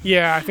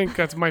 Yeah, I think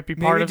that might be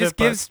part Maybe of it just it.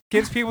 But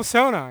gives people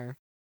sonar.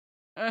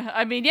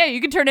 I mean, yeah,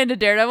 you can turn into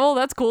Daredevil.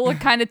 That's cool.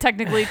 It kind of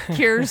technically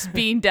cures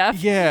being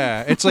deaf.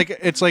 Yeah, it's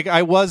like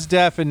I was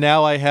deaf and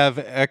now I have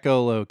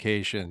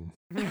echolocation.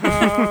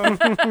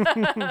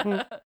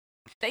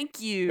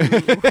 Thank you.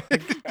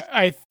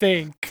 I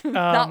think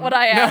Not what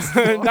I asked.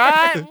 No, for.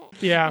 not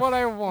Yeah. what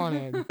I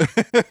wanted.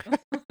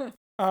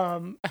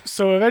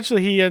 So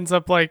eventually he ends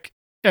up like,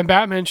 and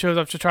Batman shows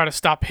up to try to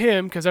stop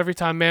him because every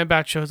time Man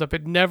Bat shows up,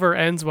 it never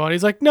ends well. And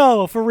he's like,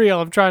 "No, for real,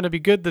 I'm trying to be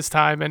good this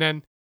time." And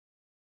then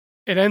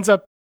it ends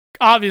up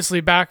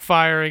obviously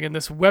backfiring, and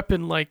this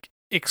weapon like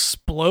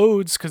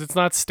explodes because it's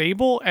not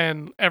stable,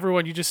 and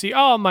everyone you just see,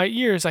 "Oh, my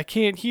ears, I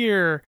can't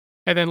hear,"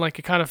 and then like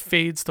it kind of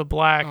fades to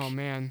black, Oh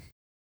man.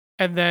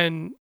 and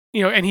then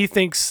and he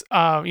thinks,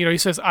 he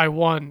says, I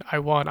won,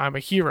 I'm a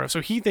hero.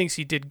 So he thinks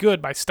he did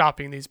good by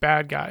stopping these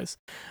bad guys.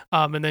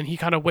 And then he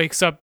kind of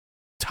wakes up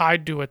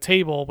tied to a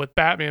table with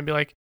Batman and be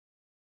like,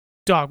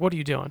 dog, what are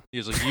you doing?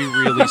 He's like, you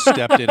really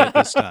stepped in it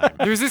this time.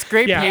 There's this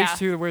great Yeah. page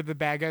too where the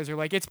bad guys are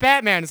like, "It's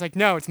Batman." It's like,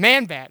 "No, it's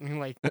Man-Bat." And you're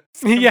like,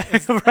 Yeah,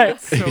 right.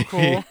 That's so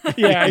cool.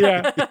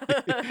 Yeah.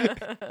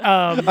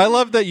 I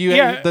love that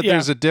Yeah,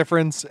 there's a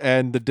difference,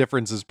 and the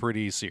difference is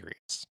pretty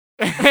serious.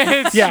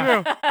 It's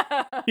Yeah.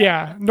 true.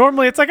 Yeah.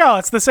 Normally it's like, oh,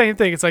 it's the same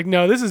thing. It's like,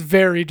 no, this is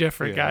very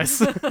different, Yeah. guys.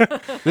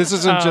 This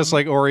isn't just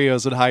like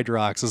Oreos and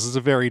Hydrox. This is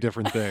a very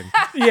different thing.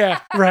 Yeah,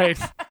 right.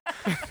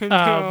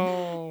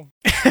 No.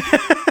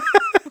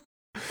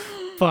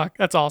 Fuck,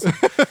 that's awesome.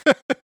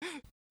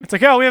 It's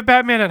like, oh, we have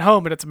Batman at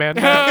home, and it's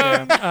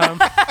Man-Bat.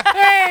 Yeah.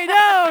 Hey,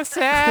 no,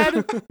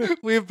 sad.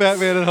 We have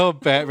Batman at home,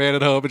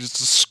 and just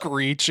a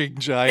screeching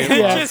giant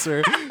Yeah.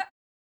 monster.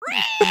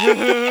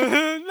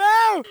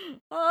 No,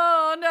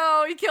 Oh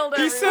no, he killed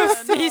he's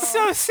everyone.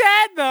 so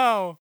sad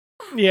though.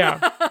 Yeah.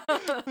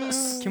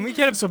 Can we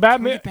get a So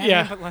Batman, Batman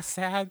yeah, but less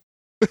sad?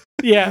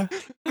 yeah.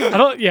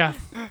 Yeah.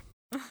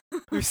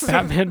 We're so-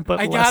 Batman, but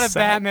I less got a sad.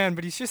 Batman,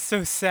 but he's just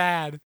so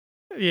sad.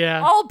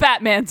 Yeah. All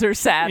Batmans are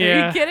sad. Are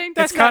Yeah. you kidding?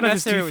 That's It's kind not of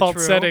his necessarily default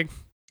true. setting.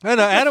 I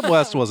know Adam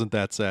West wasn't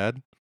that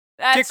sad.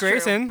 That's Dick true.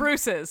 Grayson.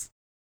 Bruce is.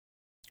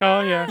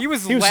 Oh, yeah. He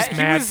was just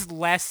mad. he was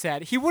less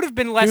sad. He would have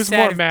been less was sad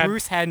more if mad.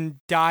 Bruce hadn't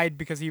died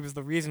because he was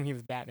the reason he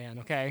was Batman.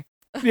 Okay.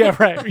 Yeah,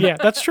 right. Yeah,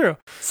 that's true.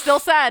 Still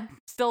sad.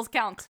 Still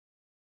counts.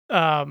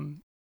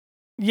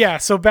 Yeah,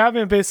 so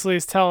Batman basically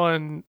is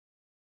telling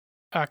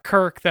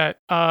Kirk that,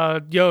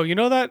 yo, you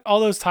know that all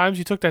those times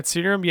you took that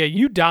serum? Yeah,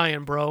 you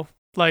dying, bro.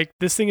 Like,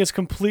 this thing has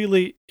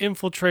completely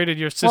infiltrated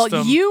your system.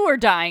 Well, you are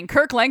dying.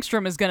 Kirk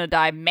Langstrom is gonna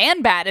die.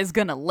 Man-Bat is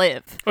gonna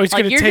live. Oh, he's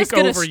like, gonna you're take just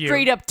gonna over you.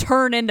 straight up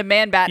turn into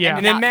Man-Bat Yeah.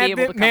 and, And not then be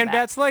able to come back.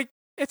 Man-Bat's like,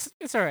 it's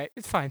all right.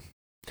 It's fine.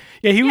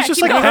 Yeah, he was Yeah,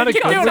 just keep like going, kind of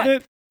keep good doing with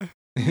it.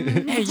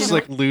 it. Hey, you Just know-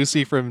 like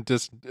Lucy from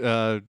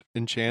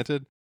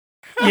Enchanted.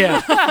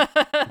 Yeah.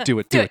 Do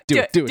it. do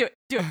it.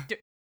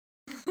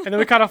 And then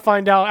we kind of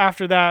find out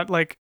after that,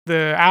 like,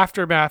 the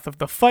aftermath of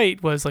the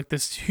fight was like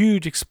this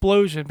huge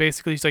explosion.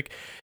 Basically, he's like,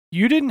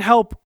 you didn't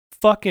help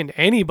fucking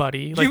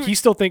anybody. Like, you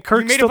still think You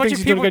Kirk made a still bunch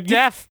thinks of he's doing people good.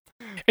 deaf.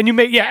 And you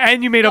made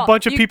a No,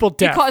 bunch of people You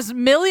deaf. caused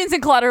millions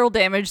in collateral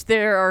damage.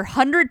 There are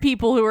 100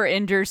 people who are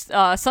injured.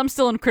 Some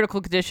still in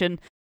critical condition.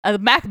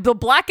 The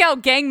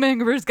blackout gang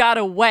members got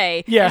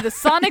away. Yeah. And the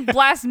sonic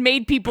blast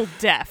made people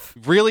deaf.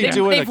 Really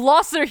They've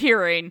lost their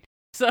hearing.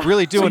 So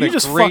really doing you a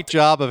just great fucked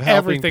job of helping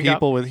everything up.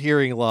 people with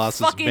hearing loss.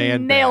 fucking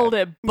Man nailed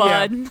it,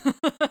 bud.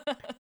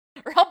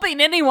 Or helping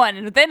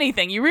anyone with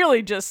anything. You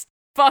really just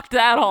fucked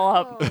that all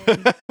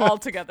up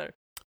altogether.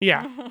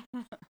 Yeah.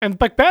 And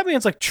like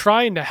Batman's like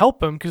trying to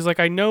help him because like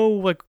I know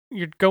like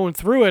you're going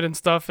through it and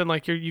stuff and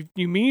like you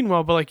mean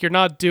well, but like you're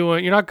not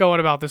going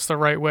about this the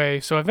right way.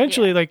 So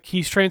eventually like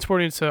he's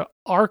transported to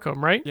Arkham,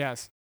 right?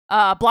 Yes.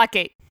 Oh,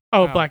 Blackgate.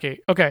 Oh. Blackgate.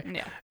 Okay.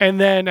 Yeah. And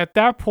then at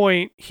that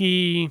point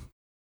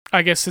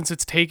I guess since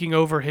it's taking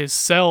over his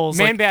cells,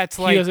 Man-Bat's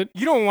he like, doesn't-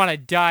 you don't want to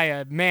die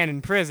a man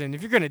in prison.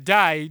 If you're gonna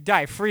die, you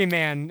die free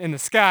man in the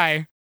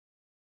sky.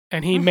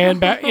 and he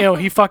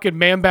he fucking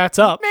man-bats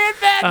up.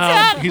 Man-Bat's Um,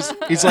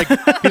 up! He's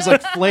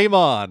like flame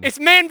on. It's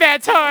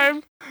Man-Bat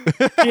time!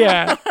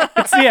 Yeah.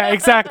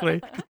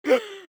 Exactly.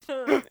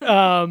 But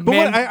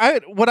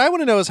Man- what I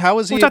want to know is how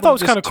is he Which I able thought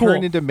was to just kinda cool.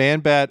 turn into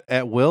Man-Bat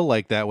at will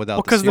like that without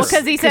the Because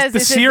serum? he says the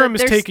this is serum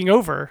that is there's- taking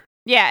over.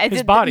 Yeah,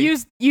 his body.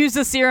 Use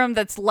the serum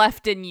that's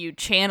left in you,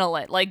 channel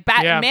it. Like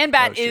Yeah.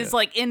 Man-Bat Oh, shit. is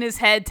like in his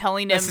head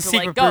telling him That's the to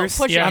secret, like go Bruce.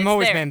 push Yeah. it. I'm it's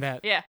always there. Man-Bat.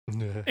 Yeah.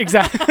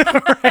 Exactly.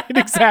 Right,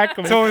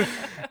 exactly. So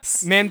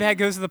Man-Bat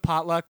goes to the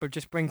potluck, but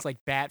just brings like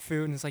bat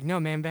food, and it's like, no,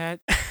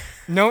 Man-Bat,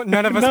 no,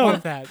 none of us No.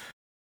 want that.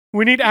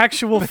 we need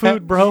actual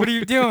food, bro. What are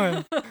you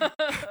doing?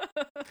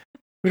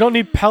 We don't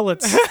need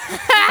pellets.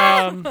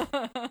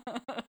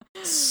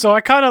 So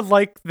I kind of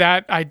like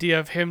that idea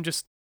of him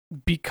just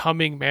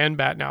becoming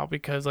Man-Bat now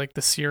because like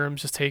the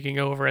serum's just taking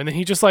over and then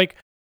he just like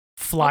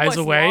flies Almost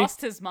away.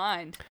 Lost his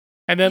mind.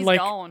 And then He's like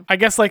gone. I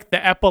guess like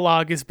the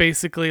epilogue is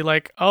basically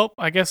like, oh,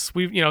 I guess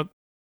we've,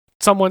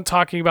 someone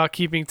talking about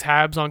keeping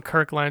tabs on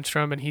Kirk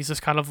Langstrom and he's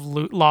just kind of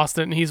lost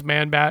it and he's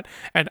Man-Bat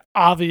and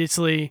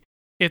obviously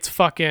it's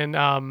fucking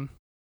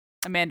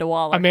Amanda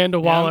Waller. Amanda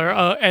Waller,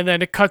 and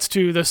then it cuts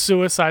to the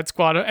Suicide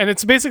Squad, and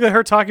it's basically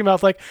her talking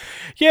about like,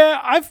 yeah,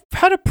 I've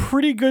had a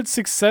pretty good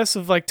success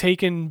of like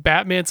taking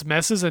Batman's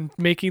messes and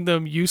making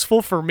them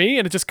useful for me,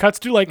 and it just cuts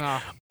to like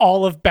Oh.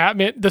 all of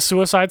Batman, the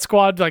Suicide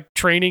Squad, like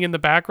training in the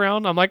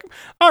background. I'm like,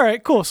 all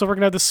right, cool. So we're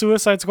gonna have the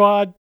Suicide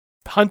Squad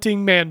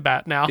hunting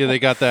Man-Bat now. Yeah, they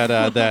got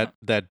that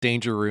that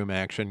danger room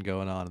action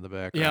going on in the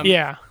background.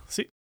 Yeah.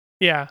 See,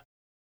 yeah.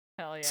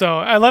 Hell yeah. So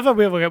I love that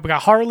we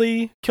got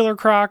Harley, Killer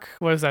Croc.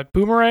 What is that?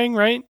 Boomerang,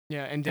 right?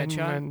 Yeah, and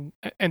Deadshot.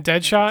 And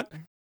Deadshot.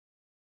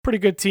 Pretty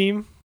good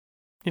team.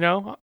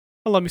 I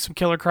love me some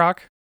Killer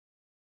Croc.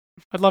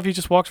 I'd love he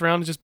just walks around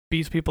and just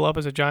beats people up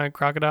as a giant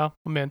crocodile.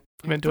 I'm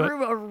into it.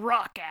 Threw a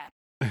rock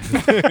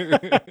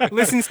at.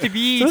 Listens to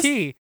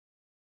BET.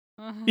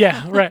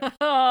 Yeah, right.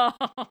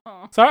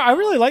 So I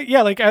really like,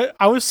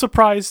 I was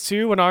surprised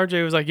too when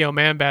RJ was like, "Yo,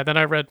 Man Bat." Then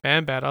I read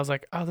Man Bat. I was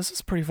like, "Oh, this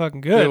is pretty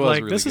fucking good." It was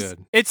like really this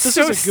good. It's this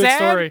so is a good sad,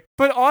 story.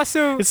 but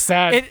also It's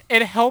sad.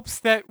 it helps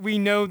that we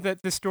know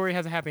that the story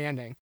has a happy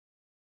ending.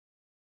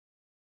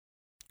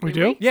 We Do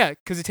do? we? Yeah,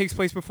 because it takes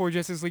place before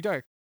Justice League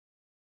Dark.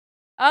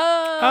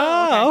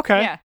 Oh,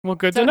 okay. Yeah. Well,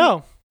 good So to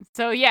know.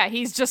 So yeah,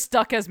 he's just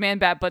stuck as Man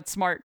Bat, but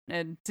smart,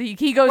 and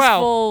he goes Well,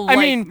 full. I like,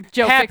 mean,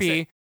 Joe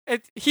happy.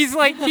 Fix-It. He's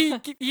like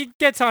he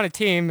gets on a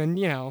team, and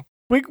you know.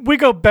 We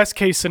go best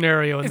case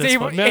scenario in Is this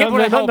able- one. able to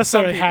Not help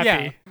necessarily some people,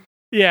 happy.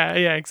 Yeah,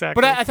 exactly.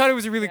 But I thought it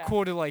was really Yeah.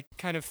 cool to like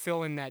kind of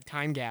fill in that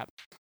time gap.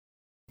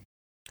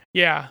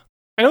 yeah.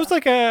 And it was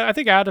like I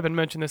think Adam had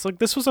mentioned this. Like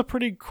this was a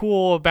pretty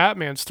cool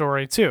Batman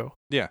story too.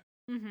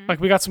 Mhm. Like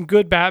we got some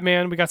good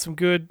Batman, we got some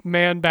good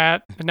Man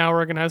Bat, and now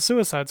we're gonna have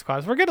Suicide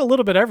Squad. So we're getting a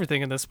little bit of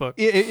everything in this book.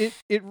 It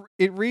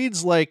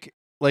reads like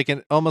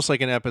an almost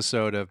like an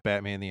episode of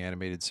Batman the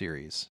Animated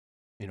Series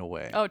in a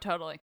way. Oh,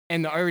 totally.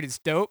 And the art is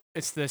dope.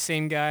 It's the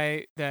same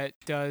guy that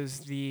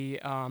does the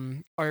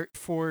art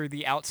for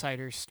the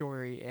Outsiders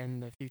story in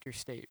the Future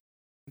State,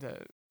 the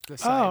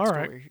side all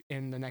right. story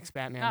in the next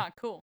Batman. Ah,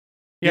 cool.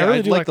 Yeah, I Yeah, really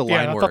I do like the yeah,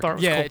 line I work. thought the art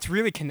was Yeah, cool. it's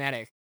really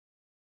kinetic.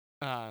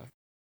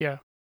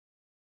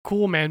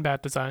 Cool Man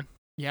Bat design.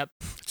 Yep,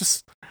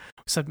 Just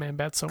we said Man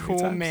Bat so many cool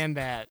times. Man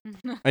Bat.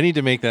 I need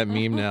to make that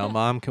meme now.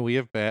 Mom, can we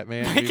have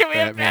Batman? Can we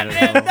have at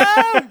Batman?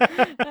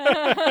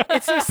 home.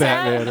 It's so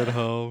Batman sad. at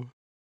home.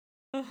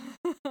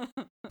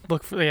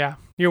 Look for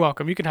you're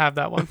welcome. You can have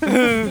that one.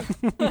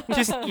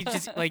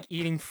 just like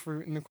eating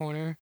fruit in the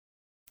corner.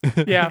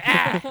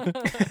 yeah.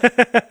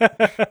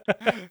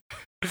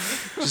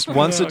 Just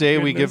once Oh, a day,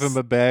 we give goodness. him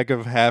a bag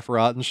of half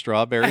rotten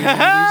strawberries and he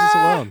leaves us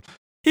alone.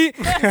 He's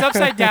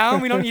upside down.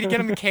 We don't need to get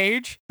him a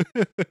cage.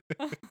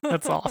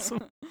 That's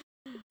awesome.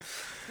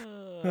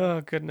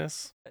 Oh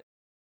goodness.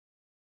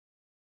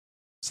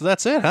 So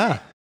that's it, huh?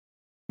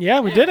 Yeah,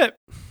 we did it.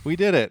 We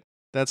did it.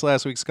 That's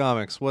last week's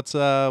comics. What's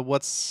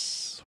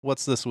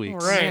this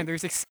week's? Right. Man,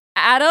 there's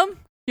Adam,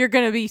 you're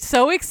gonna be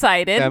so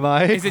excited. Am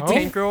I? is it Oh.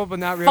 Tank Girl, but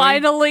not really.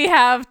 Finally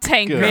have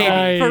Tank Good. Girl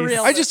for Nice.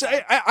 real. I just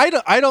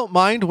I don't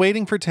mind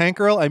waiting for Tank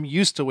Girl. I'm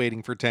used to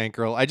waiting for Tank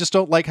Girl. I just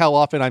don't like how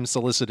often I'm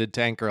solicited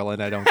Tank Girl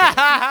and I don't get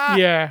it.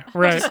 Yeah,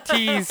 right. Just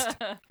teased.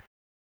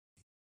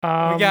 We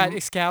got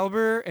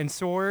Excalibur and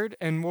Sword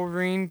and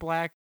Wolverine,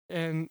 black,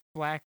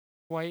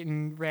 white,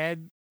 and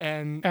red,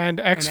 and and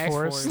X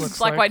Force X-Force. looks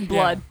Black, like. White, and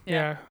Blood.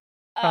 Yeah.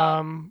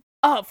 Um,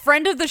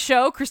 friend of the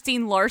show,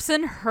 Christine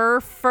Larson.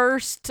 Her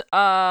first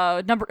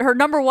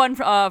number one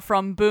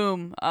from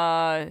Boom,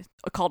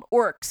 called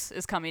Orcs,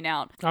 is coming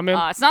out. I'm in.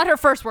 It's not her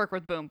first work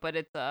with Boom, but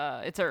it's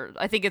her.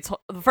 I think it's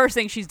the first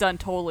thing she's done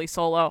totally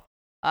solo.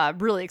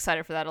 Really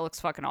excited for that. It looks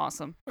fucking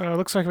awesome.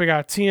 Looks like we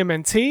got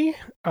TMNT,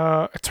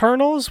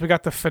 Eternals. We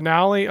got the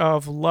finale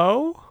of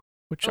Low,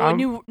 which A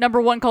new number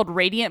one called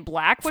Radiant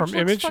Black, which from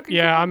looks Image. fucking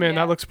Yeah, cool. I'm in.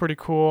 That looks pretty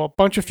cool. A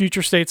bunch of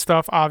Future State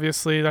stuff,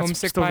 obviously. That's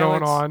Homesick still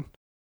going Pilots. on.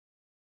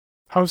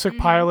 Homesick Mhm.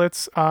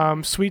 Pilots.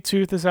 Sweet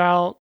Tooth is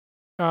out.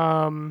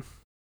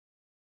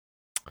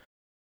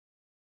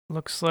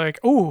 Looks like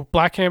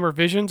Black Hammer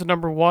Visions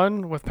number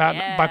one with by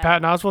Yeah.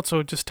 Patton Oswalt.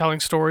 So just telling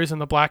stories in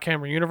the Black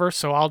Hammer universe.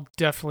 So I'll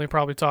definitely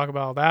probably talk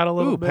about that a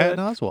little Ooh, bit. Patton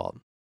Oswalt.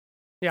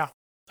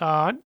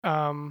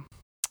 Let's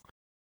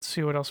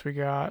see what else we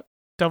got.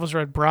 Devil's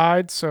Red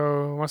Bride.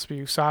 So it must be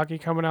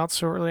Usagi coming out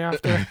shortly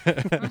after.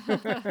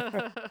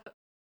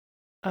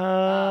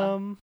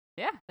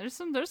 Yeah, there's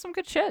some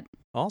good shit.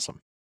 Awesome.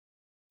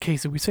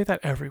 Casey, we say that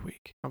every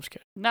week. I'm just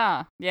kidding.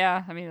 Nah,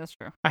 yeah, I mean that's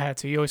true. I had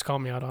to. You always call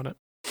me out on it.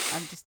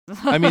 I'm just.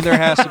 I mean, there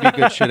has to be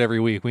good shit every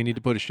week. We need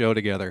to put a show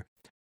together.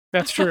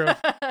 That's true.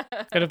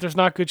 And if there's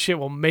not good shit,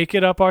 we'll make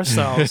it up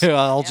ourselves.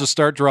 I'll just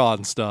start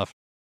drawing stuff.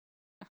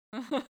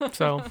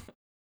 So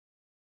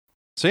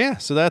So yeah,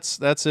 so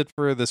that's it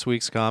for this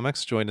week's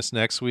comics. Join us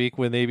next week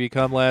when they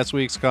become last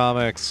week's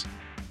comics.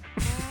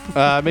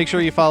 Make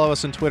sure you follow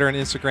us on Twitter and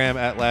Instagram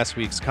at Last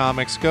Week's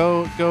Comics.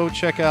 Go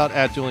check out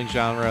at Dueling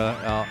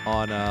Genre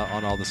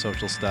on all the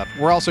social stuff.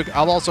 I'm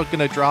also going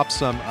to drop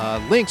some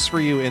links for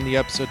you in the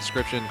episode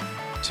description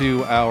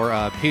to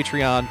our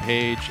Patreon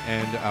page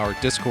and our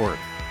Discord.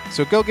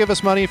 So go give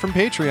us money from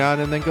Patreon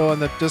and then go on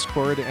the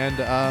Discord and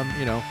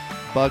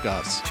bug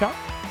us.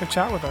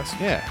 chat with us.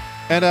 Yeah.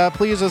 And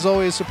please, as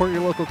always, support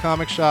your local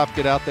comic shop.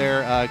 Get out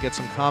there, get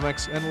some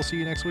comics, and we'll see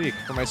you next week.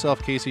 For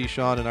myself, Casey,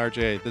 Sean, and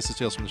RJ, this is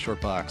Tales from the Short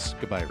Box.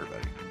 Goodbye,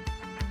 everybody.